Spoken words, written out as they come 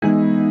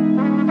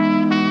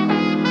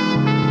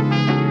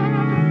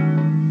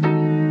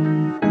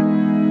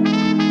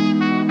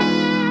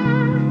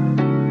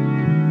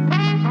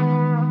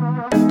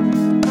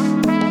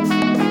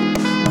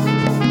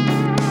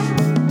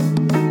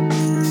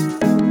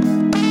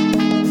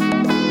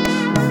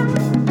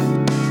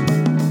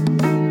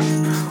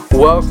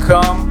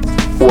Welcome.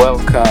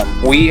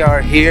 We are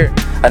here,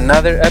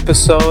 another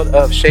episode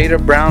of Shade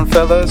of Brown,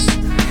 fellas,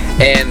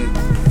 and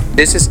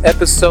this is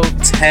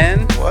episode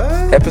 10.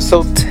 What?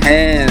 Episode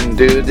 10,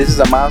 dude. This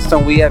is a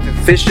milestone. We have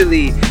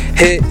officially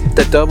hit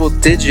the double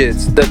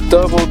digits,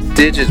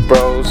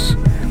 bros.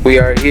 We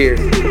are here.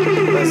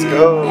 Let's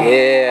go.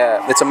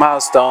 Yeah, it's a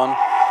milestone.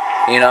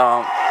 You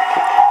know,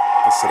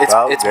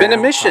 it's been a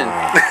mission.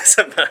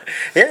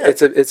 Yeah.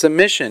 It's a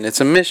mission.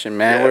 It's a mission,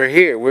 man. Yeah.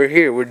 We're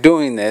here. We're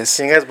doing this.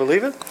 Can you guys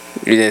believe it?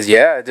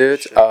 Yeah,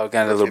 dude. Got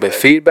a little bit of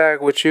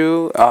feedback with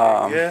you.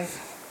 Yeah.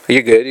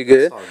 You're good.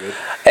 It's all good.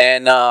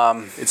 And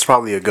It's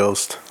probably a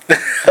ghost.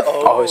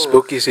 it's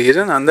spooky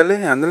season.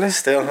 Ándale.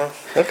 Still, huh?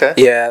 Okay.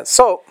 Yeah.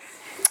 So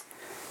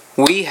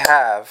we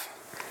have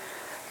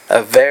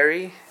a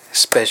very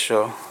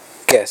special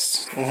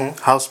guest.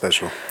 How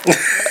special?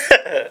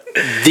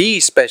 The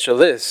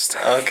specialist.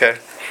 Okay.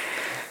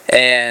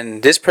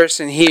 And this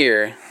person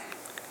here,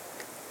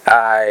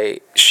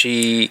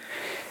 she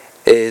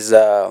is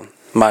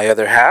my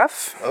other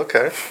half,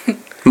 Okay.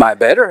 my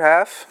better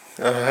half,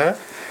 Uh-huh.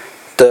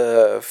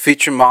 the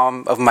future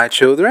mom of my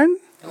children,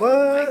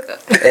 What?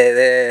 and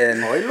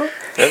then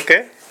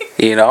Okay.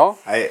 you know,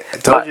 I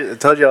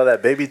told you all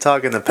that baby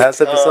talk in the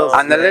past episodes.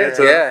 Ándale,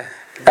 yeah.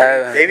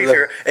 Maybe if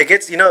you're, it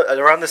gets,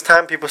 around this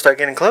time, people start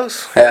getting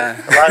close. Yeah.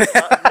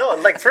 No,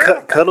 like for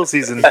real. Cuddle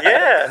season.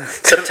 Yeah.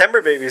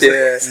 September babies.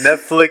 Yeah.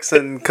 Netflix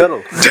and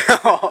cuddle.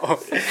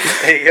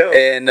 There you go.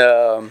 And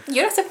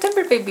You're a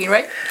September baby,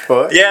 right?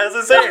 What? Yeah, I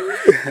was gonna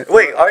say.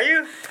 Wait, are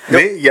you?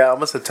 Me? Yeah,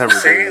 I'm a September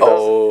See? baby.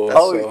 oh,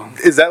 Oh,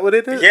 is that what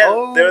it is? Yeah,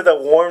 oh, they're the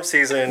warm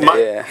season.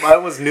 Yeah.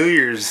 Mine was New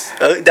Year's.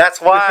 That's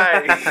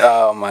why.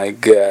 oh my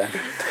god.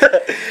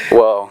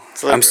 Well,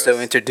 So I'm still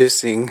gross.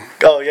 introducing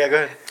Oh, yeah, go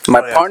ahead. my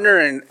Oh, yeah.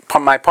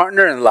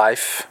 partner in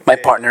life, my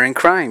partner in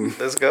crime.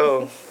 Let's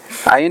go.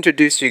 I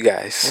introduce you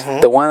guys,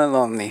 the one and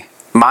only,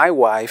 my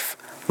wife,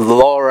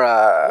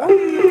 Laura.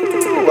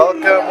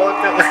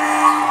 Welcome.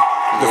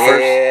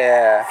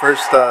 Yeah.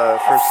 First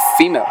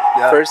Female.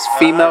 Yeah. First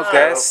female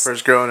guest.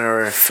 first girl in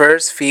our.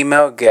 First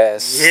female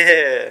guest.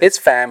 Yeah. It's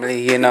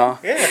family, you know.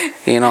 Yeah.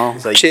 You know,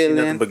 It's like you see nothing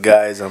chilling. but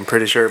guys. I'm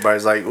pretty sure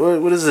everybody's like,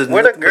 what is it?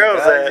 Where the Nothing but girls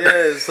guys? at?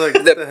 Yeah, it's like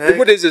what the heck?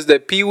 What is this? The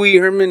Pee Wee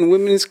Herman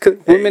Women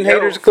yo.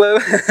 Haters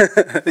Club?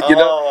 you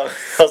know. Oh,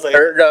 I was like,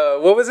 Or,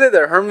 what was it?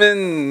 The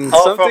Herman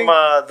oh, something?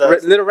 from the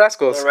Little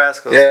Rascals. Little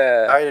Rascals.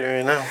 Yeah. I didn't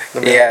even know.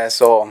 Yeah.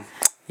 So,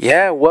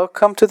 yeah.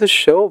 Welcome to the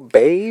show,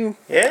 babe.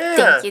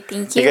 Yeah. Thank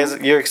You you. guys,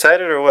 you're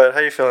excited or what? How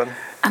you feeling?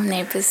 I'm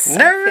nervous.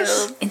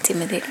 Nervous? I feel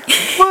intimidated.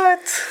 What?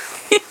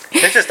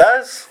 It's just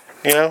us,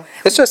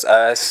 It's just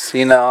us,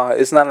 you know.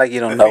 It's not like you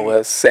don't know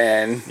us,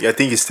 and Yeah, I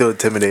think he's still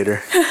intimidator.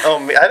 Oh,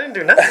 me? I didn't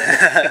do nothing.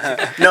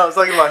 No, I was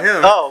talking about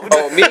him.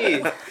 Oh,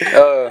 me.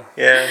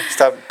 yeah.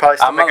 Probably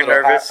still I'm a making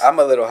little nervous. hot. I'm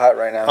a little hot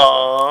right now.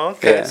 Oh,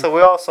 okay. Yeah. So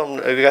we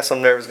got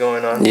some nerves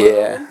going on.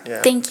 Yeah,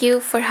 Yeah. Thank you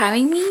for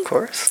having me. Of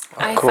course.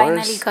 I course.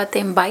 finally got the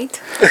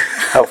invite.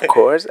 of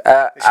course.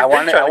 I been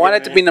trying to wanted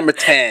get to me. be number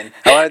 10.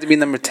 I wanted to be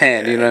number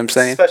 10. You know what I'm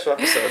saying? Special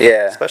episode.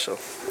 Yeah. Special.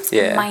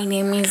 Yeah. My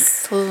name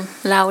is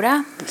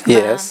Laura.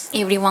 Yes.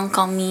 Everyone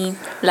call me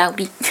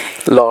Lauri.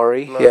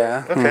 Lori.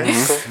 Yeah. Okay.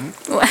 Mm-hmm.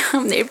 Cool.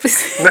 I'm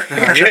nervous. You're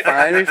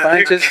fine. You're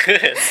fine. Just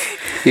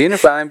you're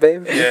fine,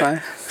 babe. You're Yeah.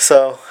 fine.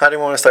 So how do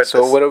you want to start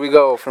So this? where do we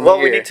go from Well,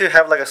 here? we need to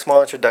have like a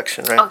small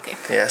introduction, right? Okay.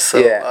 Yeah. So,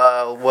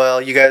 Yeah. well,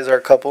 you guys are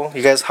a couple.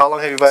 You guys, how long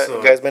have you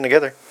guys been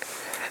together?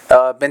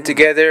 Been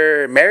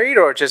together, married,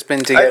 or just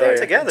been together?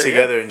 together.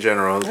 Together in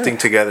general. I think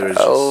together is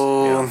just.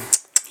 Oh,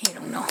 I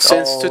don't know.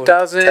 since Oh,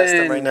 2000, Test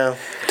them right now.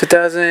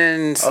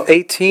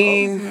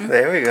 2018.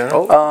 There we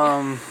go.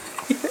 Oh.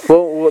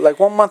 Well, like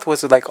what month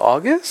was it? Like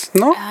August?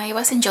 No, It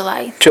was in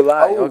July.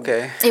 July. Oh.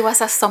 Okay. It was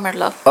a summer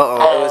love.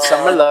 Uh-oh. It was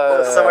summer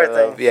love. summer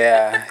thing.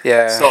 Yeah,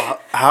 yeah. So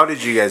how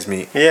did you guys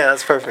meet? Yeah,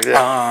 that's perfect.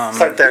 Yeah.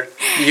 Start there.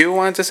 You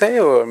wanted to say it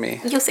or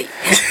me? You see.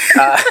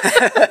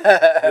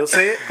 You'll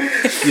say it?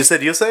 You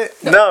said you'll say it?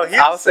 No,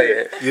 I'll say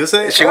it. You'll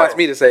say it? She wants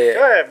me to say it.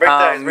 Go ahead, break the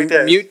ice, break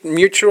the ice.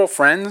 Mutual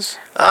friends.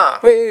 Ah.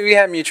 We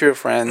have mutual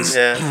friends.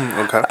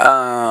 Yeah. Okay.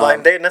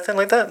 Blind date, nothing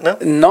like that. No.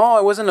 No,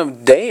 it wasn't a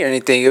date or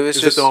anything. It was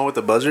Is just. it the one with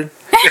the buzzard?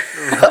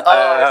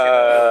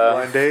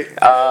 Blind date?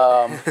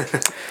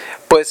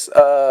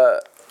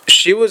 But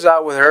she was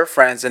out with her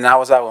friends and I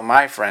was out with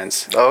my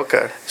friends.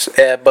 Okay.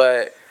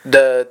 But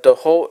the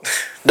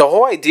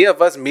whole idea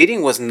of us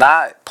meeting was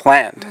not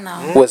planned.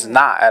 No. Was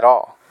not at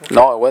all.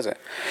 No, it wasn't.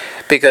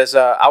 Because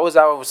I was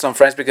out with some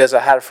friends because I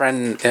had a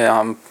friend.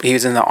 He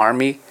was in the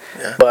army,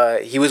 Yeah.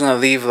 but he was gonna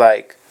leave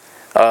like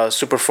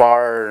super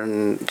far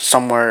and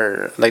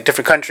somewhere like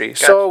different country.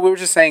 So we were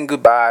just saying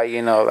goodbye.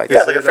 You know, like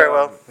Yeah, like a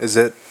farewell. Is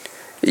it?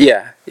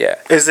 yeah, yeah.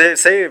 Is it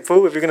say it,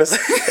 fool? If you're gonna say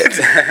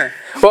it.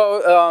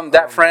 Well,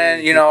 that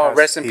friend, you know, passed-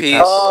 rest in he peace.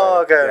 passed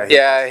Oh, away. okay.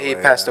 Yeah, he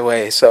passed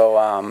away. So,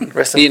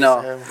 Rest in you peace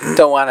know, to him.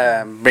 don't want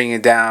to bring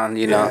it down,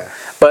 you know. Yeah.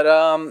 But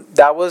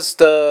that was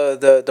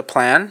the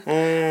plan.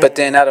 But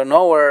then out of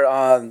nowhere,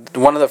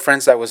 one of the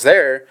friends that was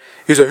there,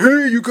 he's like,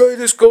 "Hey, you guys,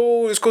 let's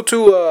go to."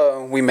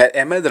 We met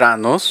at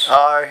Medrano's.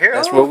 Here.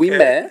 That's where we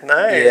met.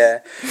 Nice. Yeah,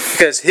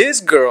 because his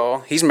girl,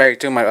 he's married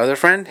to my other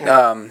friend.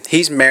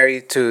 He's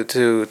married to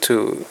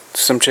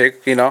some chick,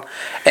 you know,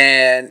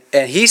 and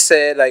he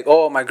said like,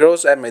 "Oh, my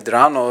girl's at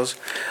Medrano's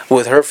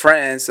with her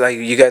friends. Like,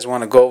 you guys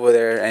want to go over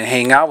there and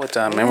hang out with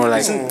them?" And we're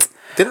like, Wasn't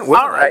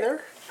all right. I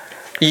there?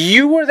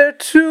 "You were there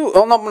too?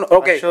 Oh no,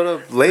 okay. I showed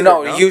up later.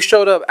 No, you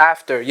showed up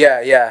after.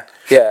 Yeah.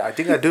 I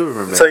think I do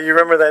remember. So you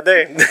remember that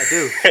day? I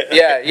do.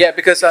 Yeah,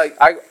 because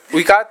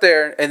we got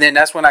there, and then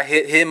that's when I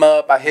hit him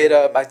up. I hit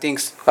up, I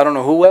don't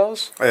know who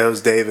else. It was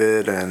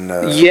David and.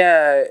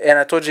 Yeah, and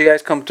I told you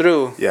guys come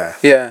through. Yeah.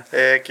 Yeah.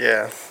 Heck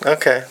yeah.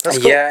 Okay, that's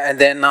cool. Yeah, and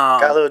then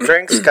Got a little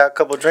drinks. Got a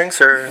couple drinks,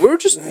 or we were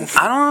just,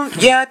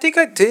 I think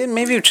I did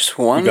maybe just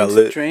one got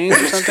lit. drink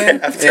or something.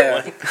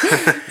 Yeah.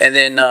 And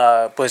then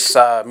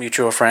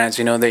mutual friends,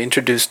 you know, they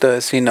introduced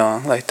us, you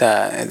know, like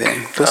that, and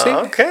then we'll see.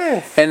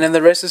 okay. And then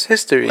the rest is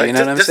history. Like, you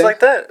know what I'm just saying? like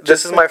that.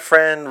 This is my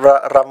friend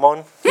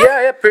Ramon.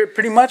 Yeah,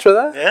 pretty much with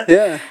that. Yeah?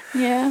 Yeah.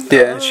 Yeah.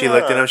 Yeah. She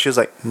looked at him. She was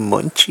like,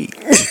 "Munchie."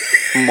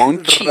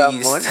 Moncheese.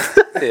 Ramon.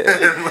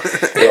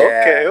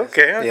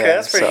 Okay.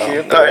 That's pretty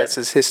cute. The All right. rest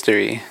is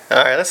history. All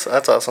right,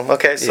 that's awesome.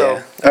 Okay, so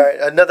Yeah. all right,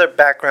 another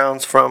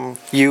backgrounds from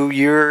you.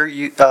 You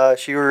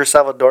were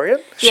Salvadorian.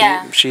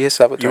 Yeah. She is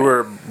Salvadorian. You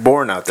were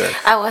born out there.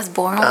 I was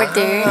born over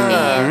there,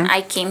 and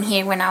I came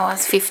here when I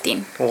was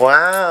 15.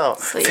 Wow,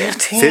 So, yeah.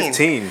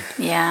 15.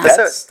 Yeah.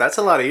 That's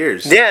a lot of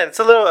years. Yeah, it's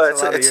a little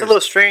That's a lot of it's a years.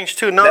 little strange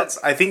too. No,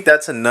 I think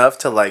that's enough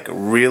to like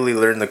really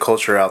learn the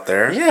culture out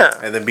there. Yeah.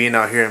 And then being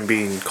out here and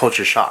being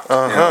culture shocked. You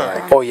know, Uh-huh.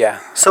 like, Oh yeah.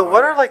 so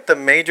what are like the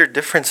major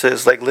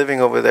differences like living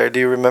over there? Do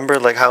you remember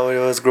like how it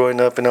was growing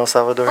up in El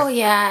Salvador? Oh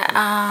yeah.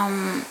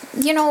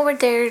 You know, over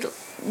there,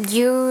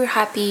 you're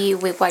happy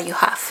with what you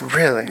have.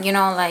 Really? You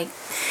know, like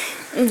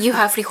you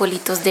have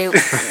frijolitos there.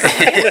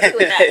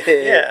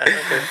 Yeah.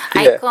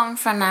 I Yeah. come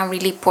from a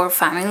really poor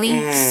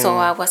family, so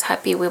I was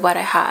happy with what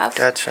I have.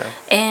 Gotcha.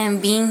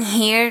 And being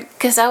here,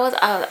 because I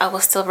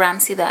was still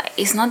Ramsey, that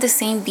it's not the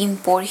same being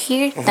poor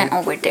here than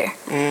over there.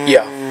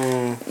 Yeah.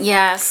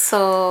 Yeah,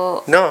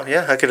 so No,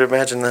 yeah, I could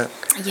imagine that.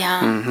 yeah,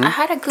 I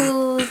had a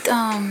good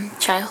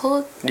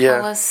childhood.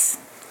 Yeah.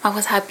 I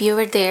was happy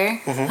over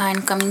there,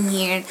 and coming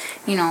here,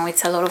 you know,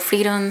 it's a lot of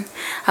freedom.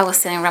 I was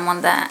telling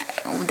Ramon that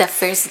the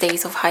first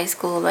days of high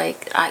school,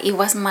 like it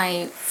was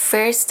my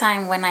first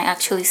time when I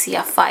actually see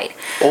a fight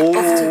of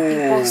two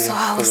people. So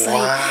I was wow.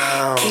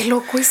 like, "Qué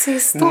loco es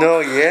esto?" No,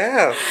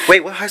 yeah.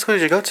 Wait, what high school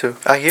did you go to?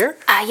 Out here?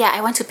 Yeah,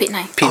 I went to Pit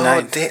 9. P9. Oh,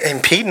 and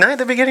P9 at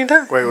the beginning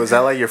time? wait, was that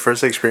like your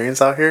first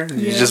experience out here?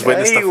 You just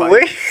witnessed the fight.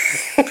 wait.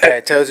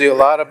 It tells you a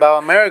lot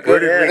about America. Where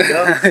did we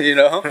go? You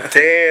know.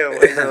 Damn.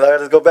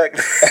 Let's go back.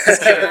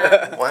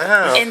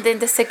 Wow. And then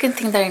the second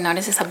thing that I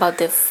noticed is about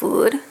the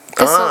food.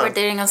 Because over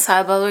there in El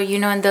Salvador, you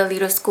know, in the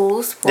little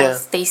schools,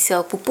 they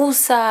sell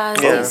pupusas,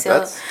 Yeah, they sell,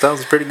 That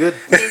sounds pretty good.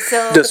 they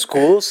sell, The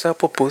schools sell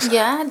pupusas.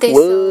 yeah, they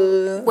What?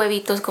 sell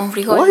huevitos con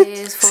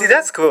frijoles. See,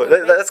 that's cool.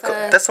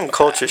 That's some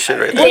culture shit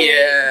right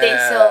there. They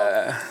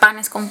sell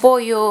panes con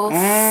pollo,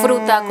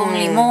 fruta con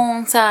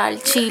limón, sal,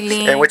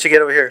 chile. And what you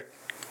get over here?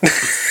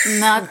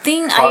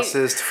 Nothing.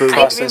 Processed food. I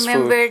Processed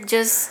remember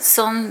just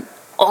some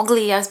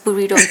ugly ass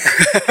burritos.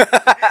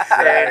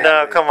 Hey,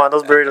 no, come on,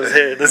 those burritos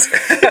here.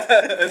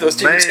 Those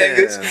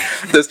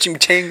chimichangas. Those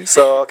chimichangas.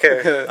 So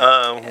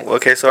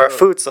okay, so our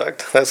food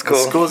sucked. That's cool.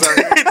 Schools out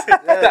here,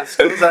 yeah,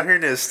 schools out here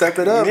need to step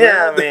it up.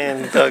 Yeah, I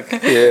man. mean, okay.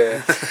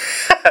 Yeah.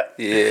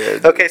 Yeah.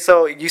 Okay,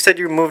 so you said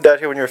you moved out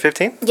here when you were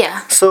 15.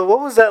 Yeah. So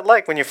what was that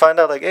like when you find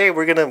out, like, hey,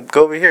 we're gonna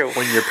go over here?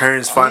 When your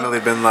parents finally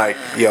been like,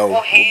 "Yo,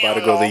 we're about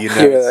to go to the You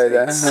United were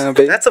like States." that,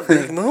 babe? That's a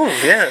big move.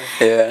 Yeah.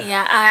 Yeah.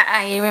 Yeah,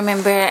 I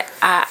remember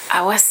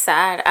I was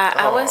sad.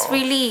 I was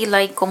really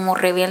like como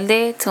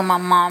rebelde to my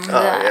mom.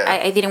 That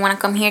yeah. I didn't want to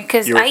come here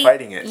because You were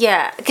fighting it.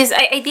 Yeah, because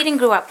I didn't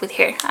grow up with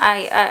her.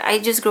 I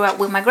just grew up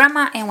with my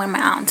grandma and with my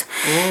aunt.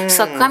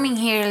 So coming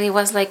here, it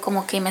was like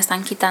como que me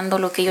están quitando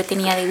lo que yo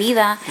tenía de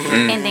vida,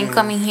 and then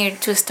coming here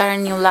to start a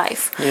new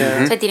life.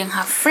 Yeah. So I didn't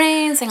have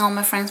friends, and all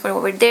my friends were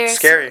over there.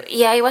 Scary. So,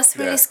 yeah, it was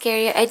really Yeah.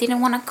 scary. I didn't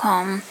want to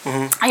come.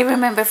 I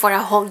remember for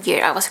a whole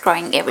year I was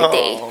crying every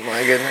day. Oh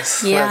my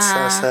goodness. Yeah. That's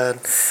so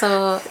sad.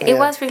 So Yeah. it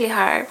was really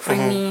hard for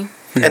me.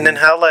 And then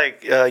how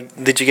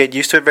did you get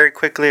used to it very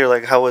quickly, or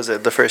like how was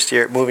it the first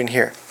year moving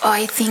here? Oh,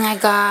 I think I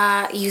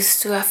got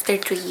used to after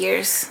 3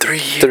 years. 3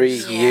 years. 3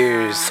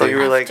 years. So you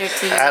were like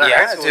After 2 out of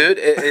high Yeah, school. dude.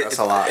 That's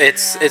a lot.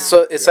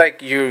 It's like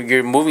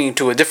you're moving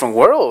to a different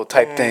world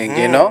type thing.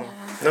 You know.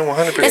 No,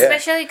 100%.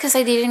 Especially because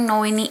I didn't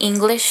know any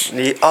English.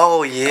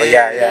 Oh yeah.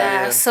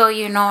 yeah. So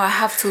you know, I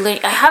have to learn.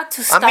 I have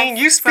to I start. mean,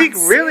 you speak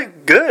from really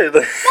zero. good.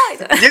 I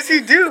don't. Yes, you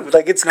do.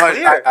 Like it's No,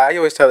 clear. I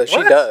always tell her she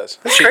What? does.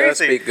 That's She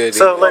does crazy. speak good.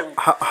 So English.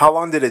 like, How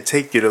long did it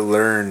take you to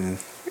learn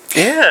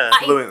yeah.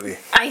 fluently?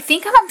 I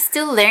think I'm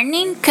still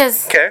learning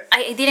because Okay.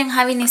 I didn't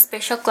have any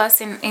special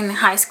class in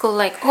high school.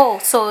 Like, oh,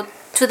 so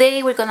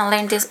today we're gonna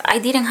learn this. I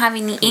didn't have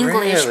any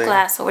English Really?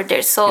 class over there,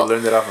 You so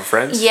learned it off of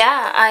friends?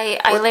 yeah,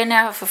 I learned it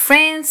off of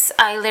friends.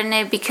 I learned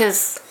it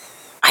because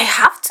I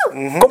have to.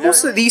 ¿Cómo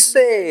se dice?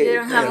 You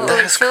don't have a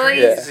That's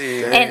choice.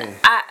 crazy. And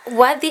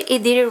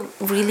it did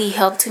really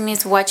help to me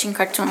is watching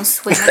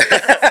cartoons with my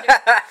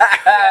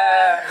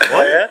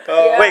Oh,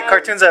 yeah? Wait,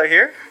 cartoons out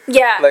here?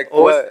 yeah, Like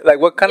what? Like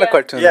what kind of Yeah.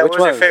 cartoons? Yeah, Which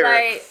what was your one?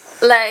 favorite?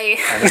 like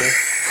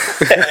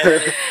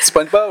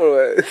SpongeBob or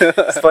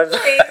what? Sponge?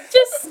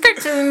 just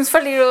cartoons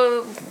for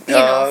little,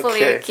 for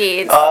little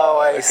kids. Oh,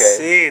 I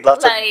see.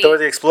 Lots Like- of Dora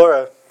the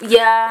Explorer.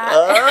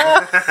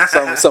 Yeah,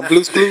 some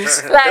Blue's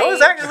Clues. That was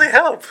like actually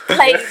help.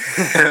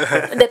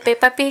 the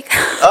Peppa Pig.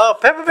 Oh,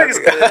 Peppa Pig is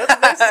good.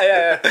 That's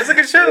nice. That's a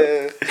good show.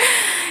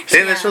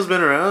 Dang, that show's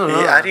been around,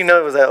 huh? Yeah, I didn't know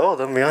it was that old,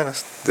 I'm gonna be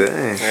honest.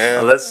 Dang. Yeah.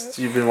 Unless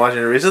you've been watching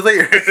it recently.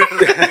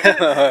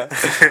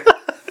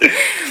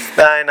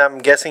 And I'm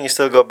guessing you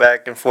still go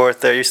back and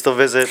forth there. You still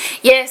visit.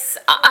 Yes,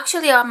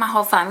 actually, all my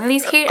whole family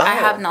is here. I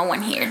Oh. have no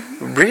one here.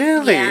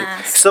 Really?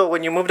 Yes. So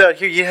when you moved out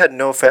here, you had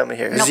no family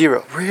here? Nope.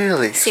 Zero?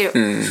 Really? Zero.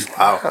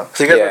 Wow.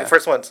 So you guys were Yeah. the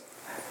first ones?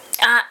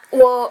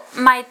 Well,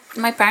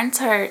 my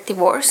parents are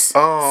divorced.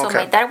 Oh, So okay.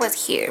 my dad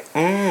was here.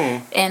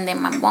 And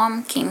then my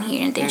mom came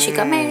here, and then she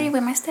got married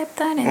with my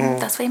stepdad, and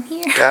that's why I'm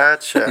here.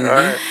 Gotcha. All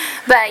right.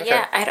 But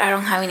yeah, I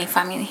don't have any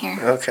family here.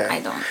 Okay. I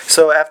don't.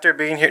 So after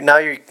being here, now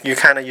you're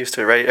kind of used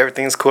to it, right?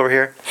 Everything's cool over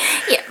here?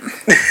 Yeah.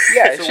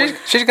 Yeah,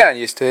 she's gotten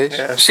used to it.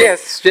 Yeah. She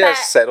has But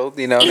settled,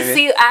 you know. what I If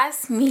mean? you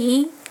ask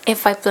me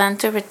if I plan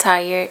to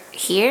retire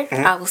here,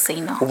 I will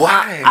say no.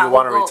 Why? I You will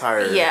wanna go-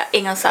 retire? Yeah,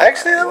 in El Salvador.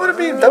 Actually, that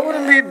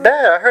wouldn't be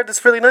bad. I heard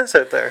it's really nice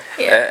out there.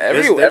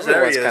 Everyone's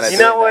areas. kind of. You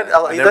know what?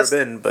 I've never Let's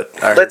been, but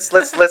I heard.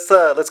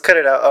 let's cut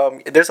it out.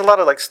 There's a lot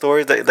of like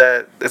stories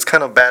that it's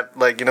kind of bad,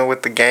 like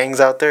with the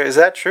gangs out there. Is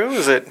that true?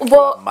 Is it?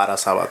 Well, Mara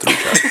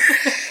Salvatrucha.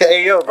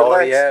 Hey yo, Oh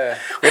relax. yeah.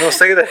 We don't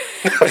say that.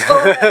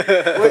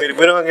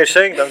 we don't get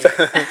shanked.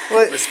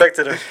 Respect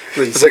to them.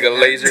 It's like a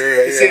laser.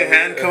 Right? See a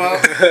hand come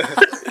out?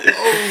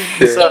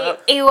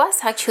 it was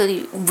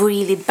actually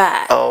really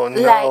bad. Oh,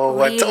 no, Like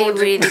I really, told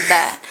you. really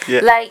bad.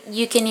 Yeah. Like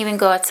you can even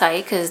go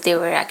outside because they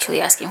were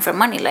actually asking for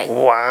money. Like,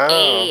 Wow.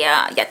 hey,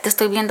 ya te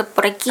estoy viendo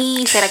por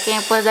aquí. ¿Será que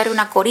me puedes dar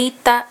una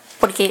corita?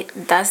 Porque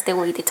that's the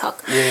way they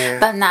talk. Yeah.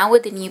 But now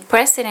with the new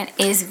president,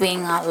 it's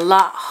being a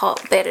lot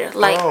better.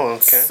 Like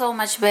Oh, okay. so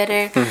much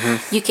better.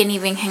 You can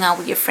even hang out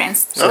with your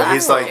friends. So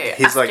he's like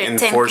after 10 p.m.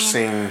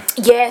 enforcing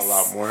Yes. a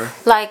lot more.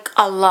 Like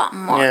a lot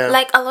more. Yeah.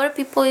 Like a lot of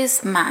people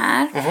is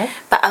mad,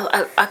 but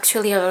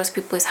actually a lot of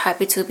people is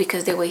happy too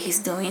because the way he's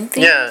doing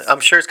things. Yeah, I'm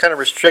sure it's kind of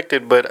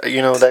restricted, but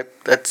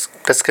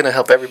that's gonna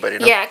help everybody.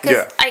 No? Yeah, because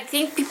Yeah. I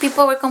think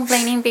people were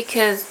complaining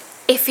because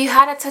if you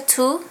had a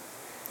tattoo,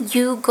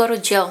 you go to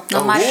jail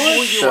no matter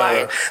who you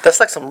are.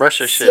 That's like some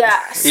Russia shit. Yeah.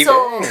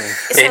 So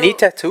Any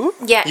tattoo?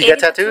 yeah. You any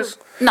got tattoos?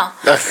 No.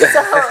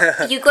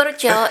 So you go to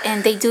jail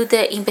and they do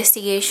the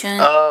investigation.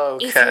 Oh,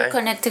 If you're okay.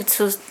 connected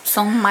to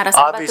some Mara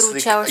Obviously,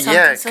 Salvatrucha or something,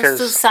 yeah, so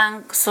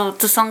 'cause-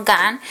 to some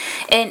gang,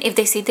 and if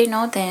they say they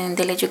know, then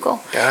they let you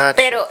go. Gotcha.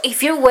 Pero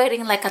if you're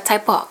wearing like a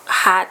type of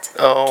hat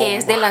Oh que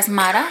es de las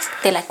maras,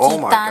 te la Oh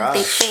my quitan, te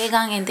gosh.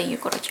 pegan, and then you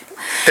go to jail.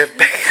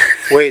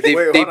 Wait, they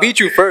Wait, hold beat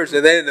you first,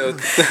 and then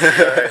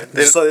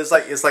So it's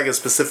like a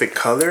specific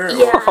color? or-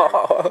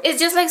 Yeah, it's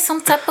just like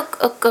some type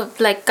of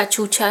like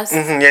cachuchas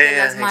yeah, que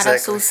yeah, las maras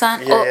exactly. usan,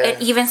 Yeah, or yeah.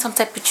 and even some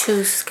type of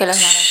shoes que las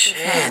maras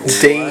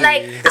usan. Dang.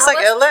 Like It's I like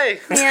was- LA.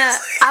 Yeah,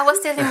 I was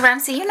telling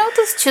Ramsey, you know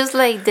those shoes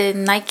like the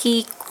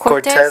Nike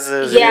Cortez?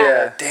 Cortezes.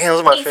 Yeah. Damn, those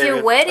are my If favorite.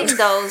 you're wearing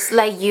those,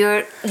 like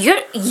you're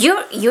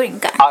in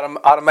gang.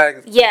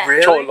 Automatic. Yeah.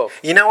 Really? Cholo.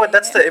 You know what?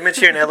 That's the image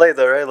here in LA,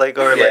 though, right? Like,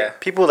 or Yeah. like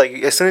people like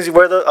as soon as you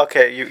wear those,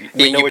 okay,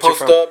 we know You what you're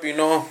post from. up, you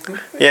know,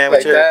 Yeah,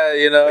 like that,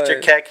 you know, with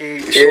your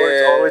khaki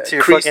shorts all the way to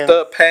your creased fucking.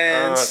 up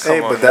pants. Come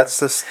Hey, on, but that's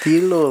the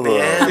stilo, though.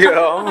 Yeah. You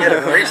know. You gotta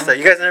embrace that.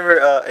 You guys never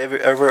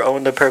ever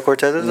owned a pair of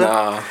Cortezes? though?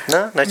 Nah.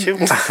 No, not you.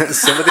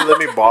 Somebody let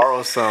me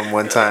borrow some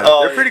one time.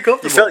 Oh, They're pretty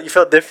comfortable. You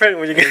felt different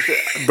when you get.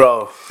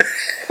 Bro.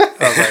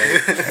 I was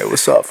like, hey,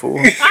 what's up, fool?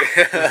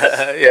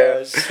 Yeah.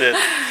 Oh, shit.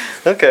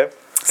 Okay.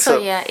 So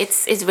yeah,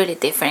 it's really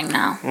different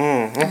now.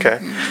 Okay.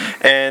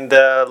 And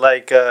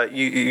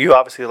you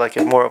obviously like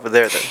it more over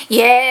there then.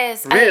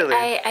 Yes, Really?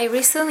 I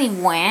recently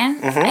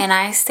went and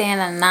I stayed in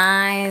a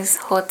nice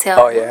hotel.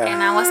 Oh, yeah.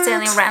 And I was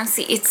telling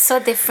Ramsey, it's so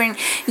different.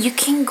 You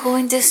can go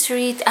in the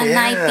street at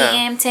 9 Yeah.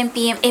 p.m., 10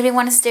 p.m.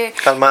 Everyone is there.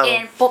 Calmado.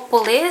 And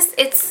police,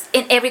 it's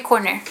in every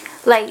corner,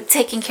 like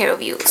taking care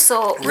of you.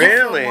 So you feel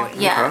Really? more-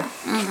 yeah.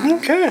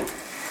 Okay.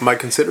 Might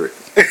consider it.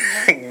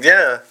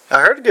 Yeah,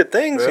 I heard good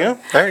things. Yeah,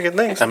 I heard good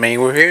things. I mean,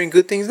 we're hearing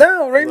good things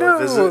now, right now.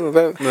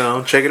 Visit.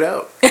 No, check it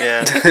out.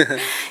 Yeah.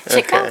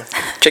 Check Okay.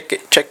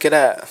 out. Check it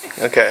out.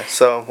 Okay.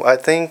 So I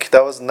think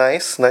that was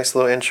nice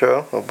little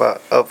intro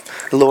of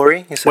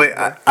Lori. You said. Wait,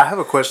 I have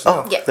a question.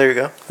 Oh, though. Yeah. there you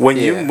go. When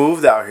you Yeah.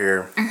 moved out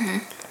here,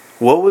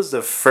 what was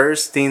the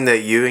first thing that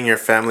you and your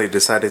family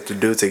decided to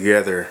do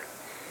together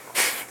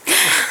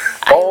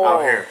Oh,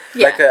 out here?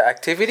 like an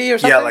activity or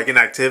something? Yeah, like an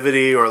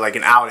activity or like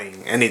an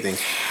outing, anything.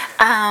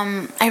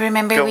 I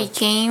remember Go we on.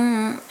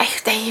 came.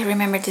 I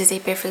remember this day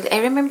perfectly. I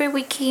remember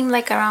we came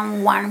like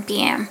around 1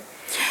 p.m.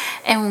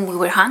 and we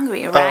were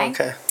hungry, right?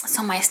 okay.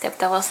 So my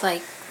stepdad was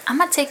like, I'm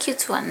gonna take you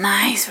to a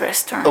nice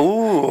restaurant.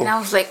 Ooh. And I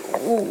was like,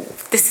 ooh,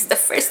 this is the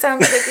first time I'm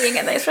gonna be in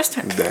a nice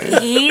restaurant.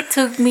 Damn. He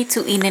took me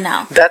to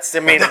In-N-Out. That's the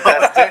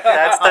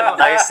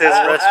nicest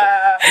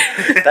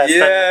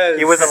restaurant.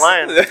 He wasn't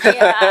lying.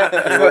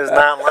 Yeah. He was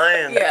not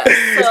lying. Yeah.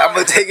 So, I'm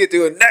gonna take you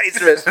to a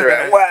nice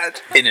restaurant.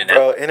 What?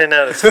 Bro,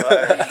 In-N-Out is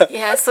fire.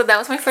 yeah, so that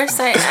was my first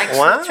time actually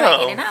Wow.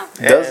 trying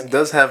In-N-Out.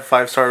 Does have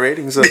 5-star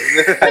ratings. So.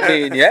 I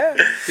mean, yeah,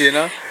 you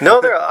know. No,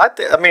 I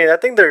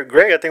think they're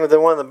great. I think they're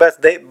one of the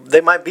best.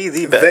 They might be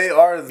the best. They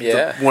are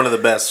Yeah. one of the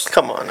best,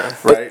 Come on now.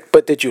 right?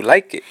 But did you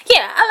like it?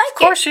 Yeah, I like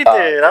Of course she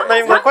did. I'm not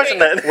even gonna question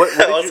that. I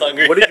was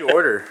hungry. What did you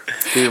order?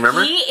 Do you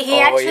remember? He Oh,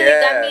 actually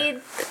yeah. got me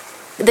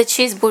the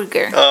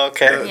cheeseburger. Oh,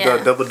 okay. Yeah.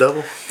 The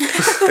double,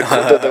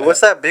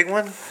 What's that big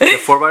one? the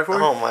 4x4.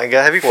 Oh my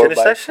god, have you Four finished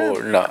by that shit?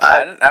 four. No,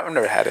 I've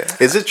never had it.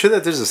 Is it true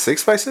that there's a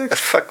 6x6?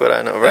 Fuck what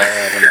I know, bro.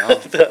 I don't know.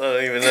 I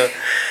don't even know.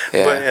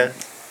 Yeah. But yeah.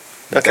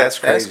 Okay. That's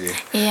crazy.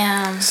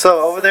 Yeah.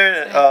 So over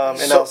there, go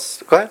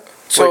ahead.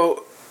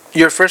 So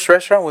your first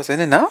restaurant was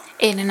In-N-Out?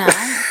 In-N-Out.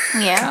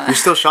 Yeah. You're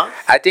still shocked?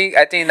 I think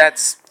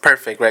that's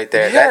perfect right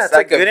there. Yeah, That's it's a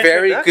like a good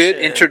very good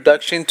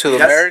introduction. introduction to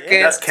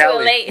American. That's Cali.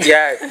 Too late.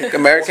 Yeah,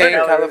 American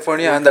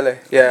California, andale.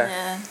 Yeah.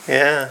 Yeah.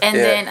 Yeah. And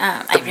Yeah. then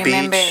I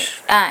remember beach.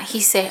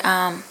 he said,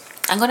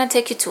 I'm gonna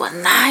take you to a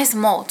nice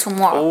mall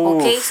tomorrow.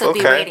 Oof, okay, so be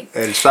okay. ready.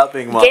 El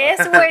shopping mall.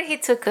 Guess where he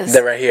took us?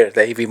 They're right here,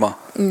 the AV Mall.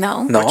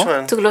 No. No. Which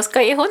one? To Los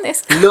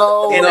Callejones.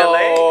 No. In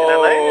LA?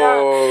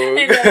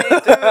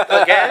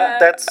 Again,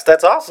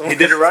 that's awesome. He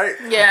did it right.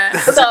 Yeah.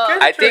 So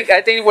I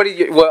think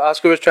what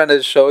Oscar was trying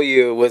to show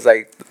you was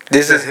like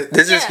this is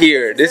Yeah,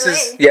 here. this This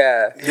is is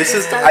yeah. This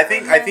is. I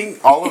think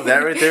all of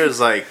that right there is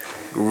like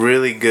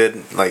really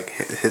good, like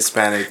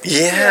Hispanic.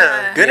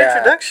 Yeah, good Yeah.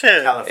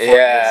 introduction. California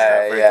Yeah, stuff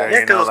right yeah. there, Yeah,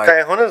 you know, because like,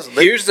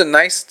 Callejones. Here's the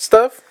nice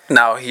stuff.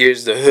 Now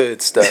here's the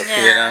hood stuff.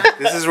 You Yeah. know.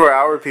 this is where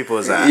our people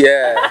is at.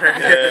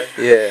 Yeah.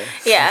 Yeah.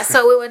 yeah,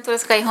 so we went to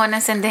Los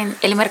Callejones and then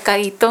El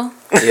Mercadito.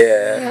 We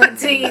Yeah. went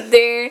to eat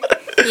there.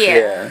 Yeah.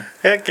 Yeah.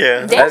 Heck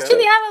yeah. They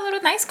actually have a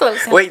little nice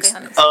clothes in Wait, Los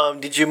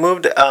Callejones. did you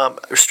move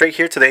straight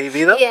here to the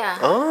AV though? Yeah.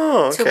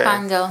 Oh, To okay.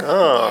 Pando,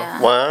 Oh,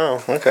 yeah.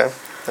 wow. Okay.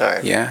 All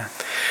right. Yeah.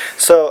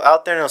 So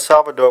out there in El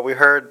Salvador, we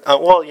heard.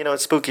 Well,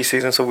 it's spooky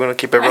season, so we're gonna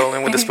keep it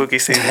rolling with the spooky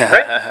season,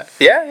 right?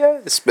 Yeah.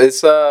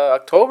 It's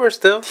October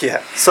still.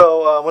 Yeah.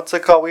 So what's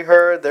it called? We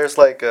heard there's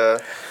like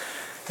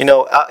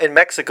out in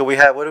Mexico we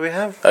have. What do we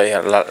have? Oh yeah,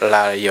 La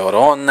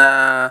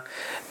Llorona,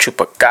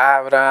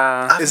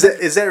 Chupacabra.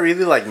 Is that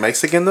really like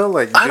Mexican though?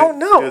 Like I don't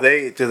know.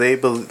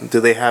 Do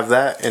they have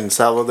that in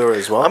Salvador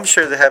as well? I'm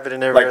sure they have it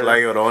in every. like La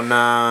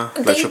Llorona,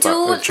 They do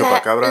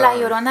Chupacabra. La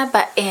Llorona,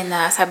 but in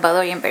a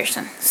Salvadorian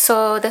version.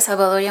 So the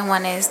Salvadorian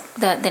one is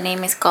the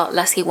name is called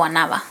La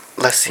Ciguanaba.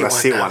 Let's see. La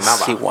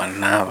Ciguanaba.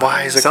 Tijuana.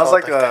 Why is it Sounds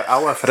called like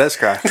agua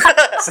fresca.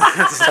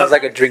 Sounds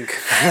like a drink.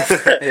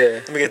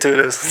 Yeah. Let me get two of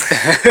those.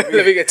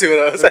 Let me get two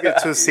of those.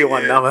 Get two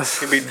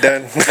Ciguanabas. You'll be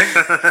done.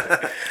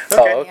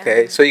 Oh,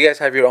 okay. So you guys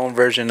have your own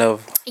version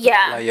of La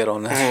Yeah.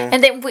 Llorona.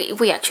 And then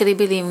we actually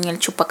believe in El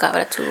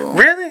Chupacabra too.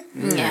 Really?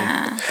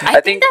 Yeah. I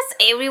I, think- think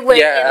that's everywhere.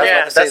 Yeah, I was Yeah,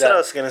 about to say that's what that. I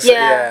was gonna say.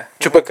 Yeah. Yeah.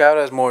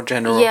 Chupacabra is more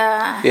general.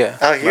 Yeah. Yeah.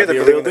 Out here Might they be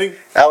a believe real in it.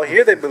 Out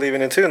here they believe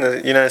in it too in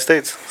the United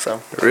States.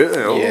 So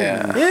Really? Oh.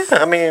 Yeah. yeah,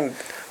 I mean,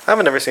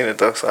 I've never seen it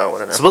though, so I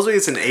wouldn't know. Supposedly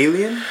it's an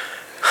alien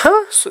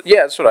So,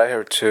 yeah, that's what I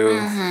heard too.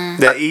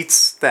 that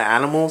eats the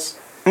animals.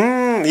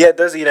 Yeah, it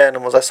does eat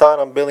animals. I saw it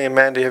on Billy and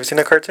Mandy. Have you seen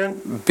that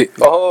cartoon?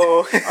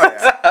 Oh.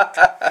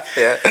 Yeah.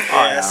 Yeah,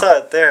 I saw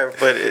it there,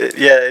 but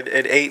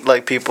it ate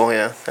like people.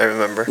 Yeah, I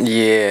remember.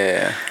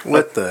 Yeah.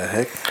 What the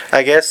heck?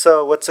 I guess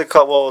so. What's it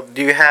called? Well,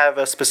 do you have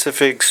a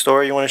specific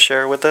story you want to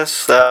share with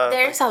us?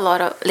 There's a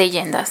lot of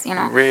leyendas, you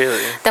know.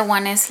 Really? The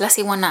one is La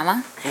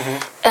Ciguanaba.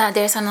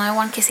 There's another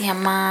one que se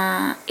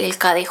llama El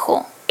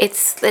Cadejo.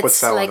 It's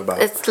What's that one like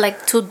about? it's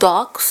like two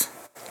dogs,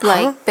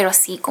 like pero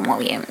así como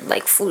bien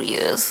like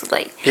furious.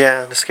 Like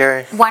Yeah, it's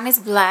scary. one is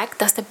black,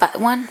 that's the bad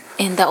one,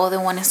 and the other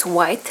one is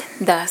white,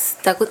 that's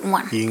the good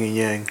one. Yin and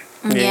yang.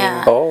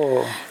 Yeah.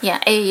 Oh. Yeah.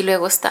 Y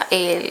luego está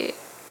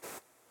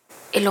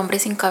el hombre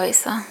sin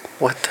cabeza.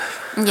 What?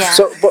 Yeah.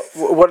 So, but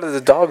what do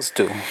the dogs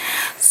do?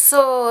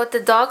 So the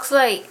dogs,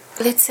 like,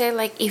 let's say,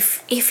 like,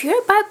 if you're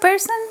a bad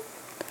person,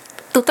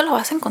 tú te lo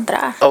vas a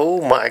encontrar.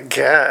 Oh my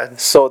God.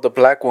 So the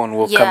black one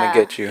will come and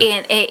get you.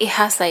 And it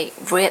has like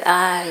red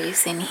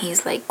eyes, and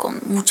he's like con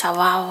mucha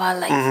baba,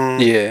 like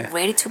Yeah.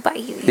 ready to bite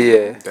you.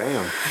 Yeah.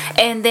 Damn.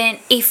 And then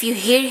if you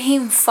hear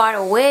him far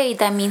away,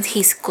 that means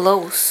he's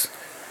close.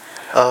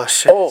 Oh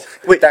shit. Oh,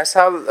 wait. That's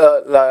how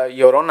La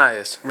Llorona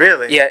is.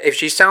 Really? Yeah. If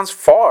she sounds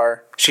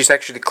far, she's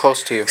actually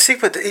close to you. See,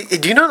 but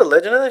do you know the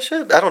legend of that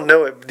shit? I don't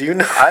know it. Do you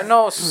know? I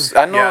know.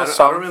 I know. Yeah, I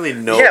some. don't really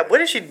know. Yeah. What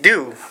did she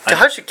do?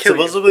 How did she kill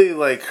you? Supposedly,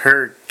 like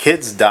her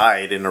kids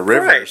died in a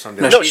river or Right.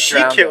 something. No,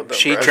 she killed them,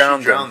 She bro.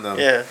 drowned, She drowned them.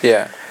 them.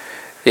 Yeah.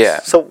 Yeah.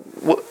 So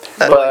what?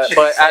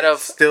 But out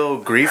of Still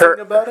grieving her,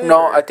 about it.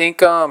 no, or- I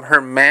think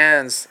her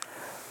man's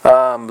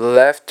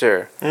left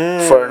her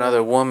for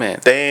another woman.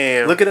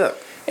 Damn. Look it up.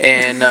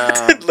 And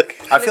Look.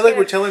 I feel like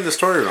we're telling the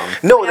story wrong.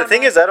 No, the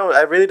thing is,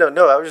 I really don't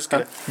know. I was just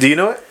gonna. Do you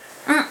know it?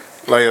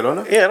 La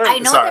Llorona? Yeah, I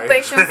know Sorry. the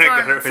version I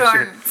got her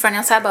picture. from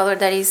El Salvador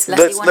that is La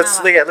Let's Ciguanaba.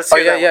 let's oh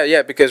hear that one.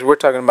 yeah, because we're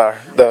talking about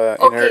the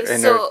Okay, in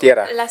so her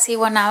tierra. La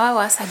Ciguanaba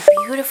was a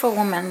beautiful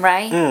woman,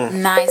 right?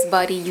 Nice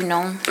body, you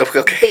know,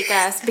 Okay. big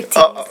ass, big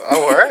titties.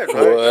 Oh, all right. She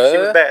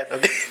was What? bad.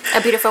 Okay.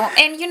 A beautiful woman.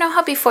 And you know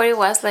how before it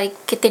was like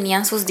que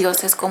tenían sus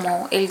dioses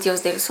como el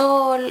dios del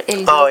sol,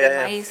 el dios Oh del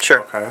yeah, maíz. sure.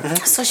 Okay.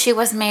 So she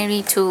was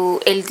married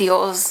to el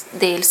dios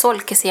del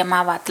sol que se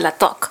llamaba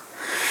Tlatoc.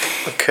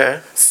 Okay.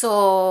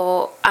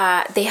 So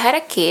they had a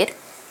kid,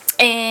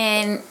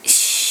 and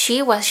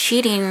she was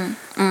cheating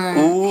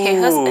her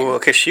husband. Ooh,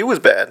 okay, she was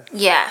bad.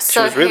 Yeah,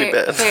 so was really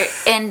bad.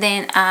 And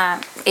then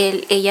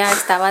ella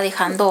estaba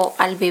dejando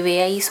al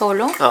bebé ahí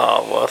solo.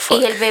 Oh well, fuck.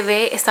 Y el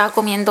bebé estaba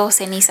comiendo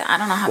ceniza. I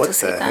don't know how What to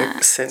say the that.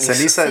 heck? Ceniza.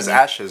 Ceniza is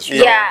ashes.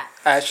 right? Yeah.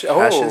 Ashes.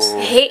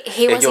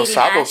 He was Yo eating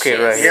Sabo ashes. kid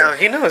right here. Yeah,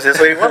 he knows. That's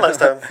what he won last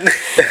time.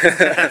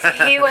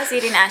 He was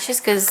eating ashes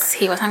because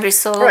he was hungry.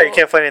 So Right, you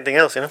can't find anything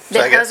else, you know. So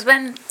the I guess.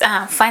 husband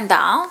found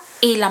out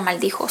y la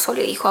maldijo. So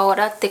le dijo,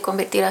 ahora te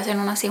convertirás en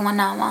una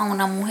ciguanaba,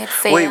 una mujer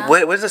fea. Wait,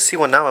 what is a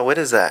Siwanama? What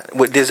is that?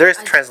 What, is there a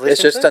translation?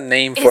 It's just to a it?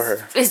 name for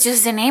her. It's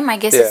just the name. I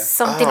guess Yeah. it's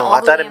something Oh, I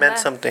ugly thought it and meant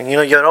bad. something. You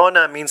know,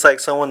 Llorona means like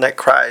someone that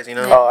cries, you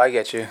know. Oh, I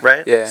get you.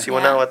 Right? Yeah.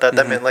 Siwanama, I thought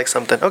that meant like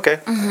something. Okay.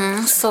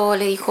 So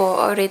le dijo,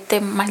 ahora te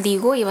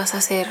maldigo y vas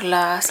a ser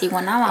la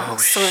ciguanaba. Oh,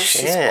 So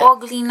she's shit.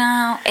 ugly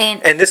now.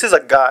 And And this is a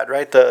god,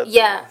 right? The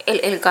yeah,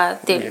 el god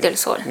del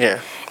sol. Yeah.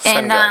 Sun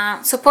And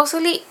god.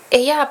 supposedly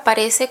ella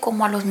aparece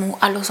como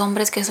a los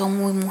hombres que son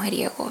muy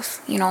mujeriegos,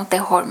 you know, the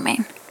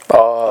horsemen.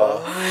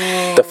 Oh,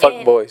 the fuck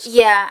And- boys.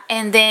 Yeah,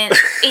 and then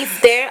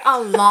if they're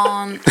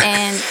alone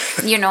and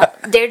you know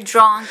they're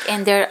drunk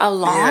and they're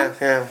alone,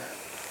 Yeah, yeah.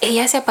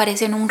 ella se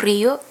aparece en un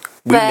río.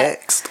 We but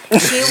next.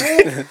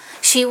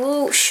 she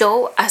will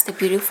show as the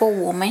beautiful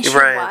woman she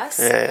Right, was.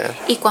 yeah.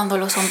 Y cuando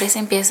los hombres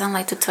empiezan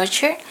like to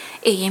touch her,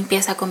 ella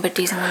empieza a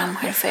convertirse en una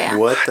mujer fea.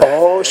 What the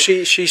Oh,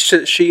 she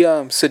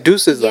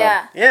seduces them.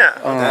 Yeah. Yeah.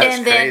 That's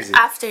And then crazy.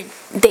 after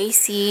they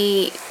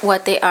see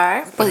what they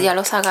are, pues ya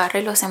los agarra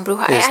y los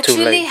embruja. I It's too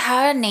actually late.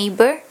 had a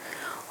neighbor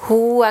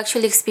who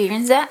actually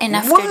experienced that, and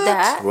after What?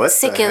 that What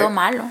se the quedó heck?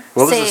 malo.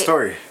 What was se, the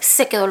story?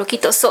 Se quedó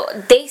loquito. So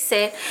they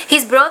said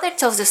his brother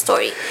tells the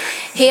story.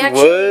 He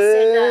actually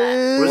said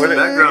that. Where's Where the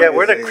the- background yeah,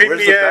 where the music?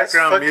 Where's creepy the ass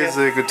background fucking-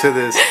 music to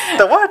this?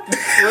 The what?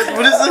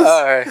 What is this?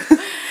 All right,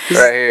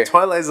 right here.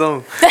 Twilight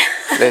Zone.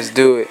 Let's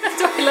do it.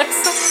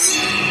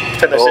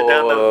 Turn that shit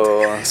down.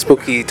 Though. Oh,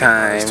 spooky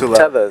time. It's too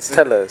loud.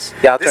 Tell us.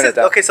 Yeah, I'll This turn is it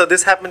down. okay. So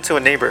this happened to a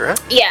neighbor, huh?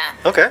 Yeah.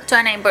 Okay. To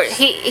a neighbor.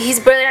 His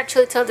brother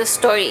actually told the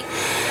story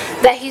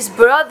that his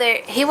brother,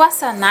 he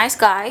was a nice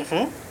guy,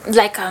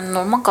 like a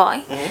normal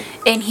guy,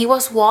 and he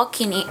was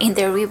walking in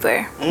the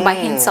river by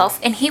himself,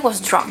 and he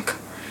was drunk.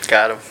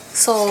 Got him.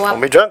 So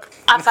Don't be drunk.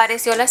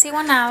 apareció la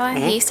ciguanaba.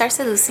 He started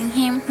seducing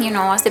him, you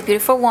know, as the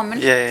beautiful woman,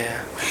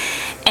 Yeah.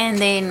 and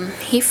then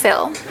he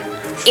fell.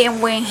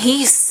 And when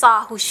he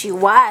saw who she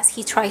was,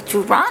 he tried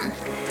to run,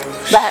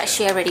 but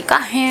she already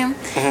got him.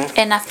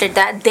 And after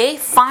that, they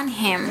found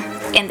him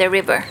in the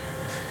river.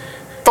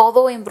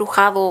 Todo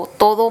embrujado,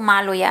 todo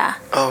malo ya.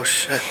 Oh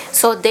shit.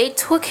 So they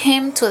took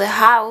him to the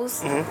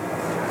house,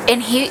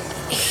 and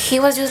he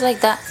was just like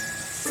that.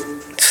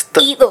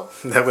 Ido.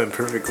 That went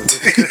perfectly.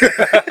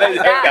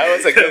 That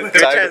was a good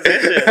Good time.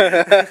 transition.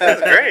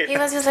 That's great. He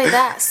was just like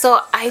that. So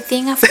I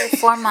think after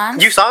 4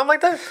 months, You saw him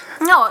like that?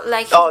 no,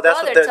 like his Oh, that's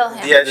brother what. told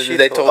him. Yeah,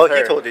 They told Oh, her.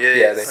 he told you. Yeah,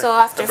 Yeah, yeah. they- So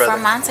after The 4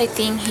 brother. months, I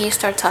think he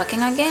started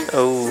talking again.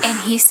 Oh. And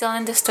he's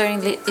telling the story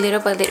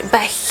little by little.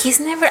 But he's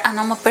never a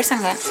normal person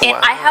again. And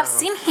I have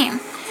seen him.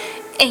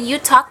 And you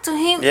talk to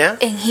him, Yeah?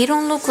 and he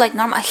don't look like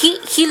normal.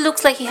 He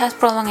looks like he has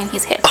problem in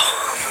his head,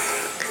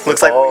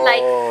 Looks like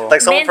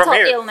like someone mental from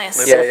here.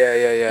 illness.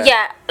 Yeah.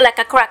 Yeah, like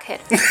a crackhead.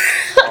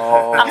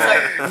 Oh, I'm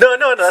sorry.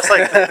 No. That's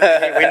like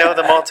we know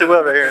them all too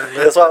well right here.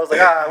 That's why I was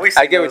like, we.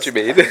 I get what you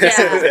mean.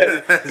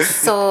 Yeah.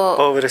 So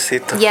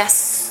Pobrecito. yes,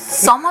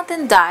 some of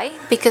them die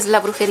because la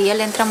brujería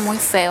le entra muy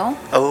feo.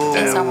 Oh.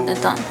 And some of them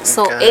don't.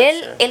 So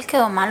Gotcha. él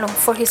quedó malo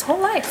for his whole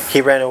life.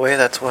 He ran away.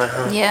 That's why.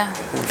 Huh? Yeah,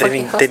 They for his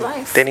didn't. whole They,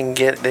 life. they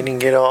didn't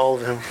get all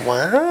of him.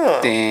 Wow.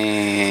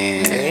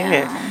 Damn. Dang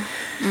it.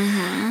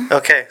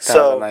 Okay, That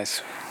so was a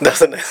nice.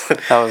 that's a nice one.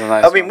 That was a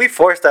nice I mean, one. we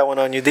forced that one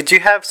on you. Did you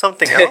have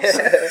something else?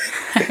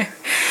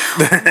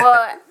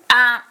 But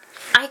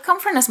I come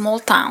from a small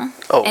town,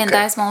 Oh, and okay.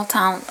 that small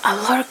town, a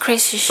lot of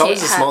crazy It's shit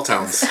always the small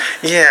happens. towns.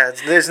 Yeah,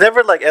 there's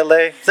never like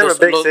LA. It's never a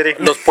big city.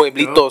 Los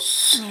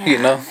pueblitos, you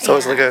know. It's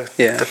always like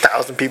Yeah.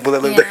 1,000 people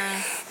that live there.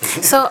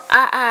 Yeah. So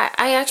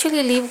I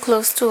actually live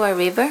close to a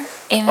river,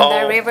 and in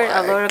that Oh river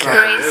a my lot of God.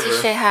 crazy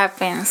shit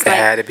happens. There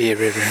Like, had to be a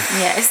river.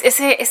 yeah,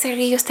 ese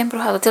río está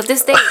embrujado till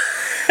this day.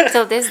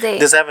 Till this day.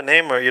 Does it have a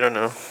name or you don't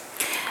know?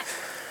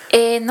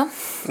 No,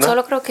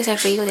 solo creo que es el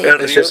río de El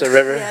It's just a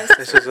river. Yes.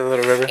 It's just a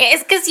little river.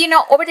 Es que, you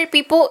know, over there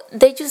people,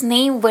 they just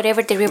name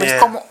whatever the rivers. Yeah.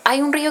 Como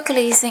hay un río que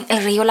le dicen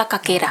el río La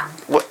Caquera.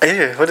 What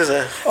is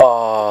that?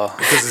 Oh,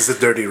 Because it's a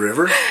dirty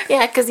river.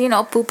 Yeah, because, you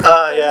know, poop.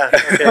 Oh, yeah.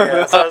 Okay,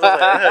 yeah. So I was like,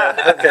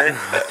 yeah, okay.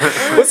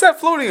 what's that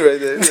floating right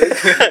there?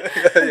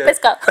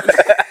 Pescado.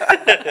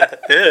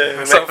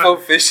 Yeah. Some full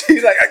fish.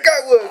 He's like, I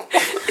got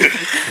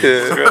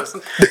one. Gross.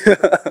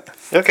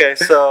 Okay,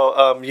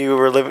 so you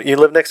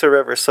live next to a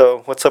river.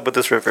 So what's up with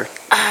this river?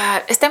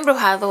 Está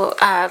embrujado.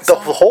 The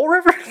whole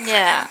river?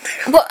 Yeah.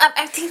 Well,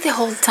 I think the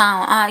whole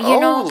town. You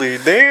know, Holy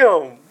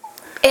damn!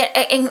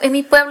 en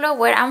mi pueblo,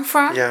 where I'm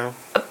from, Yeah.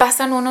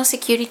 pasan unos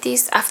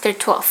securities after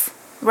 12,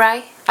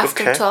 right?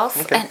 After Okay,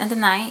 12 okay. and at the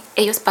night,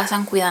 ellos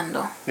pasan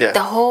cuidando Yeah.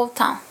 the whole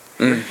town.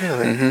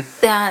 Really?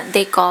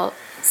 They call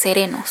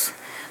serenos.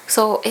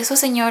 So esos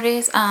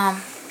señores,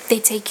 they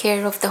take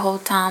care of the whole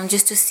town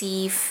just to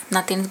see if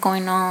nothing's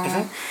going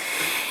on.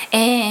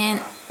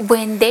 And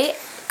when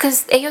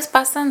because ellos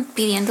pasan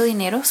pidiendo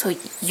dinero, so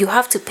you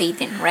have to pay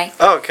them, right?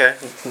 Oh, okay.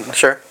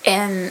 Sure.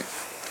 And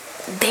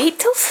they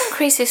tell some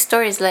crazy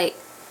stories. Like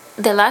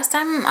the last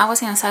time I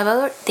was in El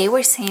Salvador, they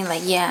were saying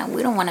like, yeah,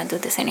 we don't want to do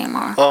this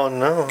anymore. Oh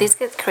no. This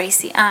gets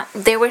crazy.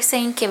 They were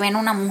saying que ven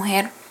una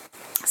mujer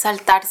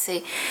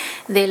saltarse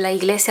de la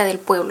iglesia del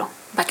pueblo.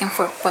 Back and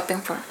forth, back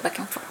and forth, back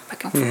and forth,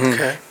 back and forth.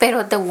 Okay.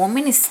 Pero the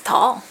woman is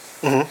tall.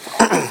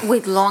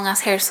 With long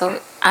ass hair. So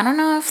I don't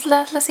know if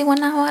la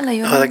cigüeña o la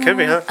llorona. that could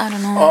be, huh? I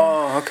don't know.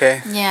 Oh,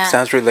 okay. Yeah.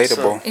 Sounds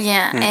relatable.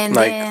 Yeah, and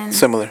like then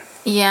similar.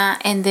 yeah,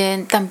 and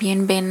then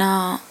también ven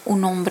a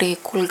un hombre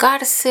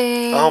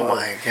colgarse. Oh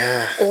my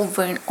god.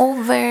 Over and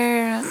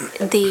over,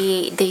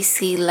 they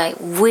see like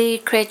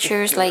weird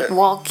creatures like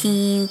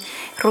walking,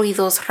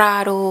 ruidos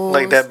raros.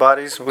 Like dead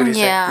bodies? What do you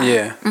Yeah.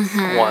 Yeah.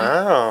 say?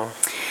 Wow.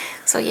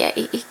 So yeah,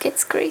 it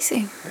gets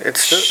crazy.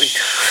 It's still,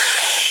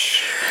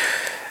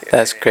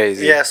 That's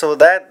crazy. yeah. So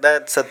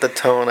that set the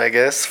tone, I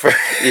guess. For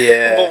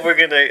Yeah. what we're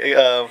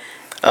gonna.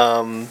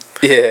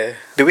 Yeah.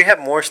 Do we have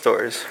more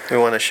stories we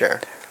want to share?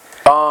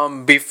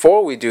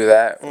 Before we do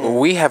that,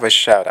 we have a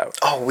shout out.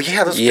 Oh,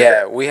 yeah. Let's do Yeah,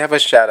 that. we have a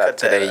shout out Cut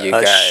that today, out. you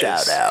A guys.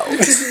 shout out.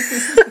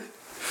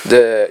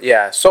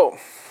 So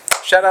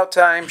shout out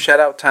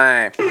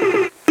time.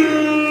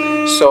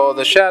 So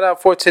the shout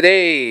out for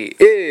today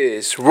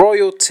is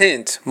Royal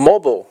Tint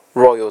Mobile.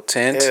 Royal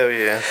Tint. Hell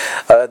yeah.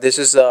 This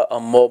is a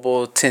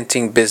mobile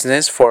tinting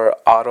business for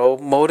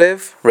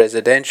automotive,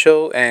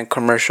 residential, and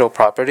commercial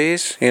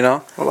properties. You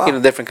know, Oh, wow.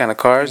 different kind of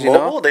cars. You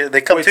Mobile? know,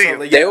 They come Wait, to so you.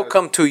 like- they will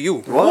come to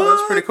you. Wow,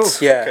 that's pretty cool.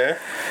 Yeah. Okay.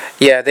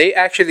 Yeah, they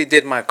actually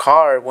did my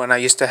car when I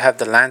used to have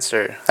the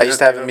Lancer. I used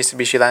to have a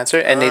Mitsubishi Lancer,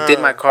 and they did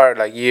my car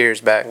like years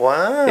back.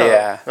 Wow.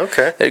 Yeah.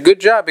 Okay. Good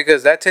job,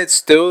 because that tint's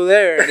still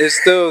there and it's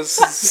still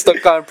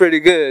stuck on pretty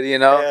good, you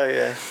know? Hell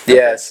yeah.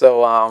 Yeah,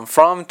 so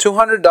from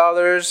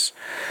 $200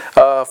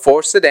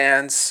 for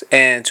sedans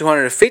and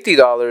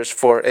 $250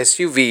 for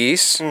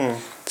SUVs.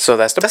 So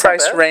that's the That's not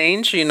price bad.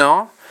 range, you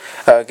know?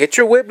 Get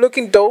your whip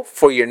looking dope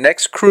for your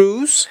next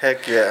cruise,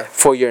 Heck yeah.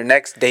 for your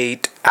next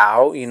date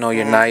out, you know,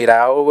 your night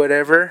out or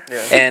whatever.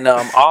 Yeah. And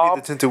Need all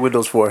the tinted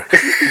windows for.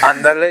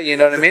 Andale, you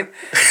know what I mean?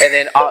 And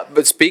then,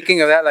 but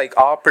speaking of that, like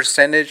all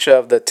percentage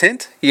of the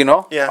tint, you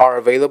know, Yeah. are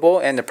available,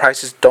 and the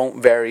prices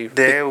don't vary.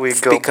 There we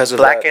go. Because of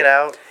Black that. it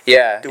out.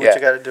 Yeah, Do yeah, what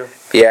you gotta do.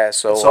 yeah.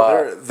 So,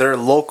 So they're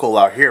local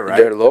out here, right?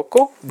 they're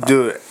local.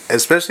 Dude,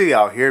 especially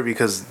out here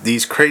because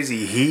these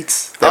crazy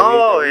heats.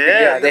 Oh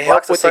yeah. yeah, they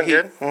help blocks the with the sun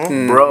heat. good.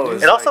 Mhm. Bro,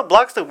 it's It also like-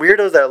 blocks the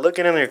weirdos that are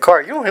looking in your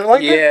car. You don't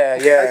like that? Yeah,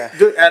 yeah.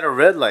 dude, at a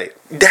red light.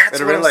 That's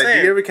At a what red I'm light. saying.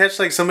 Do you ever catch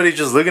like somebody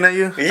just looking at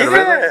you? At Yeah. a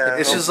red light?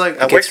 It's just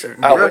like I wish,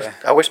 bro,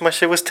 I wish my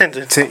shit was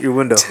tinted. tint your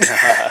window.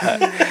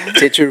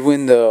 Tint your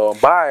window.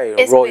 Buy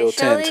Royal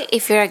Especially Tint.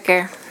 if you're a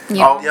girl. You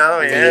know? Oh,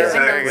 yeah. Yeah. There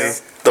you go.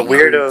 Windows. The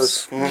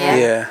weirdos. Mhm. Yeah.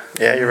 Yeah,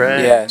 Yeah, you're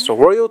right. yeah. So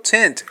Royal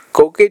Tint,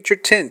 go get your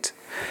tint,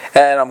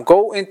 and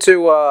go into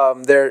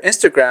their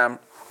Instagram,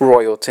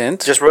 Royal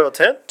Tint. Just Royal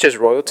Tint? Just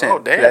Royal Tint. Oh,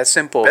 damn. That's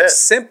simple. Bet.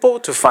 Simple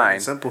to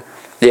find. Simple.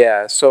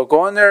 Yeah, so go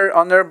on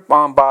their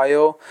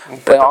bio,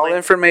 the all link.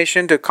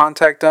 information to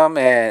contact them,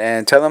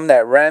 and tell them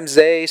that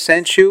Ramsey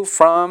sent you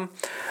from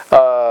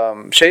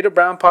Shade of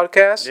Brown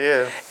podcast.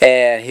 Yeah.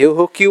 And he'll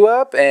hook you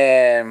up,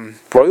 and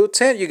Royal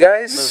Tint, you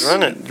guys. Let's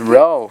run it.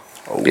 Bro.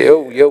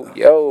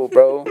 Yo,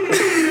 bro.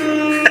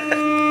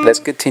 Let's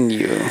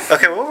continue.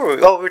 Okay, what were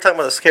we? Oh, we were talking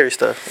about the scary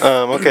stuff.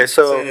 Okay,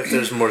 so Saying if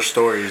there's more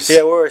stories.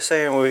 yeah, we were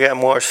saying we got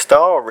more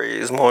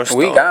stories.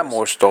 We got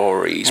more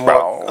stories,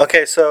 bro.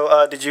 Okay,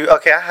 so did you?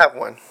 Okay, I have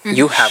one.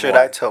 You have Should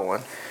one. I tell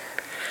one?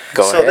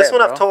 Go So ahead, this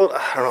one bro. I've told,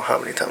 I don't know how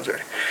many times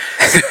already.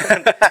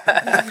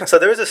 So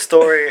there was a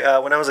story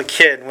when I was a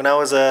kid, when I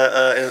was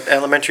in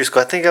elementary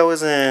school. I think I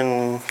was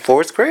in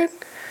 4th grade.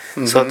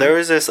 Mm-hmm. So there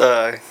was this.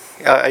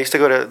 I used to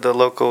go to the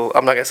local.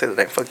 I'm not gonna say the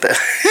name. Fuck that.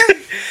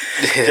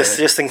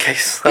 just in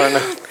case. I don't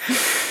know.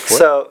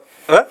 So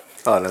what?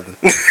 Oh, nothing.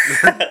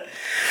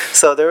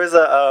 So there was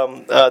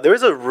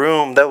a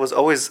room that was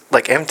always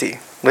like empty,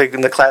 like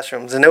in the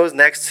classrooms, and it was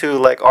next to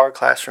like our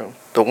classroom,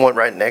 the one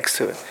right next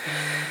to it.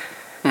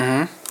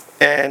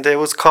 and it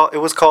was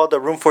called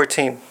Room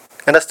 14,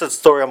 and that's the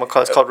story I'm gonna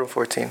call. It's called Room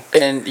 14.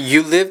 And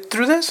you lived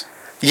through this?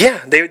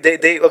 Yeah,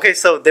 they okay.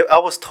 So I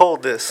was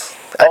told this.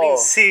 I didn't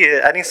see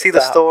it. I didn't see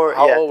the store.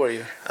 How yeah. old were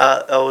you?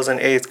 I was in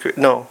 8th grade.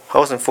 No, I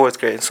was in 4th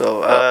grade.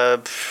 So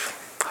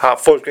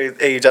 4th grade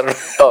age. I don't know.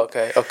 Oh,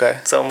 okay.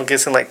 So I'm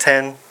guessing like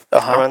 10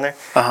 Uh-huh. around there.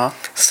 Uh-huh.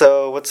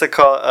 So what's it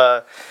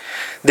called?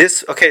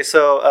 This okay.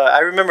 So I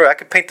remember I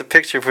could paint the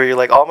picture for you.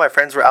 Like all my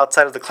friends were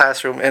outside of the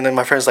classroom, and then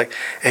my friends like,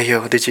 "Hey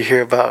yo, did you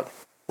hear about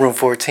Room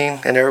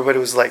 14?" And everybody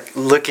was like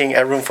looking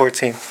at Room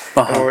 14,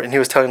 and he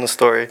was telling the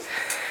story.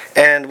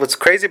 And what's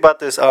crazy about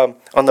this,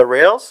 on the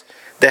rails,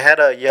 they had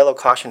a yellow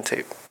caution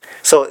tape.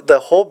 So the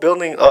whole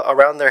building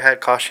around there had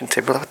caution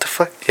tape. We're like, what the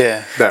fuck?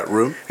 Yeah. That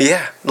room?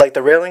 Yeah, like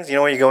the railings. You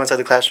know when you go inside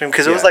the classroom,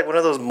 because it was Yeah. like one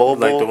of those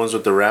mobile. Like the ones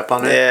with the wrap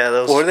on it? Yeah,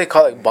 those. What do they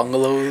call it?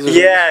 Bungalows? or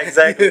Yeah,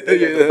 exactly.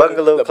 The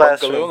bungalow the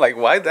classroom. bungalow. Like,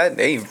 why that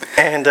name?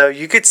 And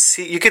you could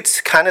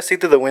kind of see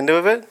through the window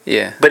of it.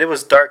 Yeah. But it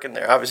was dark in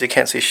there. Obviously, you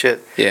can't see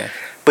shit. Yeah.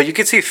 But you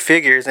could see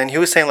figures, and he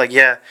was saying like,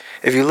 yeah,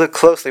 if you look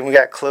closely, and we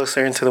got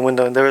closer into the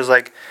window, and there was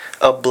like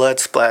a blood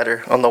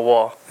splatter on the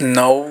wall.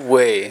 No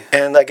way.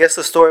 And I guess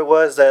the story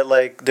was that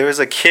like there was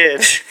a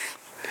kid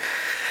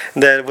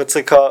that what's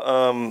it called?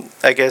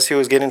 I guess he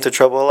was getting into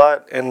trouble a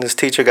lot, and his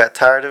teacher got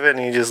tired of it, and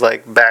he just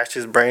like bashed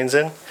his brains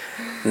in.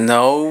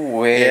 No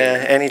way.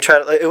 Yeah, and he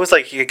tried. It was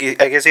like I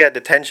guess he had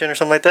detention or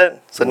something like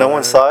that, so no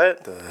one saw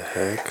it. The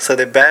heck? So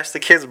they bashed the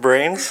kid's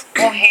brains.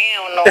 Oh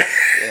hell no!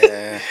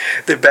 Yeah.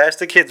 They bashed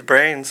the kid's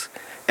brains,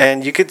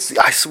 and you could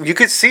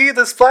see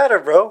the splatter,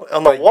 bro,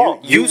 on the wall.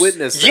 You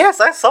witnessed it? Yes,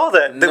 I saw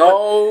that.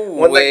 No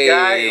when way. the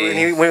guy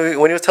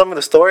when he was telling me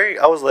the story,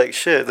 I was like,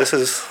 shit, this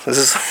is.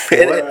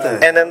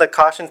 And then the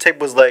caution tape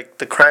was like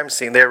the crime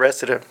scene. They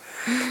arrested him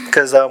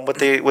because what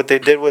they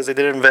did was they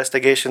did an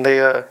investigation.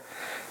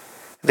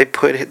 They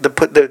put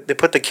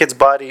the kid's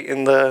body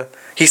in the.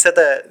 He said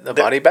that The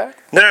body bag?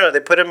 No. They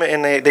put him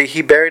in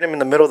he buried him in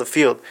the middle of the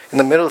field. In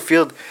the middle of the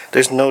field,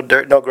 there's no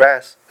dirt, no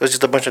grass. It was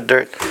just a bunch of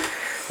dirt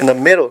in the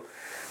middle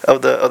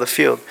of the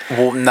field.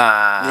 Well,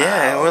 nah.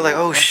 Yeah, and we're like,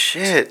 oh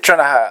shit. Trying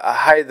to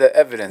hide the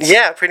evidence.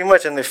 Yeah, pretty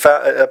much. And they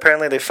found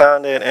apparently they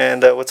found it,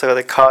 and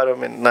they caught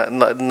him, and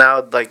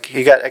now like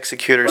he got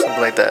executed or something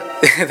like that.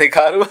 They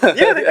caught him?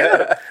 Yeah, they got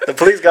him. The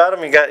police got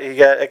him. He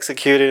got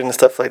executed and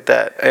stuff like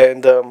that.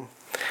 And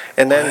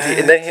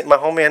then my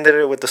homie ended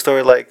it with the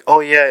story like, oh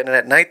yeah, and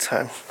at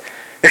nighttime.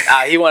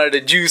 He wanted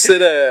to juice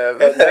it up.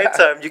 At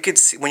nighttime, you could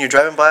see when you're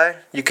driving by,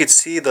 you could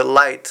see the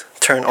light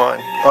turn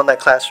on that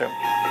classroom.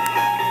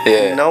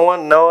 Yeah.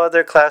 No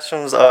other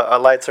classrooms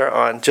lights are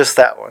on, just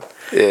that one.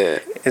 Yeah.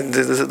 And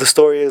the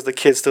story is the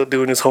kid's still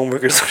doing his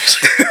homework or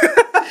something.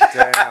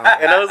 Damn.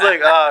 And I was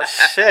like, oh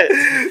shit.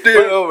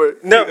 Over.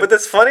 No, but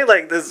that's funny.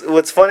 Like this,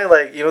 what's funny?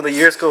 Like the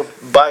years go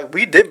by,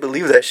 we did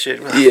believe that shit.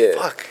 We're like, Yeah.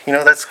 Fuck.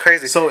 That's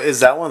crazy. So is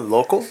that one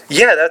local?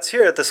 Yeah, that's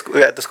here at the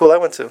school I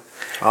went to.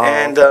 Oh,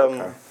 And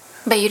okay.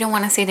 But you don't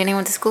want to say the name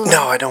of the school.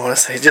 no, I don't want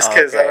to say just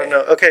because I Okay. don't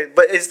know. Okay,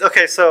 but it's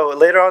okay. So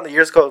later on, the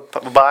years go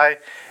by,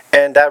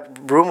 and that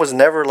room was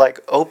never like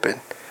open.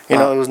 It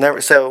was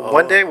never. So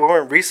one day we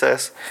were in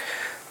recess.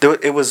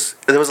 There was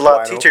a lot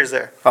Wide of teachers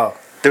there. Oh.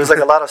 There was like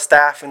a lot of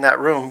staff in that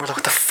room. We're like,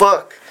 what the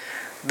fuck?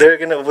 Were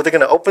they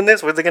gonna open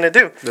this? What are they gonna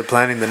do? They're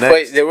planning the next.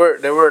 Wait, they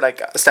were like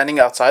standing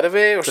outside of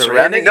it or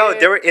surrounding No, it?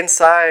 they were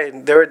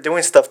inside. They were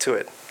doing stuff to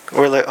it.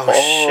 We're like, oh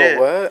shit.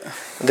 What?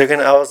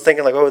 I was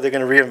thinking like, oh, they're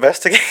gonna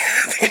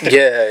reinvestigate.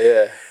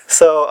 Yeah.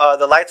 So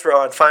the lights were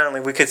on.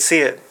 Finally, we could see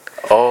it.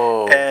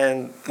 Oh.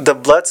 And the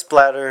blood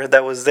splatter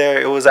that was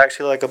there, it was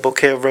actually like a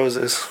bouquet of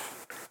roses.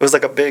 It was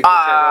like a big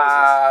bouquet of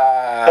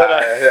roses. Hold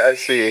on. I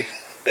see.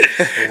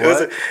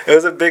 It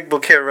was a big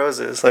bouquet of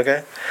roses.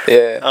 Okay.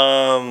 Yeah.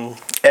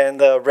 And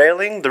the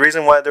railing, the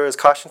reason why there was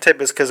caution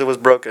tape is because it was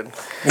broken.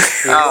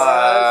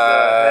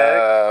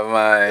 Oh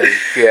my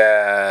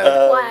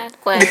god.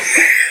 What?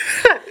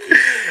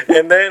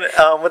 And then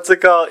what's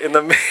it called? In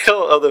the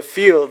middle of the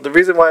field, the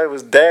reason why it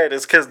was dead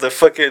is because the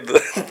fucking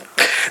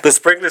the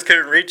sprinklers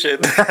couldn't reach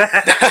it.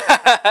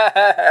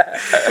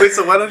 Wait,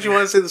 so why don't you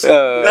want to say the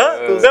story?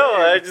 No,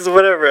 I just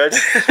whatever.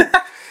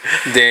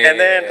 Damn. And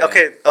then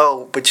okay,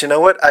 but you know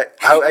what?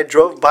 I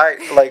drove by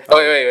like. Oh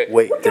wait.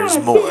 Wait, there's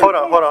more. Hold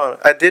on.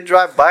 I did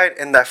drive by it,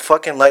 and that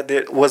fucking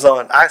light was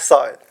on. I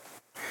saw it.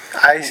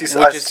 What'd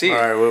you see?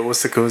 All right,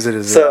 what's the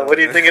coincidence? So what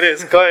do you think it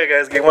is? Go ahead,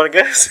 guys. You want to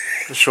guess?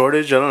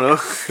 Shortage? I don't know.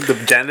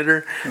 The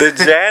janitor? The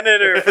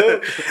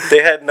janitor.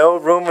 They had no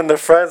room in the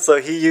front, so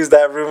he used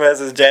that room as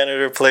his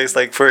janitor place,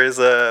 like for his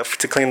to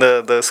clean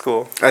the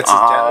school. That's his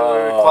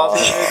janitor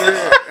closet right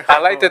there. I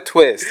like the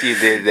twist you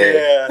did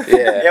there.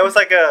 Yeah, it was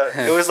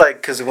like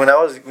because when I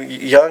was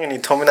young and he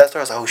told me that story,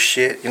 I was like, oh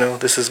shit,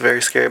 this is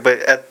very scary.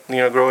 But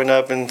growing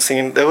up and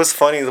seeing, it was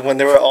funny when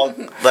they were all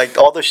like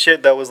all the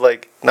shit that was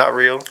like not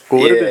real.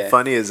 What would have Yeah. been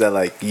funny is that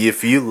like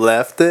if you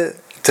left it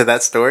to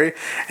that story,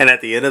 and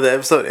at the end of the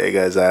episode, hey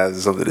guys, I have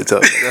something to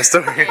tell you. That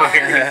story.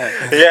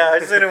 Yeah, I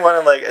just didn't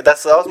want to like. That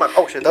was my.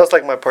 Oh shit, that was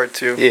like my part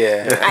 2.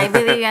 Yeah. I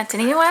believe you,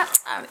 Anthony. You know what?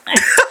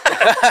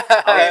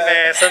 Hey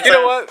man, sometimes, You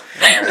know what?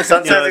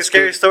 sometimes No, these it's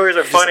scary good. stories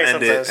are funny. End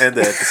Sometimes. end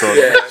the episode.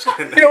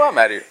 Yeah. You know what? I'm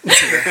out of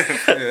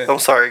here. I'm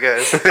sorry,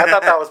 guys. I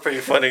thought that was pretty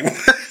funny.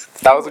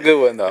 That was a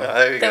good one, though.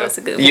 There you That go. was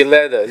a good one. You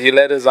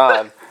let us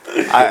on.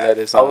 You let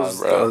us on, I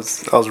bro.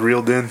 was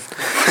reeled in.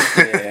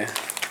 Yeah.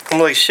 I'm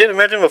like, shit.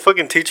 Imagine if a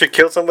fucking teacher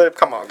killed somebody.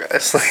 Come on,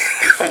 guys.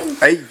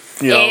 Hey,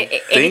 you know,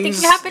 Anything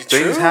can happen.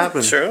 Things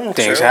happen. True.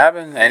 Things true.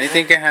 happen.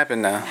 Anything can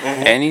happen now.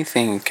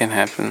 Anything can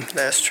happen.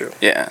 That's true.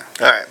 Yeah.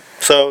 All right.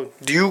 So,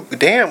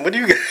 damn, what do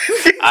you get?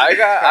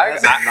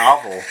 That's a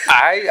novel.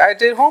 I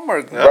did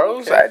homework,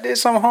 bros. Okay. I did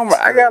some homework.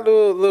 I got a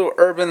little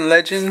urban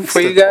legend for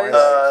you guys.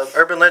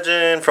 Urban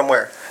legend from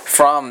where?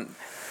 From,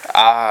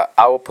 I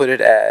will put it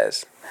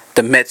as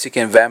the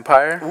Mexican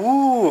vampire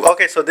Ooh.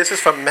 Okay, so this is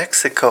from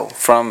Mexico.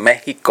 from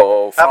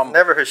Mexico. I've From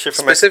never heard shit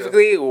from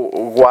specifically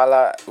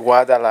Guadalajara.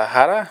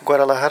 Mexico.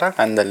 Guadalajara.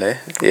 Andale.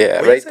 Yeah,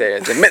 What right is it? there.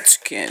 The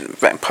Mexican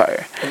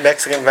vampire.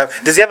 Mexican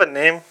vampire. Does he have a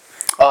name?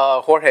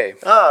 Jorge.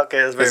 Oh,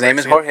 okay. That's very His name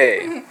is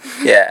Mexican. Jorge.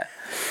 Yeah.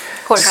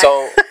 Jorge.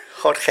 So,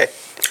 Jorge.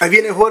 Ahí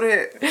viene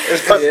Jorge.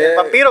 It's Yeah.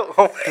 Vampiro.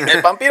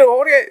 El vampiro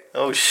Jorge.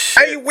 Oh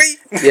shit. Hey, wait.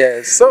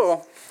 Yeah,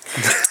 so.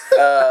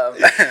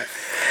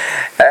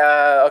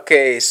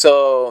 Okay,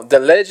 so the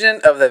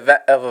legend of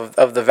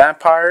the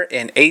vampire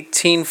in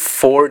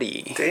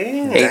 1840.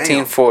 Damn.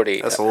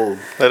 1840. That's old.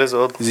 That is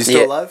old. Is he still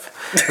Yeah. alive?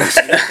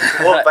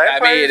 Well, I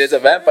mean, it's a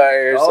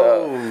vampire,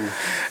 so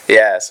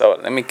yeah. So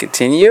let me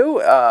continue.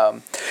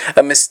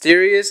 A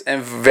mysterious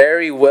and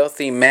very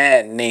wealthy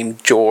man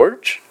named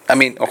George. I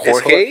mean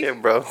Jorge. Jorge,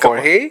 bro. Come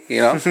Jorge,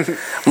 you know,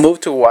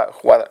 moved to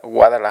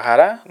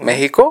Guadalajara,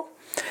 Mexico.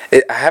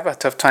 I have a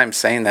tough time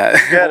saying that.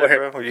 got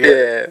it, bro. You got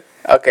Yeah.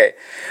 Okay.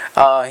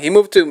 He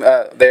moved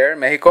to there,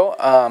 Mexico.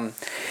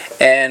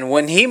 And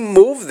when he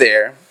moved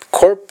there,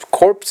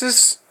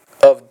 corpses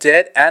of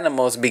dead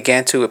animals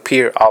began to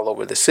appear all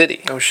over the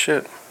city. Oh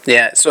shit.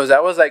 Yeah. So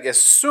that was like as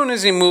soon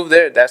as he moved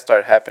there, that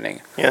started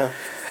happening, Yeah.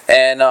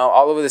 and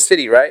all over the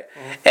city, right?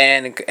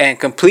 And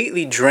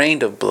completely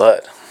drained of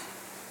blood.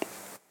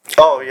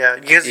 Oh yeah,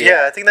 because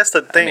Yeah. I think that's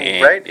the thing,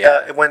 mean, right?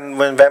 yeah. When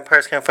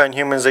vampires can't find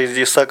humans, they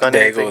just suck on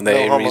They anything. go.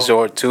 They No homo.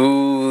 resort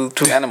to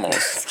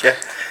animals. Yeah.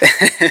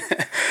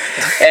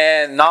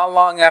 And not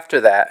long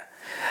after that,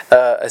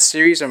 a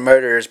series of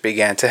murders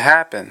began to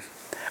happen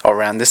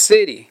around the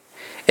city,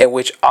 in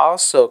which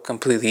also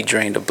completely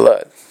drained of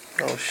blood.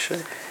 Oh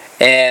shit.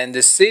 And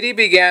the city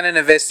began an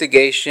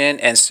investigation,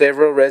 and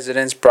several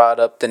residents brought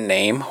up the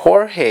name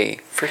Jorge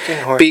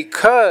Freaking horse.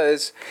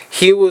 because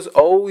he was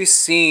always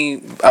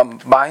seen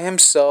by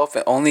himself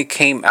and only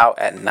came out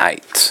at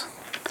night.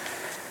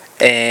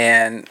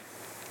 And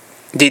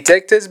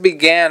detectives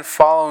began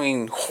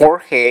following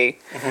Jorge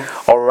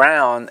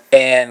around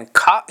and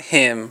caught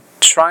him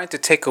trying to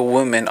take a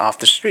woman off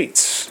the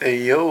streets. Hey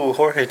yo,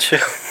 Jorge, chill.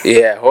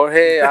 Yeah,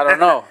 Jorge, I don't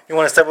know. You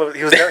want to step up?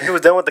 He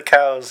was done with the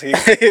cows. He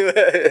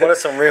wanted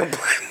some real blood.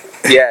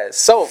 Yeah,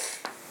 so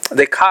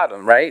they caught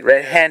him, right?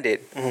 Red-handed.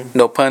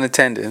 No pun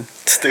intended.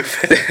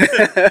 Stupid.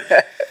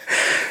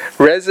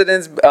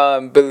 Residents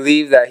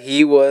believe that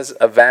he was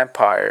a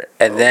vampire,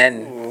 and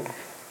then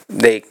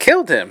they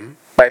killed him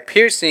by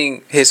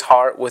piercing his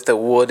heart with a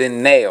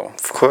wooden nail.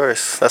 Of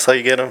course, that's how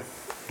you get them.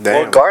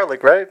 Damn. Or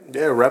garlic, right?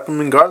 Yeah, wrap them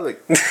in garlic.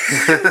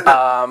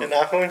 And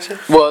ajo and shit.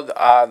 Well,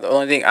 the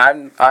only thing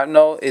I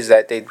know is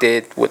that they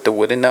did with the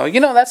wooden nail. You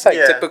know, that's like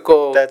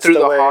typical That's through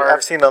the way. heart.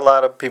 I've seen a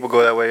lot of people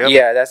go that way. Yep.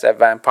 Yeah, that's a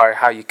vampire.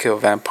 How you kill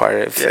vampire?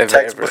 If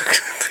textbook.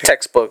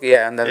 Textbook.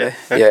 Yeah, Yeah.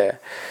 yeah.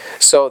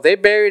 So they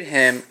buried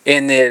him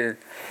in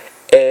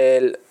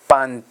el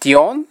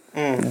Panteón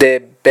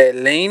de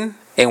Belén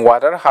in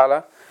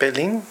Guadalajara.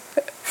 Belín.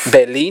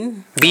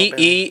 Belén.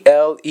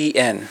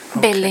 Belen.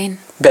 Belén.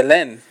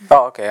 Belén.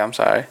 Oh, okay. I'm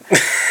sorry.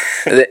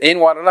 In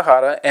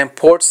Guadalajara, and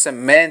poured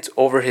cement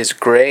over his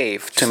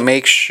grave to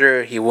make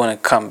sure he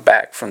wouldn't come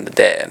back from the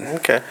dead.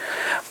 Okay.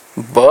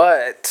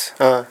 But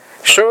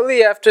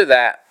shortly after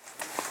that,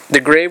 the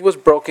grave was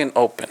broken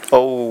open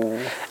Oh.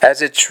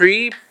 as a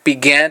tree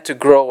began to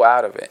grow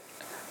out of it.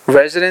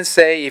 Residents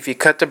say if you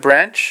cut the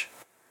branch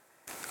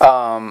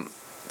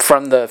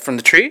from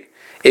the tree,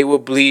 it will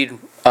bleed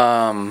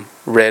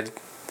red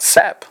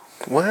sap.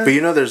 What? But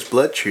you know, there's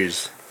blood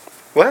trees.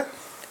 What?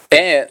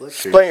 And Blood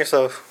trees. Explain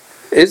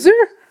yourself. is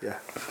there? Yeah.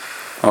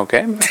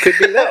 Okay, could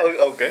be that.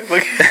 Oh, okay.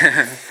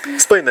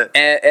 Explain that.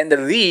 And the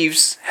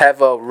leaves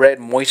have a red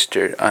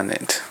moisture on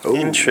it. Ooh.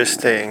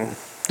 Interesting.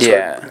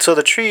 Yeah, So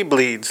the tree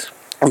bleeds.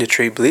 the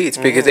tree bleeds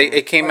because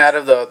it came out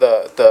of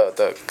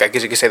the I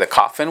guess you could say the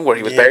coffin where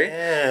he was buried.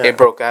 Yeah. It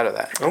broke out of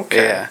that.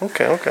 Okay. Yeah.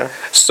 Okay.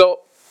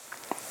 So,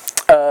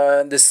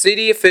 the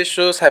city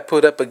officials had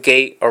put up a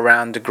gate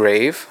around the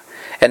grave,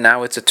 and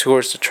now it's a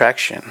tourist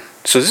attraction.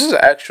 So this is an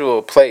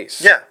actual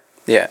place. Yeah.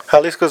 Yeah.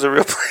 Jalisco's a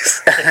real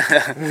place.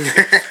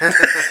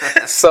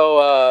 So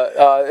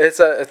it's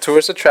a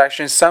tourist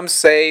attraction. Some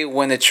say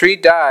when the tree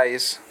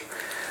dies,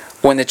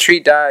 when the tree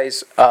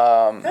dies,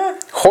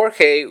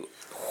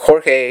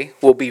 Jorge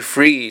will be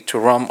free to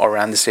roam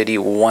around the city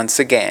once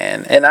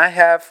again. And I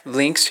have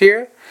links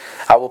here.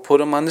 I will put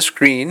them on the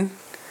screen.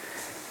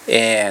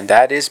 And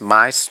that is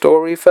my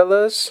story,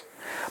 fellas.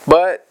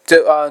 But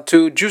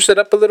to juice it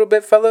up a little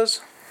bit,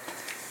 fellas.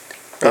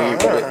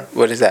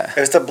 What is that?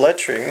 It's the blood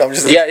tree. No, I'm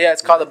just Yeah,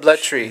 it's called a blood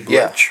tree.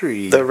 Blood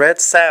tree. the red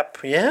sap.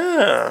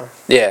 Yeah.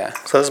 Yeah.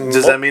 So it's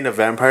Does that mean a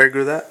vampire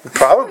grew that?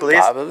 probably?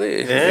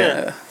 Probably.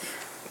 Yeah.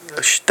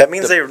 That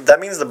means that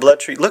means the blood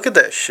tree. Look at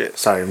that shit.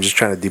 Sorry, I'm just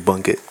trying to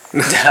debunk it.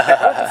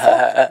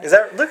 Is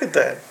that? Look at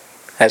that.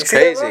 That's You see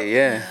that, bro? crazy,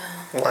 yeah.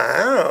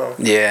 Wow.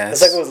 Yeah.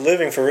 It's like it was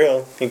living for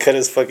real. He cut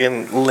his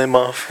fucking limb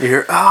off. You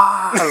hear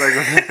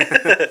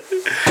like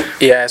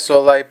Yeah,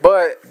 so like,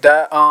 but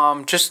that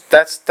just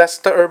that's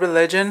the urban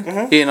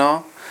legend, you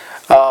know.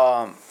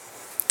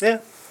 Yeah.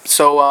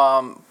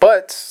 So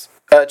but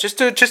just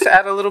to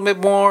add a little bit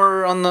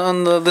more on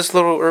the this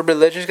little urban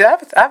legend.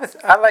 'Cause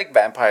I like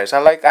vampires. I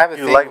have a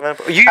You thing. like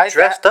vampire? You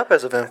dressed up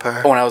as a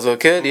vampire. When I was a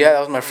kid, yeah, that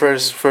was my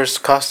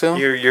first costume.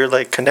 You're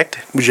like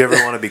connected. Would you ever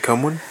want to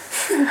become one?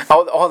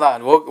 Hold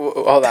on,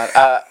 hold on.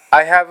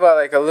 I have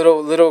like a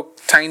little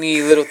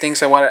tiny little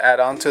things I want to add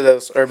on to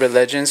those urban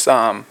legends.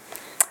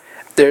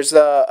 There's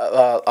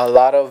a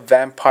lot of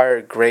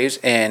vampire graves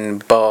in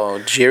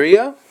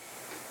Bulgaria.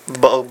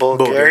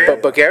 Bulgaria.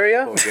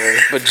 Bulgaria?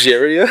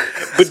 Bulgaria?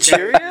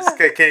 Bulgaria?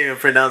 I can't even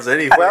pronounce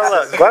anything.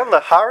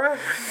 Guadalajara?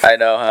 I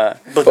know, huh?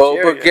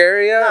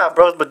 Bulgaria? Nah,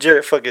 bro, it's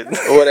Bulgaria. Fuck it.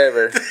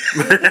 Whatever.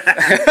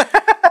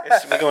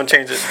 We're gonna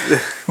change it.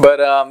 But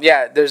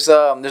yeah, there's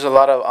a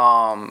lot of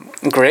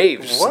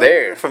graves What?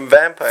 there From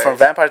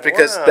vampires.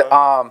 because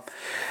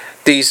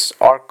these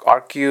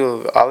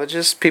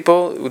archaeologists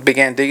people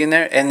began digging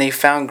there and they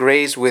found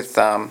graves with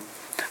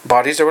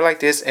bodies that were like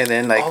this and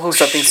then like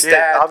something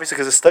stabbed. Obviously,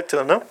 because it stuck to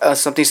them, no?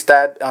 Something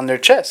stabbed on their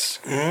chest.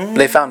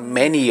 They found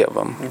many of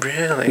them.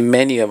 Really?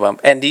 Many of them,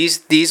 and these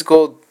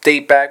go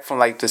date back from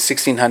like the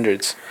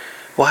 1600s.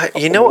 Why?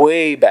 You know,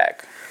 way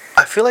back.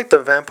 I feel like the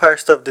vampire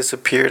stuff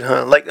disappeared,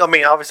 huh? Like, I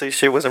mean, obviously,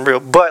 shit wasn't real,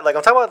 but like,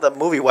 I'm talking about the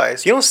movie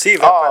wise. You don't see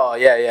vampire. Oh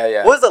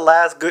yeah. What was the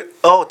last good?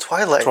 Oh,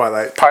 Twilight.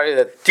 Probably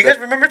the. Do you guys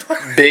remember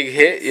Twilight? Big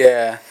hit?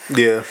 Yeah.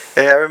 Yeah.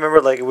 Yeah, I remember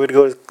like we'd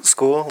go to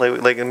school,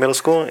 like in middle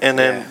school, and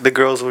then Yeah. the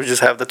girls would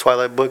just have the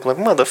Twilight book. Like,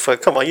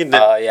 motherfucker, come on, you did.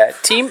 Oh yeah.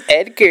 Team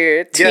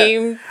Edgar.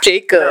 Team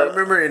Jacob. I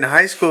remember in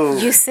high school.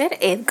 You said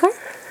Edgar?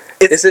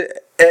 Is it?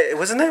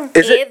 What's his name?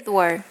 Is it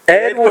Edward.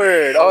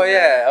 Edward? Oh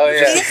yeah.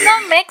 He's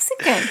not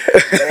Mexican.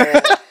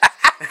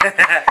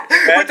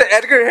 With the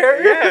Edgar hair?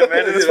 Yeah,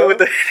 man, this one with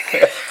the.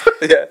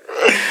 Yeah.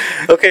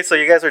 Okay, so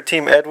you guys are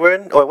Team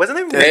Edward. Oh, what's his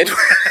name? Edward.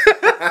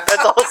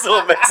 That's also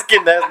a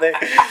Mexican last name.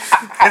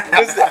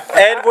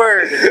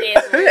 Edward.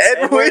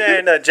 Edward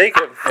and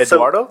Jacob.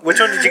 Eduardo? So, which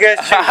one did you guys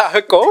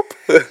choose? Cope?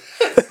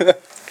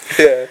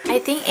 Yeah. I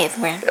think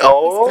Edward.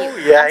 Oh, He's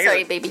cute. yeah. I'm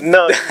sorry, baby.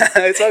 No,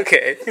 It's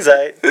okay. he's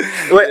alright.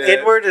 Wait, Yeah.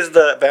 Edward is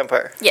the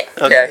vampire. Yeah.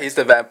 Okay. Yeah, he's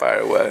the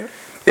vampire. What?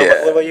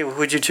 What about you?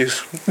 Who'd you choose?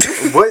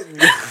 What?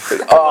 Bro.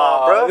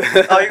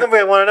 Oh, you're gonna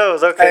be one of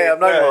those. Okay. Hey, I'm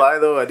not gonna lie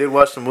though. I did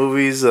watch the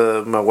movies.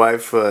 My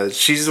wife,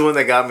 she's the one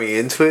that got me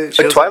into it.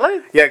 She Like was like-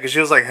 Twilight? yeah, because she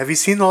was like, "Have you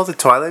seen all the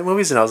Twilight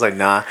movies?" And I was like,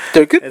 "Nah."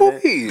 They're good And then-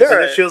 movies. And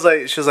then she was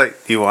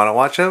like, "Do you want to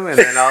watch them?" And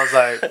then I was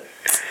like,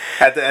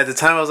 at the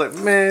time, I was like,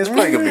 "Man, it's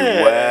probably gonna be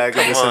whack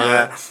and this and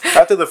that."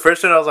 After the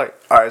first one, I was like,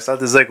 "All right, start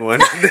the second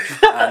one."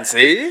 And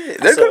see,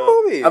 they're So, good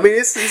movies. I mean,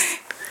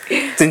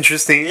 it's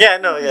interesting. Yeah,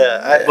 no,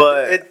 yeah.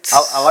 But it's.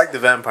 I like the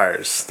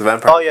vampires. The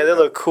vampires. Oh yeah, they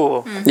look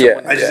cool.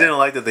 yeah. I just didn't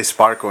like that they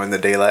sparkle in the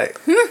daylight.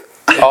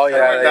 Oh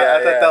yeah.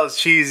 I thought that was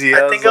cheesy.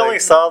 I think I only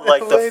saw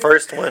like the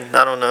first one.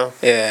 I don't know.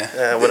 Yeah.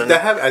 Yeah, I wouldn't.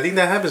 I think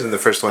that happens in the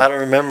first one. I don't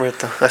remember it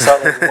though. I saw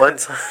it like one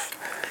time.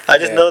 I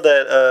just Yeah. know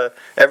that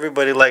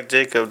everybody liked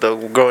Jacob though.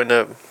 Growing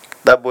up,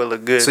 that boy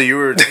looked good. So you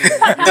were Team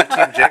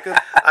Jacob?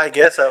 I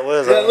guess I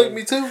was.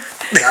 me too.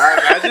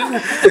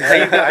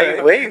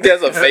 I wait.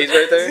 There's a face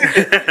right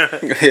there.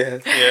 Yeah.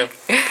 Yeah.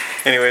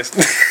 Anyways,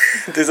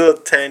 this is a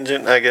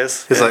tangent, I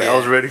guess. He's like, I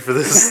was ready for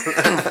this.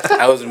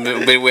 I was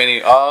been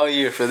waiting all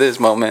year for this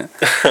moment.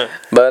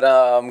 But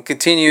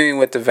continuing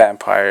with the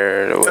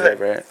vampire or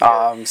whatever.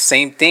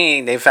 Same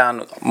thing. They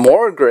found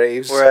more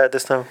graves Where at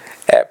this time?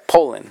 at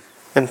Poland.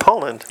 In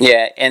Poland.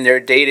 Yeah, and they're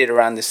dated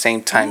around the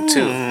same time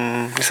too.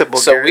 You said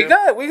So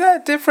Bulgaria? we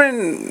got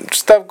different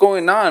stuff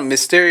going on,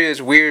 mysterious,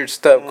 weird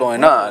stuff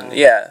going on.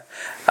 Yeah,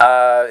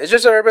 it's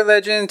just an urban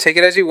legend. Take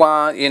it as you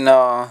want, you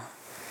know.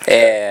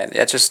 And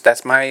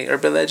that's my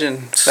urban legend.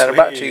 That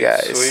about you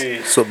guys.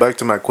 Sweet. So back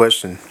to my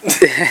question.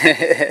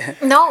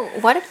 No,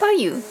 what about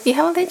you? You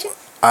have a legend?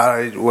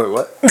 Wait,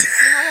 what? You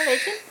have a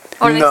legend?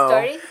 Or a No.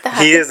 story? that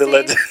He is the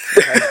happens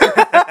to you?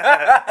 legend.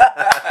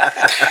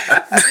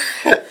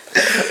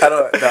 I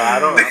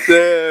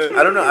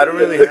don't know. I don't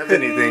really have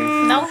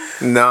anything. No?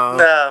 No.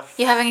 Nah.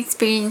 You haven't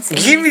experienced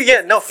Give me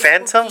no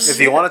phantoms. If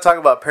you want to talk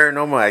about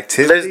paranormal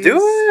activities, Let's do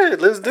it.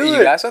 Let's do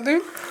You it. got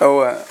something?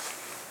 Oh,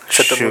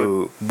 Shut the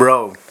shoot,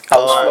 bro.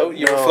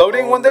 You were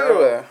floating one day or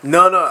what?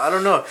 No, I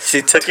don't know.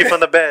 She took you from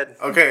the bed.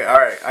 Okay, all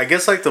right. I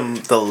guess like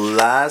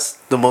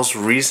the most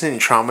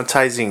recent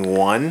traumatizing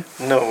one.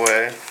 No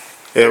way.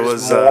 It There's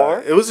was more?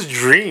 it was a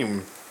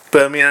dream.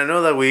 But I mean, I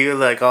know that we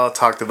like all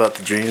talked about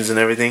the dreams and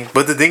everything.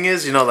 But the thing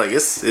is, like it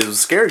was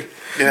scary.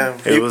 Yeah.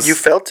 You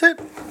felt it?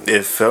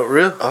 It felt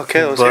real. Okay,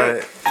 it was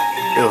but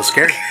it was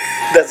scary.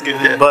 That's good.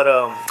 Yeah. But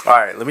all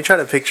right, let me try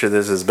to picture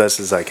this as best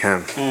as I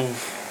can.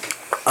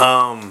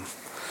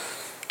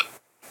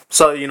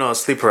 So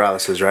sleep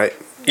paralysis, right?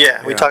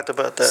 Yeah, we talked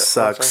about that.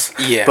 Sucks.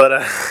 Yeah.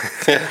 But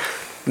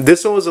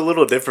this one was a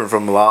little different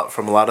from a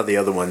lot of the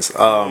other ones.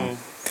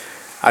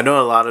 I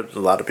know a lot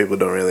of people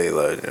don't really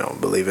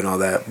believe in all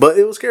that, but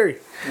it was scary.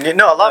 Yeah,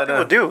 no, a lot of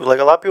people do. Like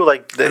a lot of people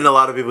And a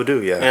lot of people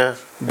do, yeah. Yeah.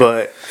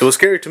 But it was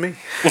scary to me.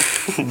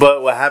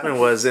 But what happened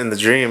was in the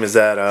dream is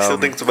that still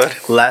thinks about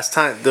it. last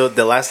time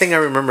the last thing I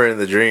remember in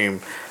the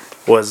dream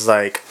was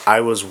like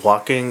I was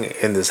walking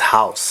in this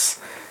house,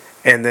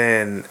 and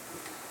then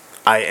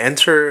I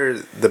enter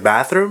the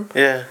bathroom.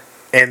 Yeah.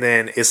 And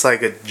then it's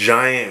like a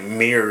giant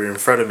mirror in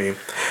front of me,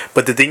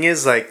 but the thing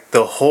is, like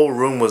the whole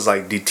room was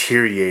like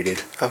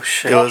deteriorated. Oh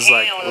shit. It was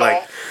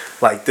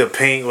like the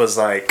paint was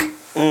like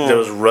there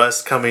was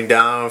rust coming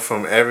down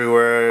from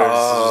everywhere. It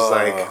was just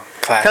like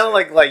kind of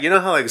like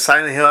how like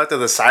Silent Hill after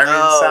the siren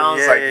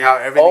sounds, how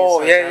everything.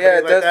 Oh yeah,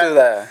 it does do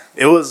that.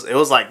 It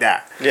was like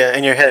that. Yeah,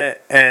 in your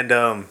head.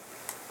 And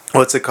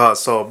what's it called?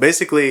 So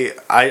basically,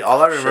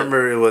 all I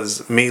remember it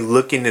was me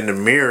looking in the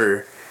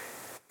mirror,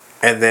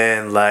 and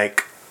then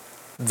like.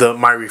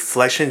 My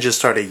reflection just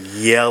started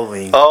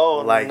yelling,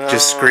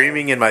 just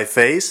screaming in my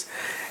face,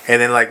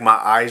 and then like my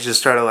eyes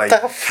just started like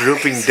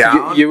drooping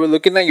down. You were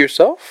looking at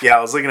yourself? Yeah, I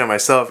was looking at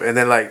myself, and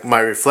then like my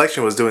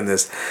reflection was doing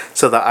this,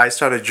 so the eyes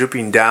started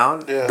drooping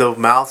down. Yeah. The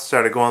mouth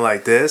started going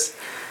like this,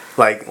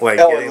 like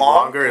getting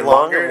longer and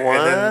longer,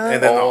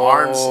 and then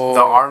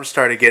the arms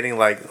started getting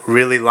like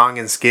really long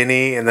and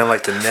skinny, and then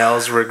like the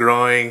nails were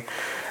growing.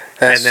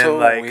 That's and then so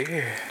like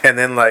weird. and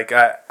then like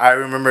I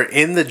remember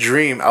in the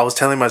dream I was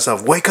telling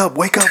myself wake up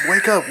You and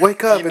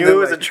knew then, it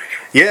was like, a dream.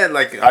 Yeah,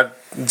 like I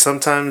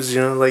sometimes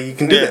like you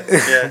can do that.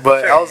 Yeah,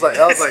 But sure. I was like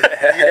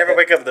You never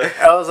wake up though.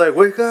 I was like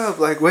wake up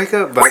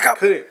but I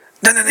couldn't.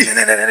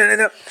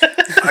 No.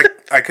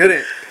 I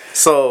couldn't.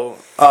 So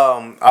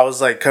I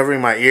was like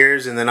covering my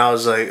ears, and then I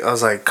was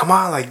like come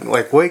on,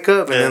 like wake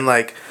up. And then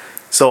like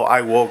so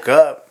I woke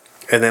up,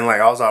 and then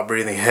like I was all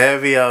breathing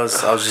heavy. I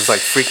was just like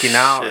freaking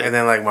out. Shit. And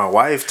then like my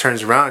wife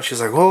turns around,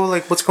 she's like, whoa,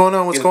 like what's going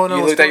on?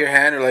 You looked at your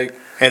hand or like.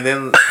 And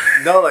then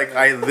no, like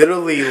I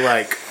literally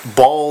like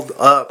balled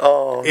up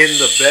in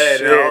the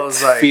bed, and I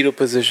was like Fetal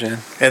position.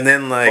 and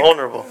then like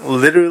Vulnerable.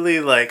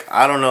 literally like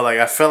I don't know, like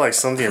I felt like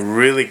something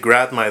really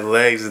grabbed my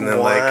legs, and then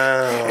like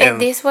Wow.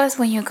 And this was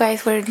when you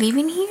guys were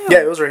living here?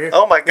 yeah, it was right here.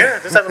 Oh my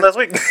god, this happened last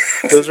week.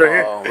 It was right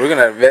here. Oh, we're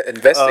gonna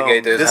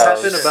investigate this. This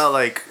house. happened about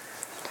like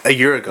a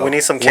year ago. We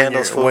need some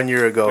candles. 1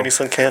 year ago. We need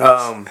some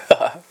candles.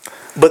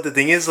 But the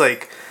thing is,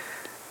 like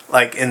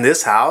in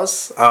this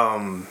house,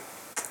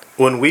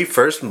 when we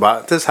first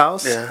bought this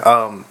house,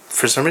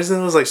 for some reason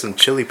there was like some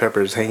chili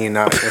peppers hanging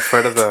out in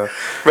front of the,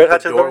 Red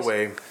Hot Chili Peppers?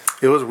 doorway.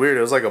 It was weird.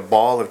 It was like a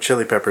ball of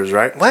chili peppers,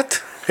 right?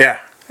 What? Yeah.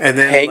 And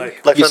then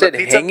Like You from said the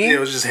pizza? hanging? it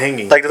was just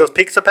hanging. Like those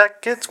pizza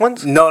packets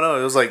ones? no,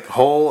 it was like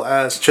whole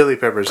ass chili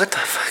peppers. What the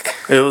fuck?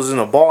 It was in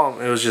a ball.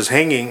 It was just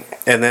hanging.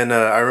 And then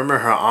I remember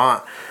her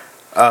aunt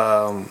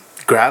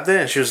grabbed it,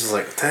 and she was just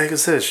like, "What the heck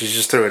is this?" She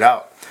just threw it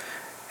out.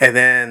 And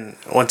then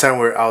one time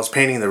I was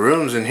painting the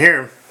rooms in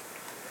here,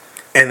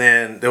 and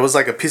then there was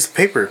like a piece of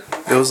paper.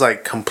 It was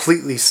like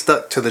completely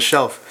stuck to the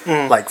shelf,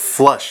 like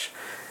flush.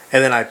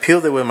 And then I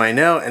peeled it with my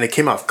nail, and it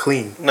came off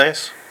clean.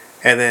 Nice.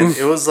 And then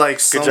it was like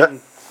job.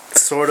 some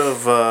sort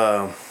of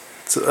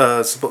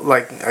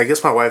like I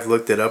guess my wife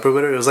looked it up or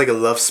whatever. It was like a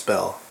love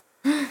spell,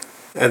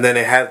 and then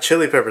it had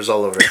chili peppers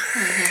all over it.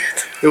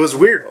 It was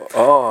weird.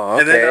 Oh, okay.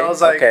 And then I was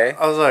like,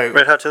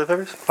 Red Hot Chili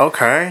Peppers?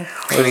 okay.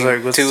 I was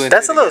like, what's, two and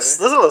That's a little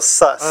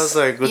sus. I was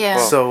like, what, Yeah.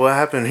 so what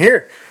happened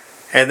here?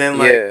 And then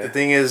like Yeah. the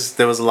thing is,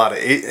 there was a lot of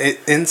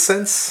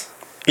incense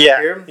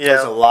yeah. here.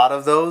 There's a Yeah. lot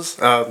of those.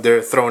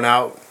 They're thrown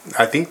out.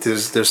 I think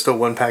there's still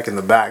one pack in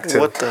the back too.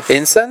 What the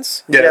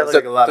Incense? Yeah, Yeah, there's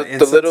like a lot of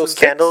the little incenses.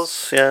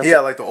 candles? Yeah. Yeah,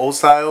 like the old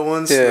style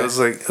ones. Yeah.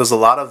 It was a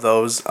lot of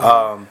those.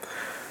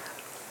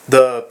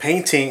 The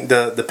painting,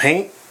 the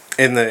paint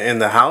in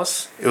the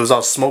house, it was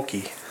all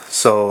smoky.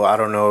 So I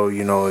don't know,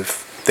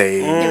 if they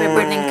They were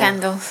burning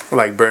candles.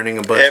 like burning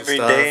a bunch Every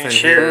of stuff day in and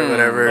here shit. or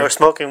whatever. Or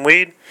smoking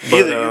weed. But,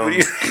 Either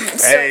you.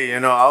 hey,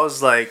 I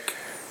was like,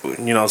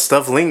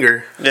 stuff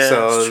linger. Yeah,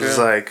 so it's it was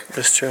true. like,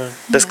 That's true.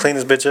 Let's clean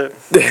this bitch up.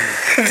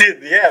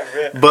 Yeah,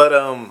 man. but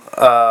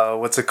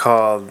what's it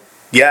called?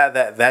 Yeah,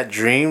 that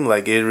dream,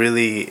 like it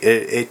really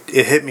it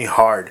hit me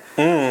hard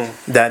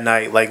that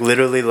night. Like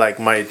literally, like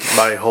my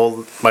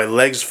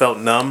legs felt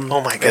numb.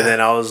 Oh my God. And then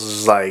I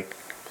was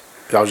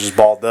just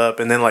balled up,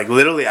 and then like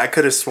literally I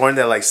could have sworn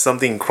that like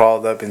something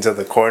crawled up into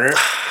the corner,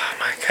 Oh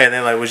my God. and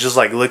then like was just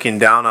like looking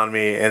down on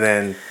me, and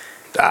then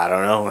I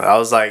don't know. I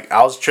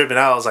was tripping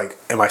out. I was like,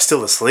 am I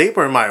still asleep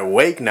or am I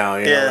awake now?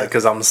 You know,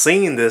 because I'm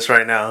seeing this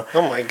right now.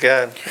 Oh my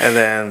god. And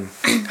then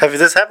Have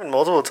this happened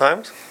multiple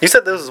times? You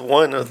said this was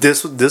one.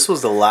 this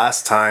was the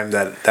last time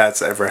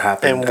that's ever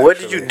happened. And what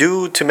did you actually.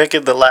 do to make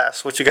it the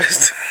last? What you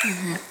guys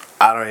do?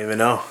 I don't even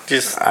know.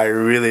 I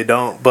really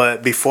don't.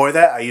 But before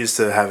that, I used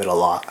to have it a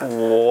lot.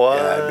 What?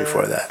 Yeah,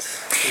 before that.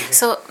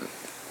 So,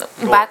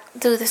 back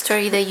to the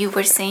story that you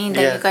were saying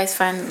that Yeah. you guys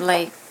found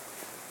like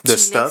The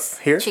chiles- stuff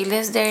here?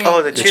 chiles there.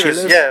 Oh, the The chiles.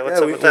 chiles? Yeah, what's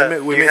Yeah, up with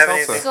that? we You made have salsa.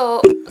 anything?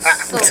 So,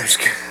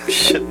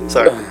 Shit.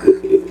 Sorry.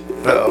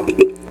 Uh-oh.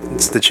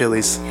 It's the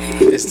chilies.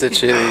 It's the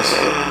chilies.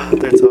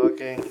 They're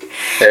talking.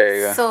 There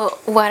you go. so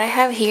what I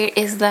have here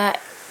is that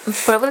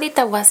probably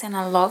that wasn't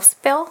a love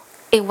spell.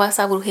 It was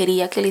a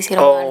brujería que le hicieron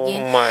a Oh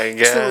alguien my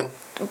god.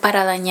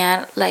 para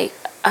dañar like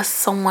a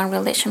someone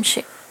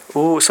relationship.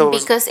 Ooh, so it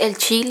was, Because el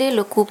chile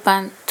lo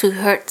ocupan to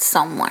hurt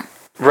someone.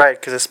 right,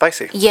 because it's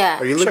spicy. Yeah.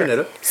 Are you looking it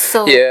up?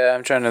 So Yeah,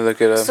 I'm trying to look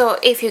it up. So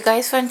if you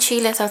guys found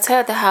chiles outside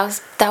of the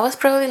house, that was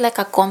probably like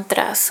a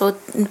contra. So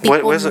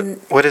people, What is it?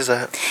 What is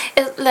that?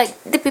 It's like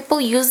the people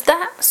use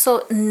that,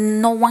 so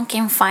no one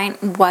can find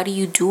what do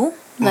you do.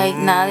 Like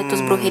nada de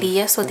tus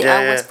brujerías. So they Yeah,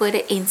 always yeah. put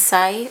it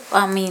inside.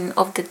 I mean,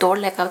 of the door,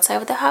 like outside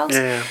of the house.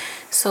 Yeah.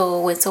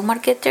 So when someone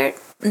get there,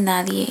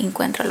 nadie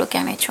encuentra lo que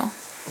han hecho.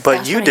 But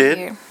That's you what I did.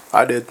 hear.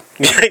 I did.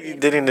 You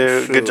didn't do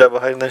a good job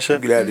of hiding that shit.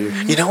 Glad you.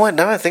 You know what?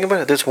 Now that I think about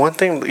it, there's one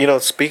thing. You know,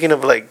 speaking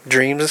of like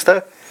dreams and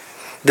stuff,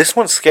 this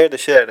one scared the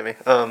shit out of me.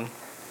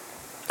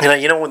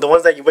 You know, the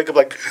ones that you wake up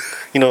like,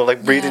 you know,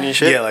 like breathing Yeah. and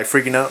shit. Yeah, like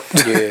freaking out.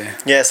 Yeah.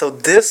 Yeah. So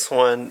this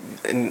one,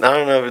 and I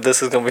don't know if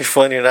this is gonna be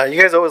funny or not.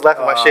 You guys always laugh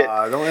at my shit.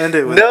 Don't end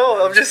it with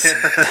No, I'm just.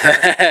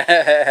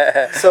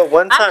 So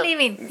one I'm time.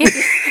 leaving.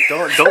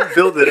 Don't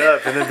build it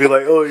up and then be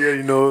like, oh yeah,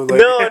 you know, like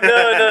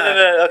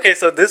No. Okay,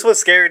 so this was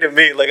scary to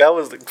me. Like I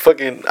was like,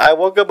 fucking. I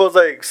woke up. I was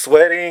like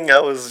sweating. I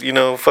was, you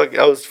know,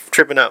 I was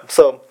tripping out.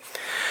 So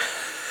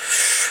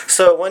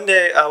one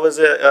day I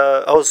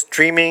was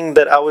dreaming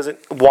that I was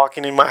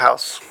walking in my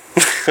house.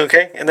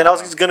 Okay, and then I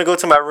was just gonna go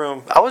to my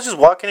room. I was just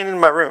walking in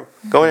my room,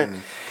 going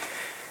in,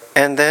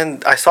 and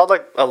then I saw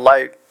like a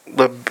light.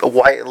 A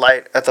white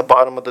light at the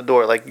bottom of the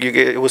door, like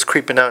it was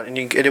creeping out, and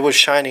it was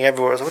shining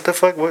everywhere. I was like, "What the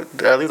fuck? What?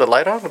 Did I leave the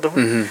light on? What the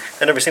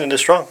fuck?" I never seen it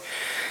this strong.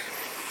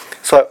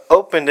 So I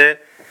opened it,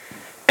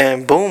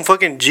 and boom,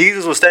 fucking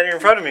Jesus was standing in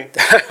front of me.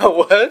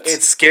 What?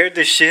 It scared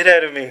the shit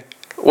out of me.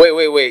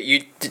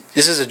 Wait.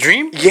 This is a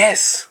dream?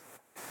 Yes,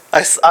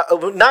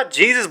 not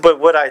Jesus, but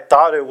what I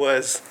thought it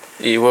was.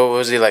 What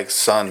was he like,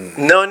 son?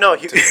 No.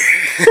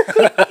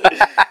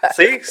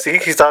 See,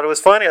 he thought it was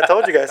funny. I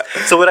told you guys.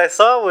 So what I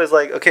saw was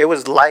like, okay, it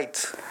was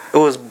light.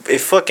 It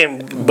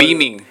fucking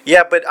Beaming.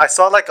 Yeah, but I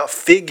saw like a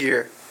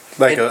figure.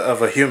 like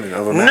of a human,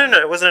 of a man. No,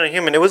 it wasn't a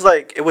human. It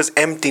was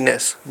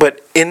emptiness. But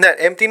in that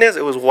emptiness,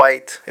 it was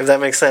white. If that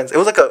makes sense, it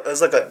was like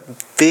a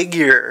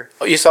figure.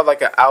 Oh, you saw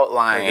like an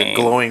outline. Like a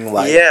glowing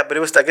light. Yeah, but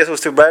I guess it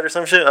was too bright or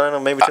some shit. I don't know,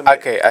 maybe too.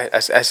 Okay, I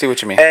see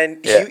what you mean. And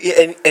Yeah.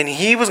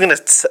 he was gonna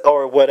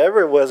or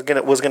whatever it was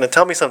gonna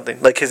tell me something,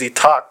 like, cause he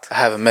talked. I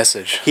have a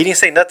message. He didn't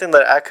say nothing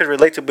that I could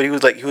relate to, but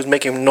he was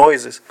making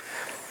noises.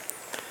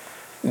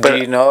 Do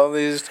you know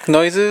these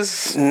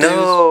noises?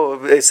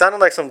 No, it sounded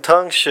like some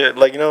tongue shit,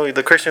 like, you know,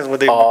 the Christians when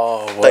they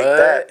Oh, what? like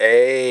that.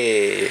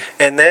 Hey.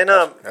 And then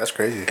That's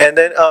crazy. and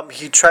then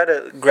he tried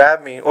to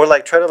grab me or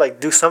like try to like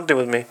do something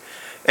with me,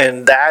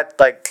 and that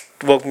like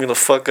woke me the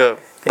fuck up.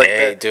 Like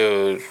Hey, that.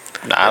 dude.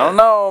 I don't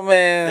know,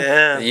 man.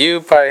 Yeah.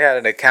 You probably had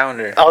an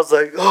encounter. I was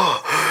like,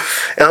 oh,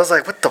 and I was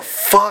like, what the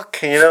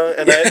fuck, you know?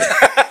 And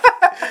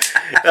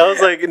I was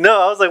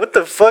like, what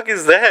the fuck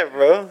is that,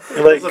 bro? What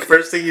Like, was the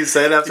first thing you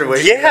said after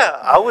waking up? yeah,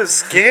 I was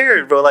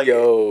scared, bro. Like,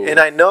 Yo. and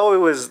I know it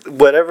was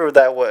whatever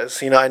that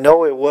was. You know, I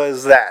know it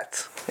was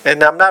that,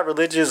 and I'm not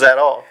religious at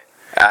all.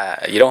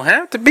 You don't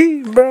have to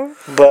be, bro.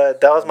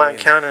 But that was my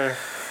encounter.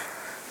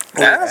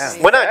 That's,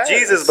 Well, not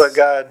Jesus, but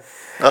God.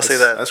 I'll say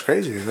that. That's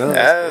crazy. No.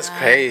 That's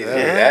crazy.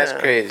 Yeah. That's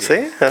crazy.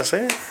 See, I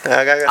see.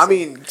 I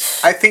mean,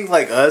 I think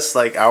like us,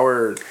 like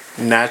our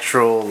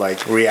natural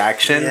like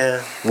reaction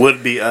Yeah.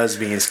 would be us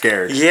being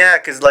scared. yeah,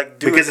 cause like,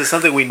 dude, Because it's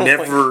something we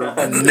never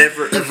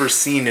ever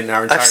seen in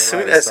our entire as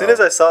soon lives. as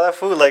I saw that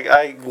food, like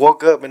I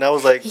woke up and I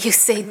was like, You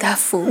say that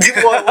food.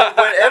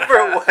 whatever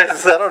it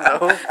was, I don't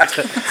know.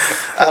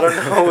 I don't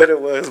know what it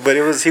was, but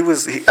it was.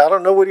 I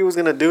don't know what he was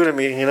gonna do to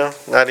me. You know,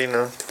 I didn't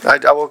know. I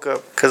woke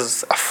up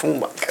because oh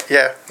my god,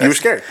 yeah, you were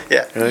scared.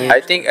 yeah.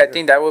 I think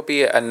that would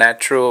be a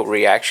natural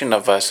reaction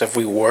of us if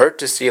we were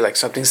to see like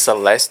something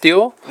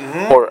celestial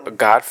or a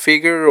God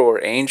figure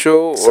or angel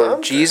or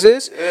Something.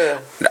 Jesus.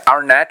 Yeah.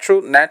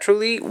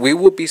 Naturally we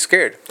would be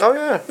scared. Oh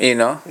yeah. You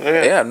know.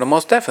 Yeah. Yeah. No,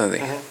 most definitely.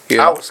 You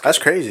I know? was. That's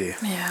crazy.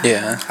 Yeah.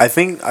 Yeah. I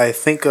think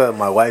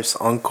my wife's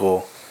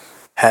uncle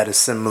had a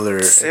similar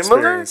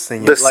experience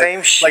than you. The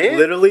same shit? Like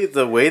literally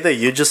the way that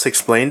you just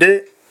explained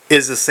it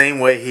is the same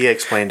way he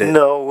explained it.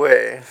 No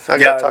way. I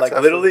Yeah, gotta talk like to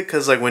that literally,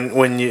 because like when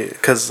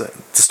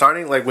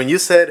starting like when you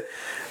said,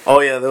 oh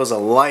yeah, there was a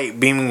light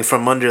beaming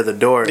from under the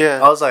door. Yeah.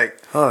 I was like,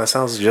 oh, that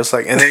sounds just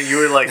like. And then you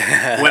were like,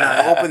 when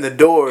I opened the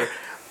door,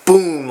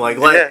 boom, boom, like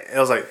light. Yeah. It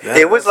was like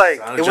It was like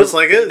sounded it just was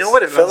like You this. know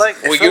what it felt like?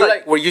 It Were felt you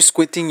like, were you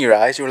squinting your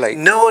eyes? You were like,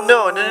 No.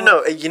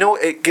 You know,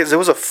 because it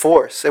was a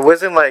force. It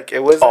wasn't like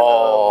it wasn't.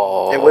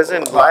 Oh. It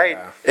wasn't light.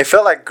 yeah. It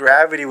felt like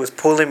gravity was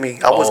pulling me.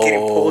 I was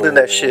getting pulled in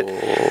that shit,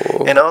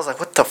 and I was like,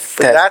 "What the?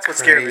 That's what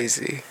scared me.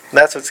 crazy.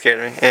 That's what scared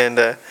me." And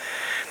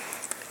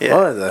yeah,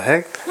 What the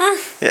heck?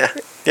 yeah,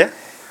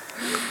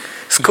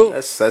 it's cool.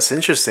 That's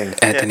interesting.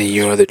 Anthony,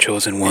 you are the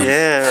chosen one.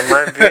 Yeah, it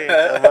might be.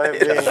 It might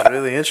be. That's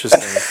really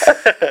interesting.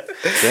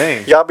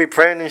 Dang. Y'all be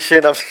praying and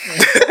shit. I'm just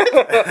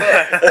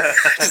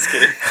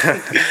kidding.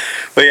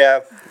 But yeah,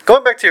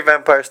 going back to your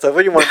vampire stuff.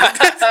 What do you want?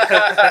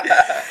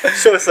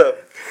 Show us up.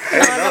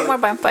 No more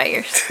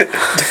vampires.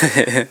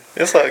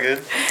 It's all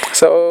good.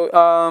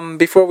 So,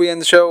 before we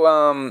end the show,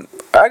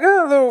 I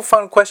got a little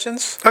fun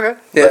questions. Okay.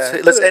 Yeah.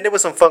 Let's end it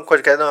with some fun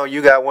questions. I know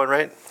you got one,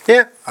 right?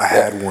 Yeah. I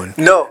had one.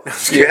 No,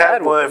 you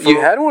had one. You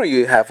fool. had one, or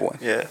you have one?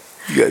 Yeah.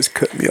 You guys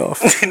cut me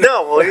off.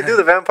 No, well, you do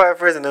the vampire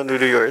first, and then do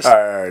yours. All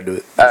right, do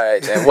it. All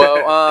right, then.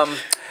 Well,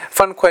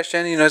 fun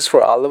question. You know, it's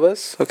for all of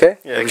us. Okay.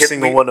 Yeah, Every get-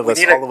 single we- one of we us,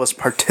 need all a- of us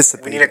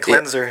participate. We need a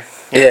cleanser.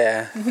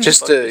 Yeah.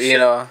 Just to this you shit.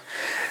 know,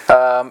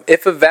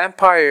 if a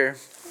vampire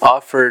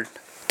offered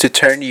to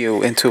turn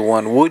you into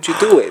one, would you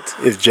do it?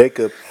 If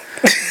Jacob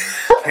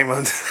came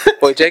on,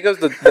 Well, Jacob's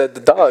the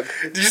dog.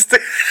 Just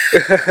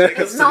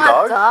It's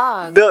not a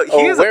dog. no, Oh,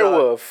 he's a dog.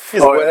 werewolf.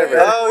 He's or a whatever.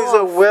 Oh, he's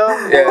a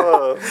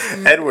werewolf.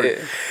 Edward.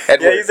 Yeah.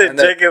 Edward. Yeah, he said and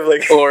then- Jacob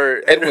like.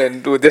 Or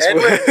Edwin with this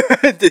Edwin. one.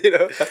 You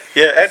know?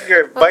 Yeah,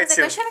 Edgar What was bites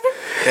the him. question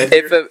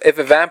again? If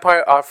a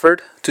vampire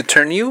offered to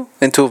turn you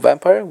into a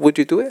vampire, would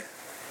you do it?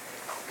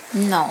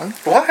 No,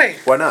 Why?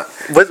 Why not?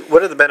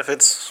 What are the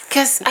benefits?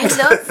 because I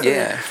love food.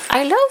 Yeah.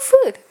 I love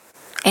food,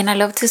 and I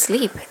love to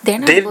sleep. They're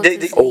not They- able they-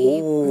 to they-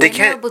 sleep. oh. They They're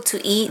can't- not able to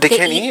eat. they They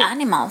can't eat eat?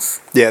 animals.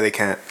 Yeah, they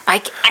can't.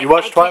 I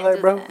watch can't Twilight,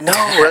 do bro? that. No,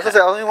 I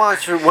only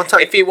watched it one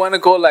time. If you want to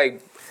go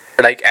like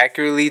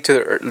accurately to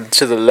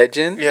the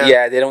legend, Yeah.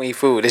 yeah, they don't eat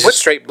food. It's just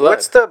straight blood.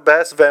 What's the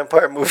best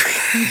vampire movie?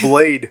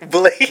 Blade.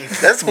 Blade.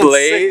 That's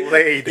Blade? insane.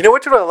 Blade. You know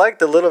what I like?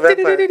 The Little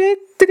Vampire.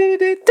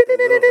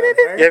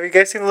 Yeah, have you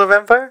guys seen the Little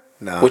Vampire?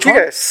 No. Which You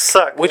one? guys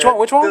suck. Which man.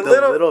 one? Which one? The The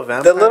little, Little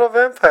Vampire? The Little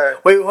Vampire.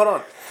 Wait, hold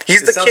on.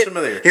 He's It the sounds kid.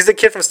 familiar. He's the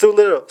kid from Stuart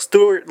Little.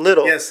 Stuart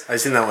Little. Yes, I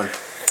seen that one.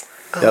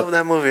 I love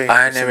that movie.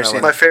 I never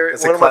seen my it. favorite.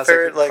 It's a One of my classic,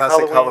 favorite like classic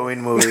Halloween.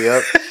 Halloween movie.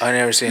 Yep. I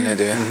never seen it,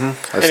 dude. I've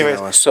seen Anyways.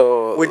 that one.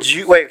 So Would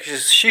you wait?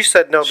 She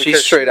said no. She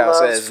Because straight out loves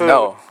says food.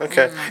 no.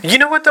 Okay. You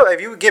know what though? If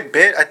you would get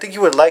bit, I think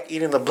you would like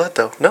eating the blood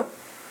though. No.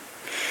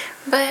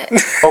 But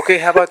okay,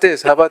 how about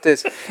this? How about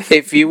this?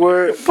 If you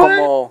were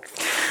como,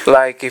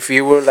 like if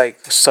you were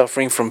like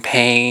suffering from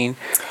pain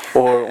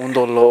or un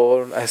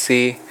dolor,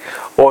 así,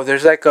 or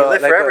there's like a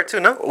live like forever a, too,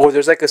 no? or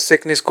there's like a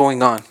sickness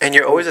going on. And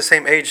you're always the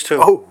same age too.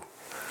 Oh,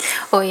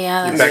 oh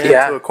yeah, that's back true.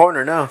 Yeah. into a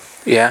corner now.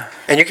 Yeah.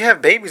 And you can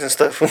have babies and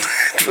stuff.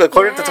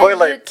 According to Yeah, you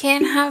Twilight.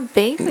 can't have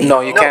babies.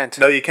 No, you can't.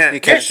 No, you can't. You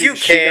can't. Yes, you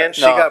can.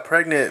 She No. got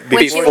pregnant When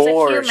she was a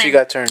Before human. she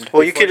got turned.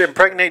 Well, you can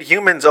impregnate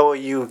humans. Oh,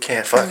 you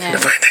can't. Fuck. Yeah.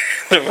 Never mind.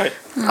 Never mind.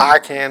 I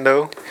can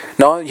though.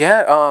 No,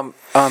 yeah.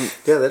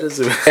 Yeah, that is.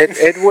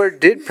 Edward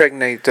did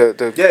pregnate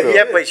the Yeah, girl.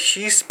 Yeah, but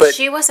she's. But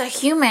She was a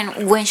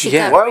human when she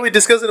Yeah. got. Why are we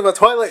discussing about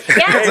Twilight?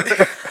 Yeah.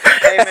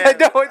 hey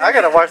man, I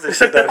gotta watch this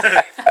shit though.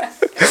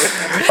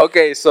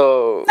 Okay,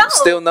 so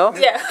still no.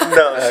 Yeah.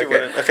 No, she Okay.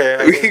 wouldn't. Okay.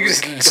 We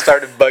just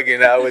started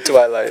bugging out with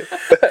Twilight.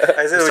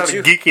 I said, would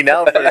you? Started geeking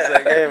out for a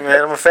second. Hey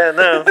man, I'm a fan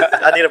now.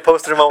 I need a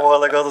poster in my wall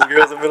like all those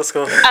girls in middle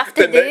school.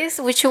 After this,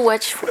 we should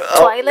watch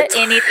Twilight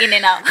and eat In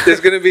and Out. There's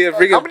gonna be a How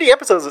freaking many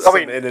episodes? I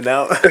mean, In and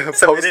out.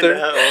 some poster? in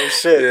and out. Oh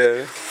shit.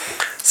 yeah.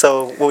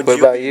 So what would What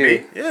you about you?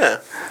 be? Yeah.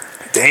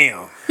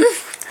 Damn.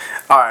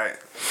 All right.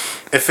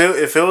 If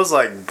it was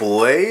like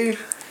Blade,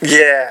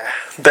 Yeah.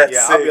 That's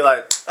yeah, it. I'll be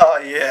like, Oh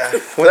yeah.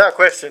 Without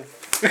question.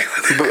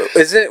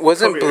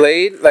 Wasn't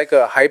Blade like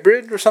a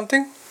hybrid or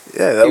something?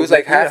 yeah, that He was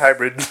like me a half-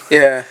 hybrid.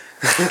 Yeah.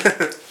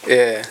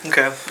 Yeah.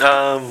 Okay.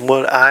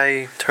 Would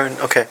I turn?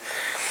 Okay.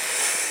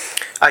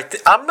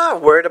 I'm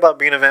not worried about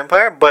being a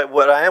vampire, but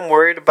what I am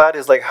worried about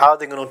is like how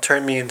they're gonna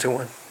turn me into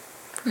one.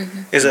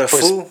 Is it a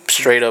fool?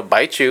 Straight up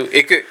bite you.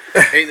 It could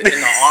in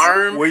the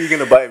arm Where you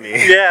gonna bite me?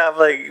 Yeah, I'm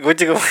like, what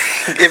you go?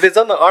 If it's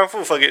on the arm,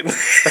 fool, fuck it.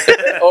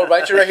 or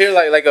bite you right here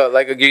like a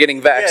you're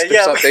getting vaxxed Yeah,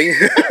 yeah. or something.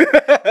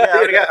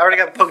 Yeah, I already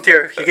got poked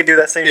here. You can do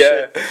that same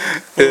Yeah.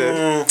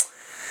 shit.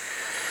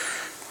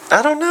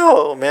 I don't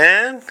know,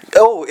 man.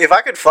 Oh, if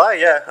I could fly,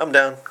 yeah, I'm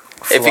down.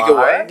 If you could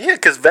Fly? what? Yeah,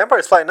 because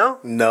vampires fly, no?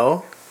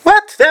 No.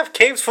 What? They have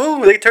caves, fool.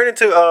 They turn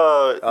into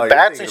Oh, you're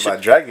bats thinking and about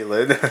shit.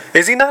 Dracula.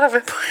 Is he not a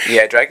vampire?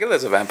 Yeah,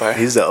 Dracula's a vampire.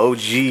 He's the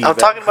OG. I'm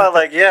talking about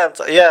like yeah,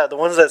 the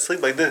ones that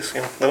sleep like this.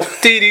 You know?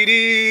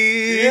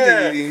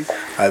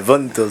 I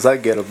want those. I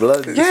get a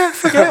blood. Yeah,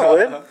 fuck yeah, I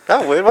would.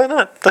 I would. Why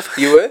not?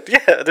 You would?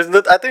 Yeah, there's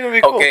no, I think it would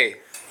be cool. Okay.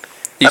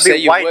 You I'd say be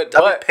you white. would, I'd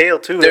but be pale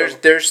too.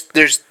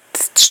 there's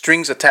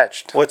strings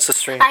attached. What's the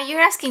string?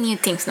 You're asking new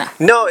things now.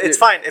 No, it's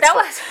fine. It's That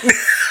fine.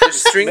 was.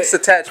 There's strings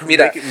attached.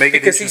 Mira, Make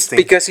it because interesting.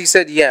 he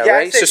said yeah, Yeah,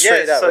 right? I said So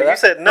straight yes, up. so you right?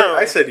 said no.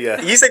 I said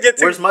yeah. You said yeah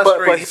too. Where's my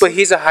but, strings? but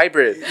he's a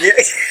hybrid. Yeah.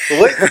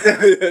 What?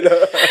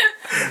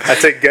 I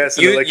take gas.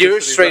 And You're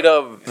electricity, straight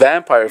bro. up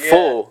vampire,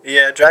 full.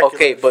 Yeah, Dracula.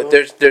 Okay, but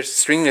full. there's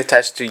string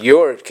attached to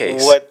your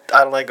case. What?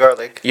 I don't like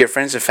garlic. Your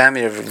friends and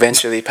family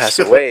eventually pass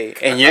away,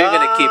 and you're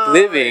gonna keep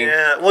living.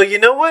 Yeah. Well, you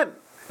know what?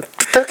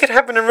 That could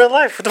happen in real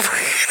life. What the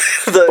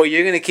fuck? But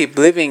you're gonna keep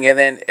living, and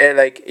then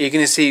like you're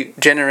gonna see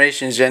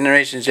generations,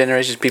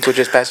 people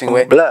just passing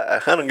away. Blah.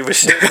 I don't give a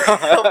shit.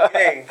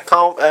 Okay.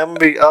 Calm.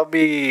 I'll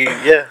be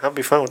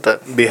fine with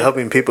that. Be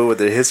helping people with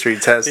their history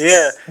tests.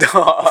 Yeah.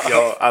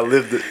 Yo, I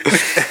lived it.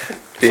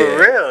 For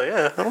real.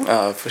 Yeah.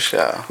 Oh, for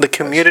sure. The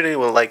community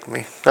will like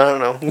me. I don't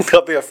know.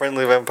 I'll be a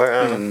friendly vampire.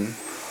 I don't know.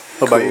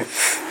 What about you?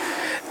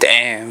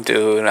 Damn,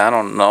 dude. I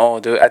don't know,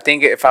 dude. I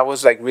think if I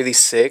was like really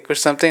sick or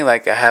something,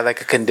 like I had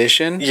like a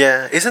condition.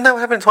 Yeah. Isn't that what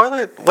happened in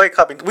Twilight? Wait,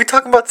 copy. We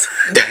talking about?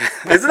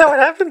 Isn't that what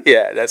happened?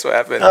 Yeah, that's what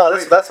happened. Oh,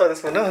 that's why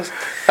this one knows.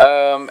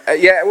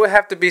 Yeah, it would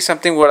have to be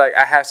something where like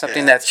I have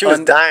something that's She was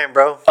dying,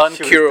 bro. She was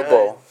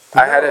uncurable.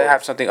 I had to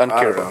have something I don't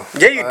uncurable. know.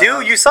 dying. Yeah, you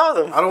do. You saw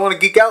them. I don't want to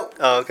geek out.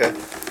 Oh, okay.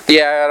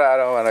 Yeah, I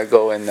don't want to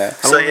go in there.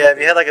 So yeah, if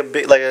you had like a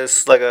big, like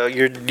a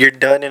you're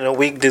done in a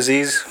week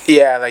disease.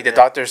 Yeah, like the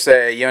doctor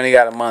said, you only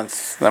got a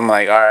month. I'm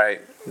like, all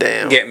right,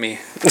 Damn. get me.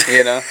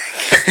 You know,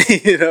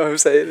 you know what I'm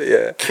saying?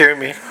 Yeah. Cure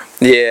me.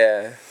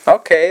 Yeah.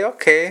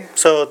 Okay.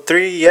 So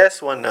 3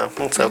 yes, 1 no.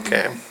 It's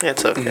okay.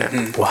 It's okay.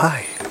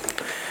 Why?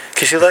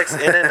 Cause she likes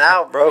In and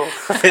Out, bro.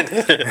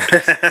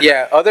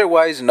 Yeah.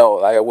 Otherwise, no,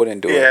 like, I wouldn't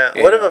do it. Yeah.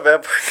 you What if know? a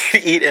vampire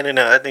could eat In and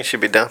Out? I think she'd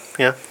be down.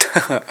 Yeah.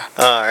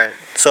 All right.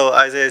 So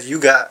Isaiah, you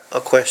got a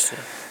question?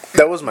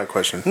 That was my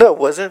question. No, it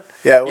wasn't.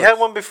 Yeah, it You had was.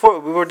 one before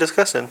we were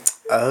discussing.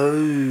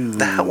 Oh,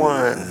 That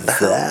one.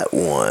 that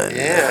one.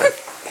 Yeah.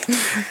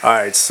 All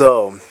right,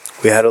 so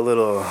I had a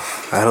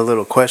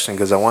little question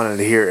because I wanted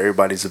to hear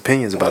everybody's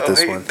opinions about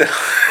this one.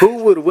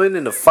 Who would win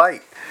in a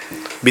fight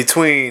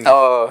between?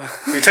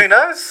 Between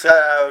us,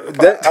 I'll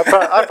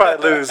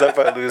probably lose. I'll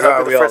probably lose.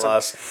 We all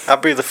lost. I'll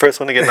be the first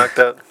one to get knocked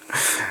out.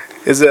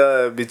 Is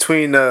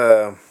between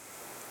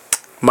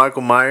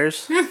Michael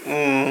Myers,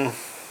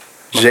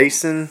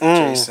 Jason,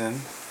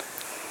 Jason.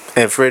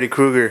 and Freddy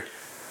Krueger?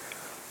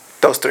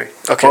 Those 3.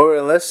 Okay. Or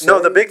unless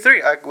No, the big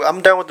 3.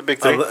 I'm down with the big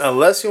 3.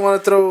 unless you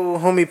want to throw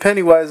homie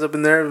Pennywise up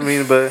in there. I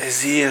mean, but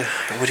Is he?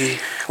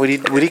 Would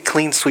he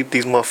clean sweep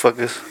these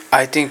motherfuckers?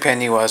 I think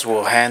Pennywise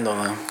will handle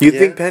him. you Yeah.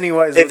 think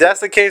Pennywise? If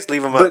that's the case,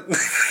 leave him out. but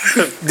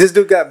this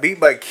dude got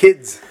beat by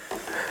kids.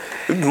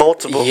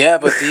 Multiple. Yeah,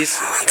 but these.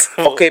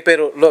 Okay,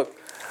 pero look.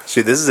 See,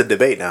 this is a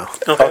debate now.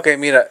 Okay,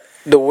 mira.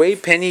 The way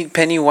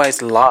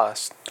Pennywise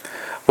lost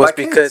was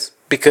By kids.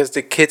 because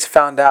the kids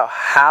found out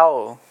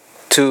how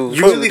to.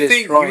 You really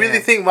destroy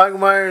him. think Michael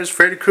Myers,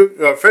 Freddy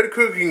Krueger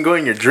can go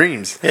in your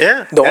dreams?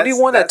 Yeah. The only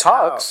one that that's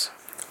how. talks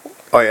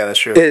Oh yeah, that's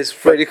true. is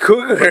Freddy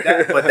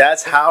Krueger. But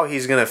that's how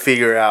he's gonna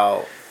figure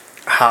out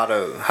how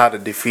to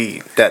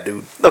defeat that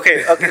dude.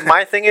 Okay.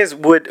 My thing is,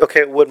 would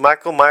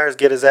Michael Myers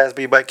get his ass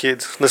beat by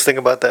kids? Let's think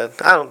about that.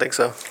 I don't think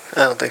so.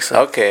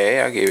 Okay,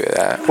 I'll give you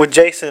that. Would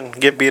Jason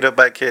get beat up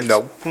by kids?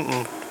 No.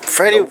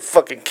 Freddy would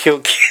fucking kill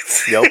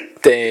kids. Nope.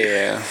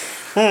 Damn.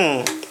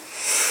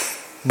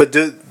 But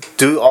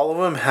do all of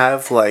them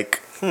have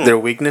like their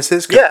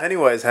weaknesses? 'Cause Yeah.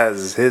 Pennywise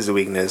has his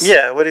weakness.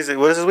 Yeah. What is it?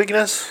 What is his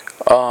weakness?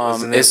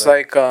 Isn't it It's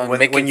like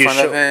making you fun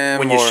show, of him.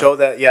 when you or show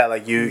that, yeah,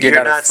 like you're You're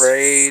not, not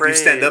afraid. afraid. you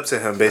stand up to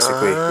him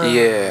basically.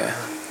 Yeah.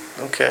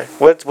 Okay.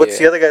 What's Yeah.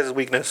 the other guy's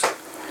weakness?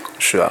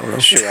 Sure, I don't know.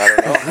 Sure, I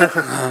don't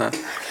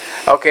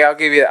know. Okay, I'll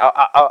give you.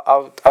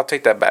 I'll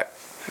take that back.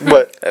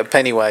 What?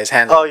 Pennywise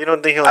handle. Oh, you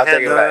don't think he'll I'll take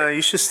handle it it? back.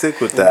 You should stick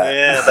with that.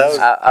 Yeah, that was.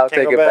 I'll can't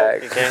take go it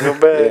back. You can't go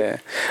back.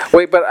 Yeah.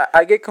 Wait, but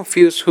I get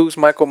confused. Who's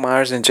Michael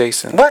Myers and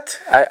Jason? What?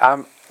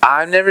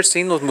 I've never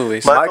seen those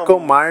movies. Michael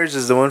Myers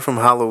is the one from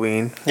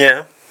Halloween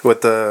Yeah.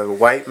 with the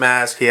white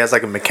mask. He has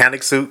like a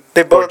mechanic suit.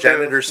 They or both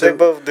janitor do. suit. They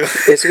both do.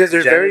 It's because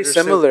they're very Janitor suit.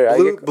 similar. I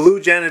Blue, get, blue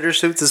janitor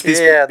suit to be,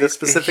 Yeah, be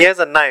specific. he has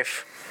a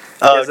knife.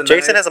 has a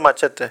Jason knife. has a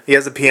machete. He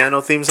has a piano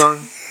theme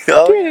song.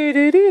 Oh,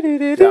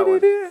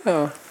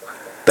 Oh.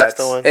 that's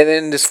the one. And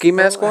then the ski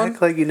mask one.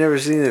 Act like you never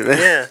seen it, man.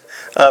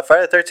 Yeah.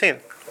 Friday the 13th.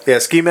 Yeah,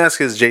 ski mask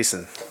is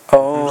Jason.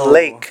 Oh,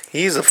 Lake.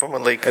 He's from a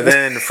lake. And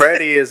then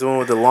Freddy is the one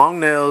with the long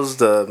nails,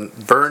 the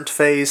burnt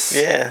face.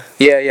 Yeah.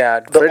 Yeah.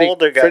 The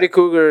older guy. Freddy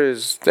Krueger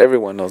is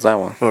everyone knows that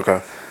one.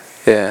 Okay.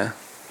 Yeah.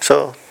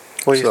 So,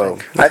 what do you So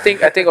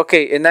think? I think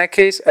okay. In that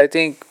case, I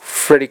think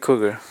Freddy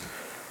Krueger.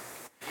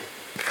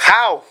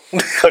 How? I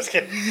was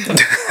kidding.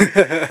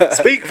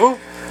 Speak, boo.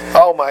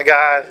 Oh my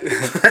God.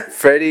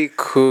 Freddy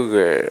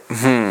Krueger.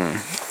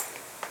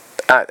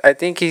 I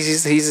think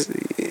he's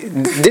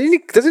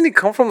doesn't he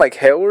come from like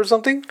hell or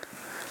something?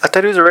 I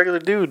thought he was a regular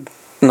dude.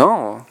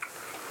 No.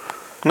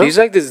 No? He's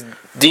like this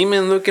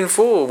demon looking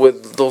fool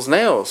with those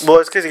nails. Well,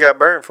 it's because he got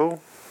burned,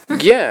 fool.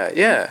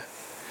 Yeah.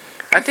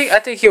 I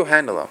think he'll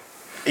handle them.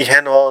 He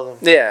handled all of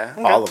them. Yeah.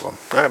 all of them.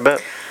 I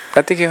bet.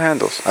 I think he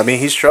handles. I mean,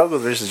 he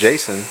struggled versus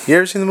Jason. You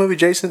ever seen the movie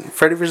Jason?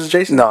 Freddy versus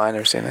Jason? No, I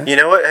never seen it. You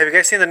know what? Have you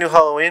guys seen the new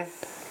Halloween?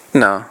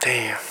 No.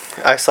 Damn,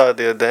 I saw it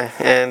the other day,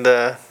 and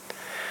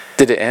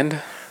Did it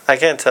end? I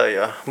can't tell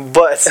you,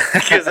 but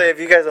because if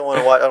you guys don't want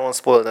to watch, I don't want to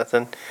spoil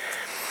nothing.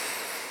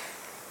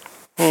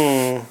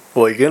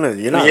 Well, you're not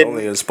Yeah.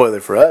 only gonna spoil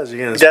it for us.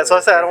 You're gonna. That's spoil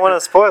what I said. I don't want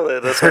to spoil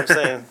it. That's what I'm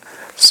saying.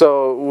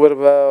 So, what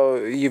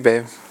about you,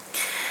 babe?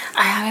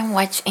 I haven't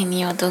watched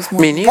any of those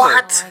movies. Me neither.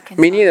 What?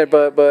 Me neither,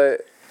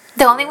 but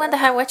The only one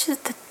that I watched is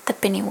the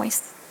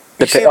Pennywise.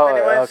 the seen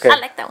Pennywise? okay. I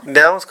like that one.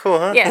 That was cool,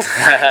 huh?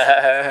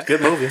 Yes.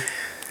 Good movie.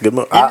 Good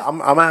movie. I'm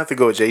gonna have to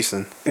go with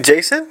Jason.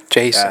 Jason?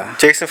 Jason. Yeah.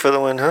 Jason for the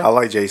win, I huh?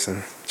 like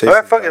Jason. Jason. All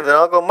right, fuck it. Then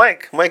I'll go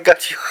Mike. Mike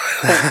got you.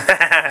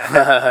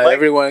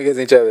 Everyone against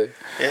each other.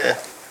 Yeah.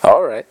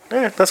 All right.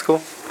 Yeah, that's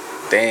cool.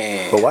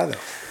 Dang. But why though?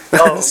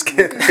 Oh,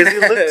 because he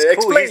looks cool.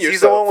 Explain He's the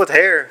yourself. one with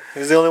hair.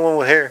 He's the only one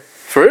with hair.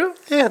 For real?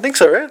 Yeah, I think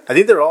so, right? I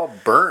think they're all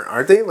burnt,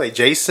 aren't they? Like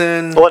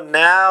Jason. Well,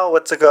 now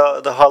what's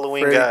the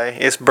Halloween Freddy- guy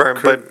is burnt,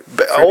 Krug-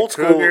 but Freddy old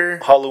school Krueger.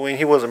 Halloween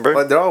he wasn't burnt.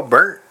 But they're all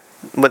burnt.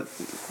 But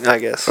I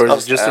guess. Or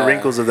is it just the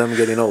wrinkles of them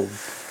getting old?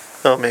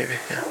 Oh, maybe.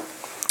 Yeah.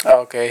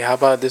 Okay, how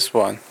about this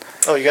one?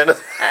 Oh, you got to.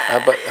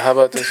 How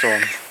about this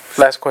one?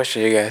 Last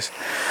question, you guys.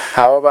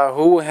 How about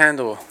who will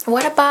handle?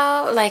 What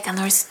about like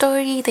another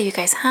story that you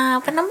guys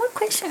have and no more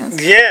questions?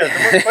 Yeah.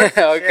 No more questions.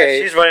 Okay.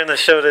 Yeah, she's running the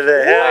show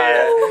today.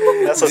 Hell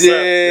yeah. That's what's up.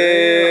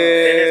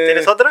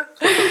 ¿Tienes otra?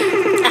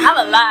 I have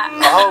a lot.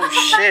 Oh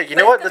shit! You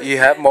know what? You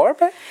have more,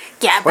 babe?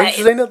 Yeah, Why but didn't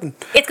you say nothing?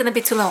 it's gonna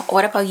be too long.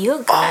 What about you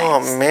guys?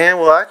 Oh man,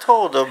 well I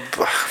told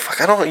fuck,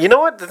 I don't. You know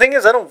what? The thing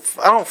is, I don't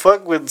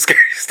fuck with scary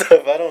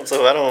stuff. I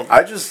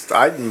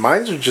don't.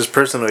 Mine's are just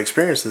personal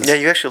experiences. Yeah,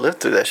 you actually lived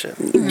through that shit.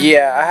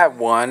 Yeah, I have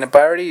one, but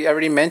I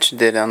already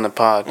mentioned it on the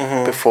pod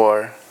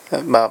before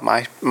about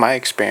my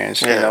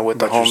experience. You Yeah, know, with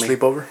the About your homie,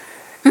 sleepover.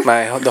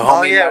 the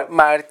homie yeah.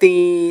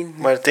 Martin.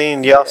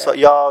 Martin,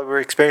 y'all were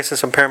experiencing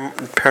some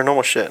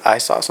paranormal shit. I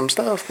saw some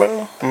stuff,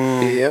 bro.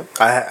 Yep.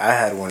 I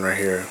had one right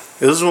here.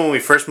 It was when we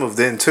first moved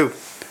in too.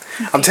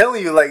 I'm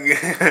telling you, like,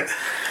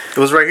 it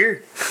was right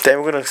here. Damn,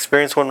 we're gonna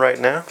experience one right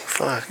now.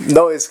 Fuck.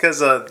 No, it's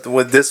because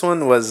with this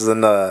one was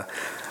in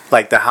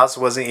like the house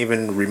wasn't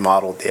even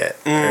remodeled yet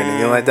or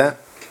anything like that,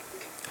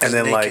 and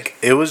then naked. like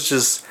it was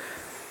just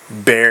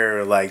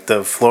bare, like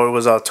the floor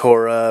was all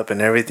tore up and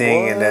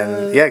everything, and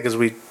then yeah, because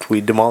we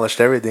demolished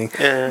everything.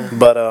 Yeah.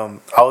 But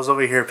I was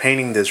over here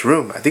painting this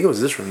room. I think it was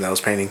this room that I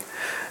was painting.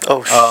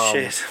 Oh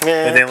shit,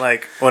 man. And then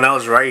like when I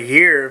was right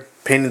here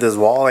painting this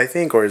wall, I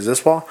think, or is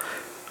this wall?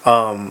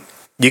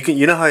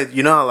 You know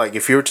how like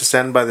if you were to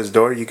stand by this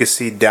door, you could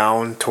see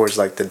down towards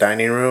like the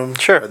dining room.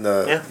 Sure. And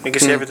the Yeah, you can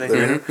see everything.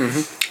 living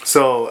room.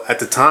 So at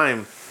the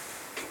time,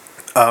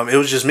 it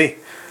was just me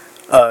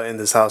in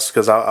this house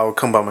because I would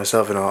come by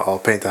myself and I'll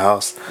paint the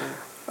house.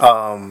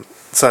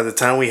 So at the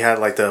time we had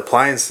like the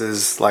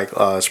appliances like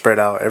spread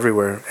out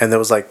everywhere, and there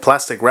was like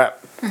plastic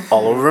wrap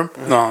all over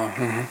them. No.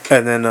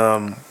 And then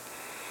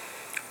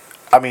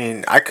I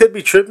mean I could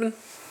be tripping,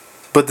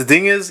 but the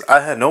thing is I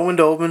had no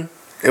window open.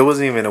 It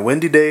wasn't even a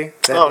windy day.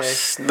 That Oh, day.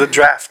 the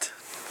draft.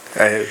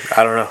 I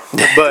don't know,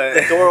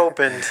 but Door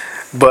opened.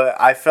 but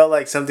I felt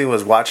like something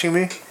was watching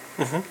me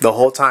the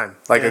whole time.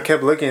 Like I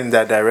kept looking in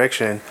that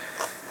direction,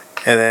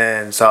 and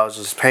then so I was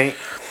just paint,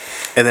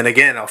 and then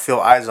again I'll feel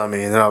eyes on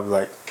me, and then I'll be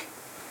like,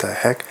 "The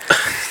heck?"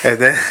 And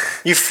then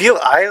You feel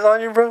eyes on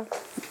you, bro.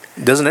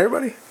 doesn't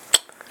everybody?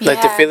 Like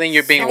the feeling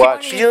you're being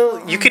watched.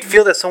 You could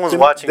feel that someone's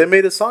watching. They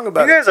made a song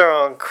about You it. guys are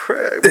on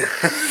crap.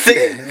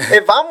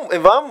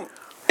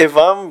 if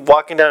I'm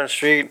walking down the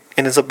street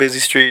and it's a busy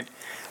street,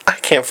 I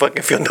can't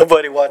fucking feel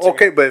nobody watching.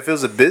 Okay, but if it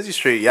was a busy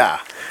street, yeah,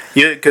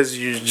 because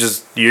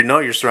you know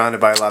you're surrounded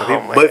by a lot of Oh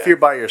people. my But if God. you're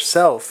by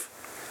yourself,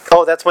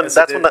 Oh, that's when That's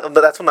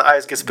the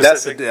eyes get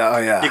specific. oh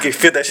yeah, You can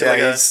feel that shit like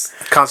that. it's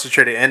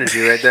concentrated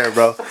energy right there,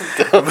 bro.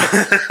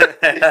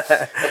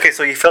 Okay,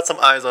 so you felt some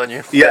eyes on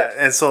you. Yeah,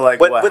 and so like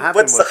what happened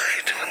what was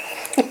side?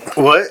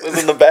 what, Was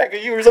it in the back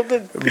of you or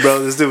something? bro?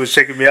 This dude was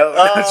checking me out.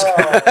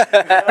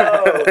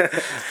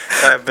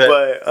 I bet.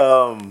 But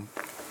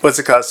what's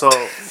it called? So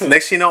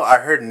next thing you know, I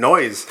heard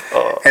noise,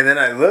 and then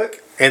I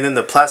look, and then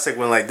the plastic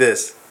went like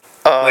this,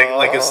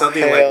 like if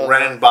something hell like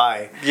ran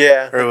by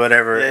yeah. or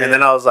whatever, Yeah, and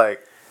then I was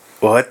like,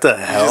 what the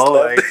hell?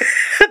 left.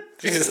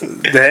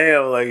 Like,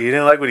 damn, like you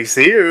didn't like what he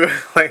see or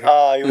like.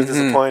 Oh, you was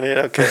disappointed.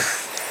 Okay.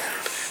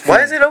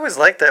 Why is it always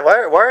like that? Why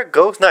are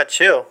ghosts not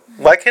chill?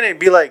 Why can't it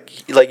be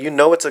like you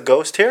know it's a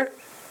ghost here,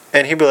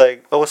 and he'd be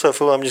like, "Oh, what's up,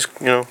 fool? I'm just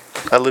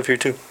I live here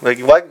too." Like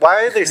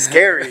why are they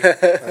scary?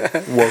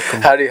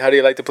 Welcome. How do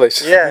you like the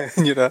place? Yeah.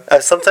 You know.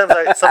 Sometimes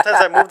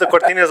I move the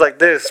cortinas like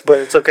this, but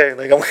it's okay.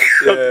 Like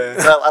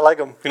I like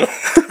them. You know.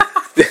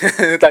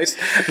 nice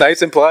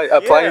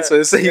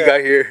appliances you got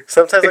here.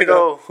 Sometimes I You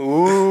know? go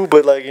ooh,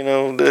 but like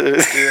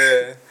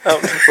Yeah.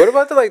 What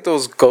about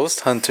those ghost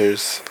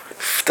hunters?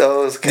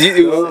 those. Do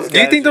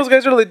you think those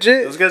guys are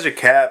legit? Those guys are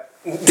cap.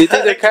 Do you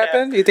think they're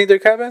capping? You think they're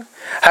capping?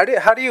 How do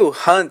you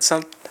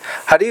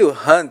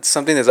hunt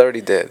something that's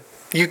already dead?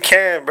 You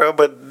can, bro,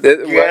 but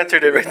you What?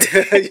 answered it right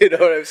there. You know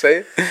what I'm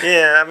saying?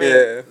 Yeah, I mean,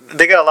 Yeah.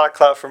 they got a lot of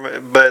clout from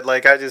it, but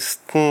like I just.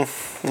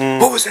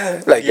 What was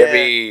that? Like Yeah.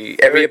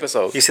 every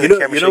episode. You see You the know,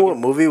 camera you know what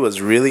movie was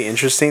really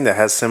interesting that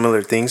has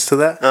similar things to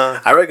that?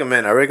 I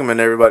recommend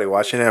everybody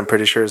watching it. I'm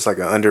pretty sure it's like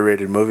an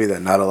underrated movie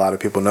that not a lot of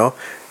people know.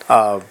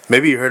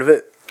 Maybe you heard of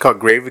it, called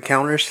Grave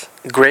Encounters.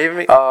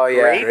 Grave. Oh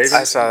yeah, Grave?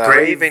 I saw that.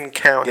 Grave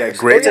Encounters. Yeah,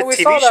 Grave- It's a we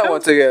TV saw that show?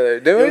 one together,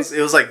 didn't we?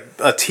 It was like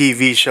a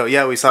TV show.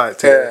 Yeah, we saw it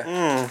together.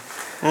 Yeah.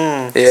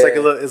 It's like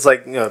a little, it's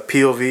like a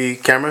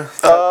POV camera. type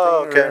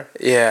Oh, thing or okay.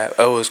 Yeah,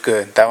 it was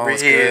good. That one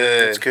was Really?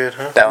 good. It's good,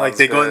 huh? That one Like was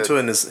they go good. into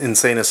an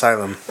insane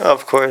asylum.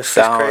 Of course.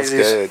 That That's one was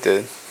crazy. good,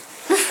 dude.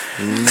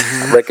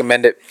 I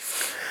recommend it.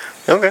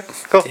 Okay,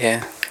 cool.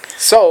 Yeah.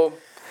 So,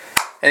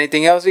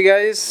 anything else, you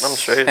guys? I'm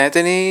straight.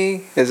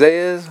 Anthony,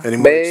 Isaiah, Any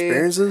more Babe?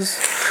 experiences?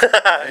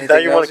 Now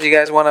Anything you else want you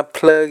guys want to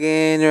plug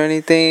in or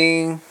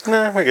anything?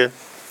 Nah, we're good.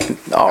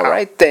 All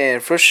right then,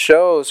 for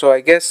sure. So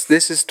I guess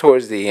this is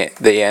towards the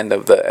end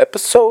of the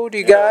episode,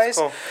 you Yeah, that's guys.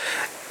 cool.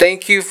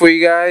 Thank you for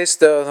you guys,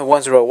 the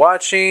ones that are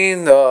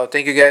watching.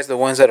 Thank you guys, the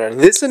ones that are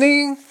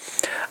listening.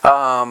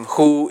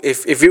 Who,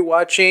 if you're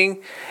watching,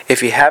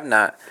 if you have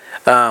not,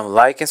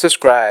 like and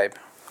subscribe.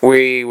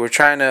 We're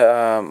trying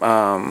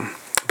to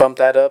bump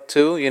that up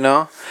too, you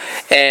know,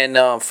 and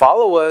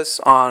follow us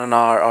on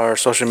our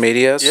social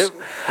medias. Yep,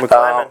 we're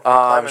climbing. We're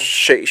climbing.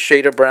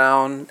 Shader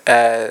Brown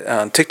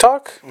at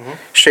TikTok. Mm-hmm.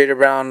 Shader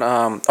Brown.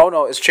 Oh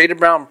no, it's Shader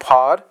Brown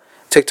Pod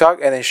TikTok,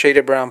 and then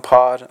Shader Brown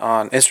Pod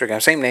on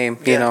Instagram. Same name,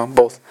 you Yeah. know,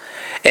 both.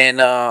 And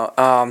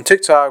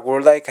TikTok,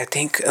 we're like I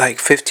think like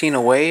 15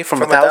 away from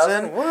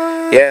 1,000.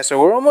 What? Yeah, so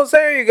we're almost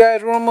there, you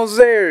guys. We're almost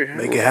there.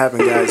 Make it happen,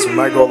 guys. We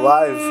might go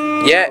live.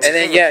 Yeah, and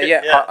then yeah.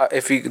 Yeah.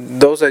 If you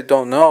those that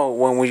don't know,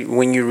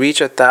 when you reach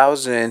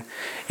 1,000,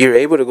 you're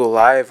able to go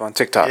live on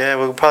TikTok. Yeah,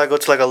 we'll probably go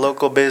to like a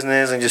local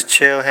business and just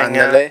chill, hang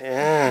out. Ándale.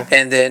 Yeah.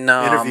 And then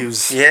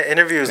Interviews. Yeah,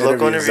 interviews,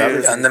 local Interviews,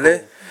 interviews. that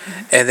Ándale.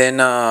 And then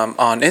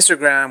on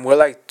Instagram, we're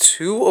like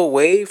 2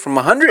 away from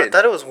I 100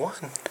 thought it was one.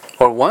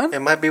 or 1. It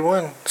might be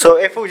one. So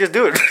if we just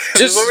do it,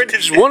 Just, what we did.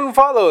 just one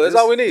follow. That's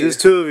all we need. There's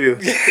two of you.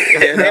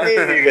 Any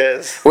of you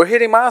guys. We're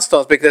hitting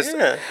milestones because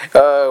Yeah.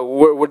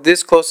 we're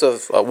this close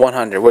of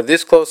 100. We're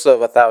this close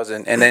of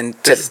 1,000, and then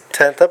This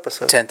 10th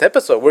episode. 10th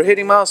episode, we're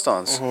hitting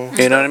milestones.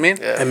 You know what I mean?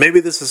 Yeah. And maybe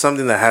this is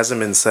something that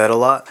hasn't been said a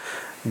lot,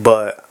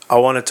 but I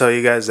want to tell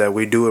you guys that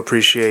we do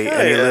appreciate Yeah,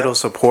 any yeah. little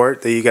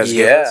support that you guys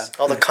give Yeah. us.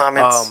 All the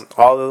comments.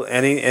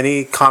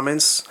 Any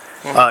comments,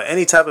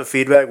 any type of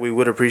feedback, we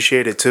would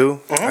appreciate it too.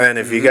 And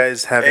if you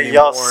guys have Hey, any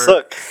y'all more,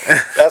 suck.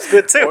 That's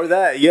good too. or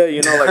that, yeah,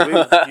 you know,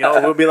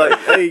 like we'll be like,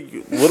 hey,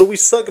 what do we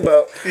suck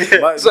about?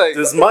 It's like-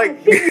 This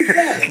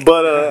mic,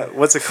 but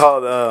what's it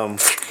called?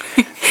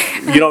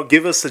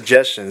 Give us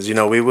suggestions.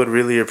 We would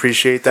really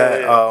appreciate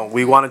that. Yeah.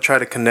 We want to try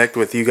to connect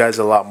with you guys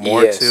a lot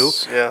more Yes. too,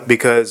 Yeah.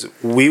 because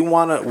we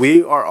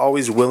are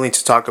always willing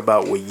to talk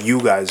about what you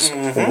guys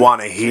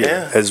want to hear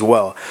Yeah. as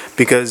well,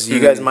 because you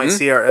guys might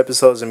see our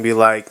episodes and be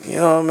like,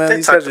 man, They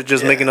these guys talk- are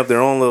just yeah. making up their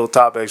own little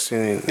topics,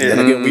 and then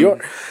again, we are,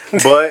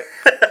 but.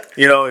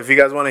 If you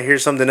guys want to hear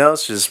something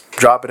else, just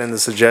drop it in the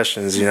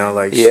suggestions.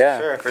 Like Yeah,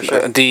 Sure, for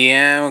sure.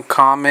 DM,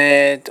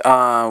 comment.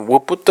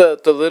 We'll put the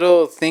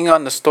little thing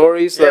on the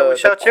stories. Yeah, the, we'll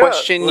shout you out.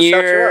 questionnaire. We'll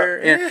shout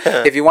you out.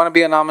 Yeah. If you want to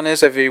be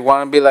anonymous, if you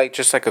want to be like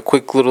just like a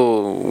quick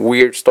little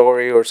weird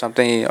story or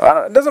something,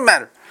 it doesn't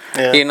matter.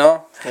 Yeah.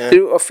 Yeah.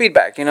 Do a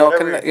feedback.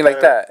 Whatever, like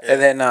whatever, that. yeah.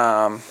 And then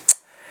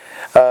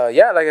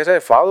like I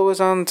said, follow us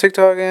on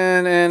TikTok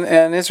and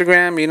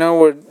Instagram.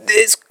 We're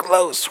this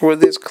close. We're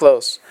this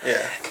close.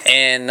 Yeah.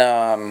 And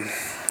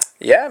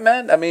yeah,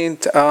 man. I mean,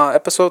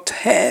 episode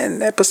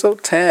 10.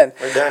 Episode 10.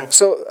 We're done.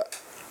 So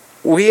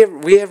we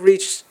have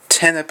reached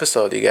 10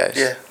 episodes, you guys.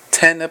 Yeah.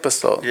 10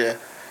 episodes. Yeah.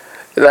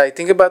 Like,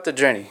 think about the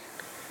journey.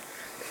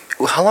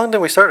 How long did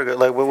we start ago?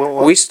 Like,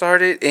 what? We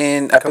started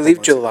in, I believe,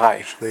 months ago, July.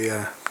 actually,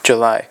 yeah.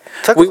 July.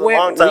 Took us a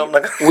long time.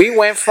 We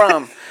went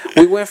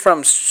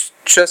from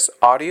just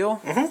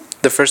audio.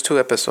 The first 2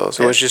 episodes,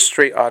 it was just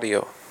straight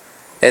audio,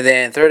 and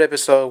then third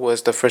episode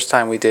was the first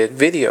time we did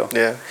video.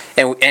 Yeah.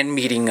 And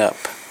meeting up.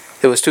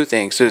 It was 2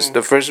 things. It was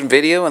the first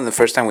video and the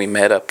first time we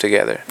met up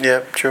together.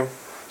 Yeah. True.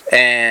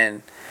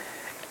 And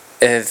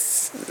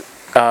it's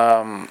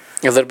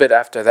a little bit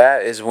after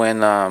that is when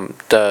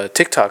the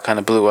TikTok kind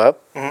of blew up.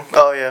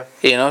 Oh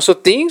yeah. So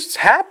things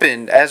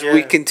happened as we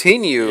Yeah.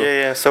 continue.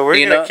 Yeah. So we're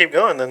You gonna know, keep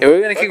going then. And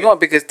we're gonna keep going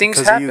because things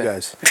Because of happen. you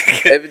guys.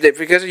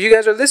 Because you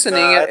guys are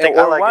listening I think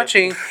I or like it.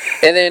 watching,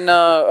 and then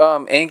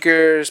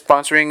Anchor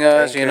sponsoring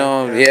us.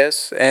 Anchor, yeah.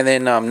 Yes, and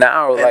then now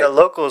And the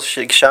locals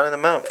shouting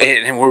them out.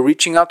 and we're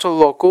reaching out to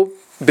local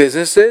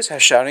businesses,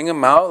 shouting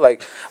them out,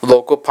 like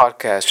local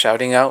podcasts,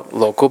 shouting out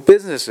local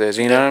businesses.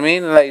 You know what I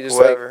mean? Like just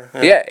Whoever,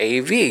 like yeah.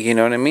 AV. You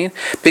know what I mean?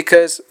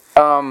 Because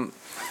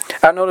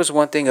I noticed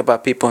one thing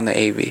about people in the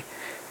AV.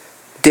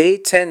 They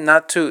tend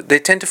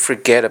to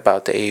forget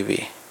about the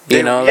AV.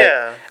 You know, like,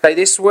 yeah. like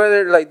they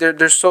swear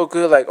they're so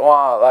good. Like,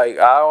 oh, like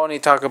I only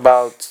talk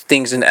about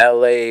things in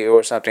L.A.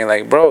 or something.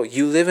 Like, bro,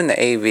 you live in the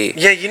AV.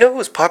 Yeah, you know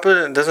who's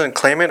popular and doesn't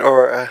claim it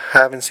or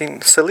haven't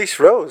seen? Celeste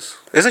Rose.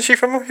 Isn't she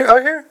from out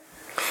here?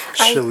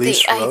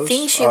 Shalice I Rose?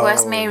 think she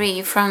was Oh.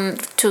 married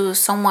to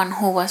someone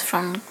who was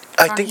from.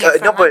 I from think- here,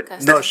 no, from but-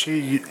 Lancaster. No,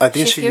 I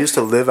think She's she here? used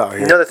to live out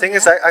here. No, the thing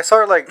is, I saw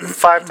her like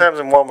 5 times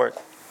in Walmart.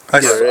 I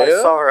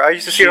real? saw her. I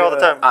used to see her all the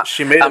time.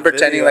 She made. I'm a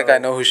pretending video. like I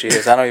know who she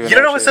is. I don't even. You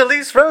don't know what she is.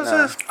 Celeste Rose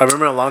No. is? I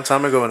remember a long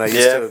time ago when I used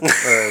Yeah.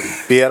 to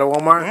be at a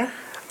Walmart.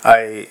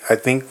 I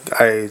think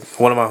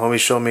one of my homies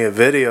showed me a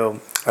video,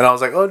 and I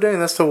was like, "Oh,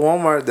 dang, that's the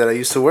Walmart that I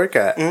used to work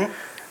at." And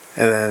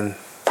then,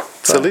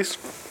 Celeste.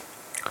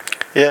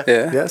 Yeah.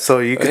 Yeah. yeah, so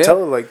you could Yeah.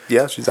 tell, like,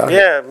 yeah, she's out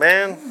here. Yeah,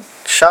 man.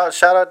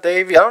 Shout out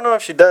Davey. I don't know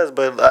if she does,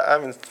 but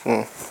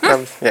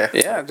yeah.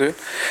 Yeah, dude.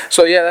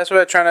 So yeah, that's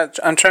what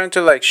I'm trying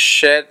to like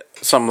shed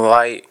some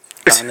light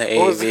on the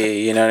What was AV.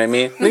 You know what I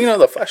mean? You know,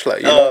 the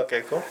flashlight. You Oh, know,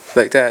 okay, cool.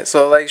 like that.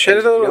 So like shed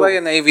a little light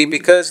on the AV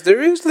because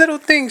there is little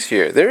things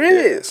here. There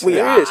is.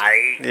 There is.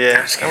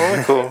 Yeah.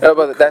 Oh, cool.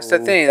 But that's the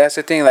thing. That's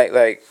the thing.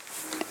 Like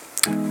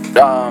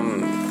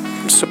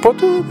support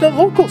the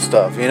local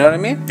stuff. You know what I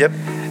mean? Yep.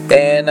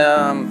 And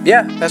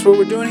yeah, that's what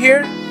we're doing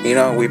here. You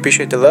know, we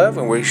appreciate the love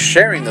and we're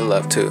sharing the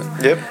love too.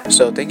 Yep.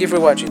 So thank you for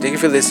watching. Thank you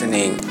for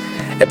listening.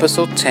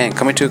 Episode 10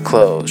 coming to a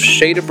close.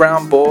 Shaded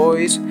Brown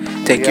Boys.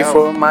 Thank you out.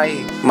 for my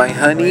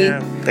honey, Yeah.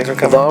 Thanks for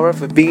coming. Laura,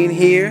 for being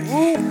here.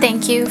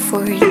 Thank you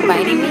for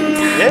inviting me.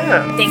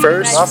 Yeah. Thank you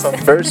First, guys. Awesome.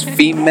 first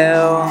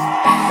female.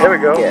 There we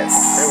go. Yes.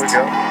 There we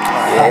go.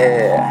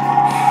 Yeah.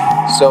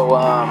 So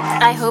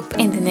I hope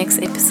in the next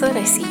episode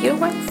I see your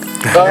wife.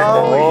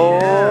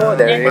 oh,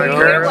 there And you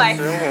your go. wife.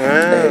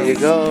 There you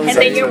go. And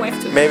then your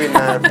wife too. Maybe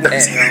not.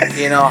 And,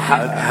 you know,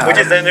 We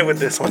just ended with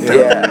this one.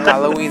 yeah,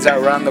 Halloween's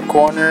around the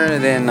corner,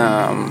 and then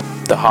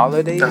the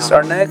holidays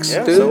are next,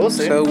 Yeah, dude. so we'll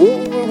see.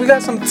 So we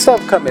got some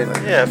stuff coming.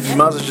 Yeah. You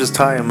might as well just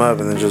tie him up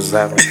and then just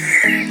have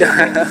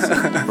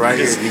him right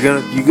here.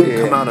 You're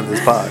gonna come out of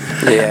this pod.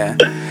 Yeah.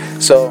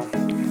 So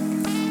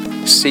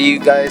see you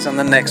guys on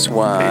the next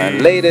one.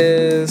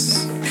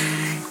 Latest.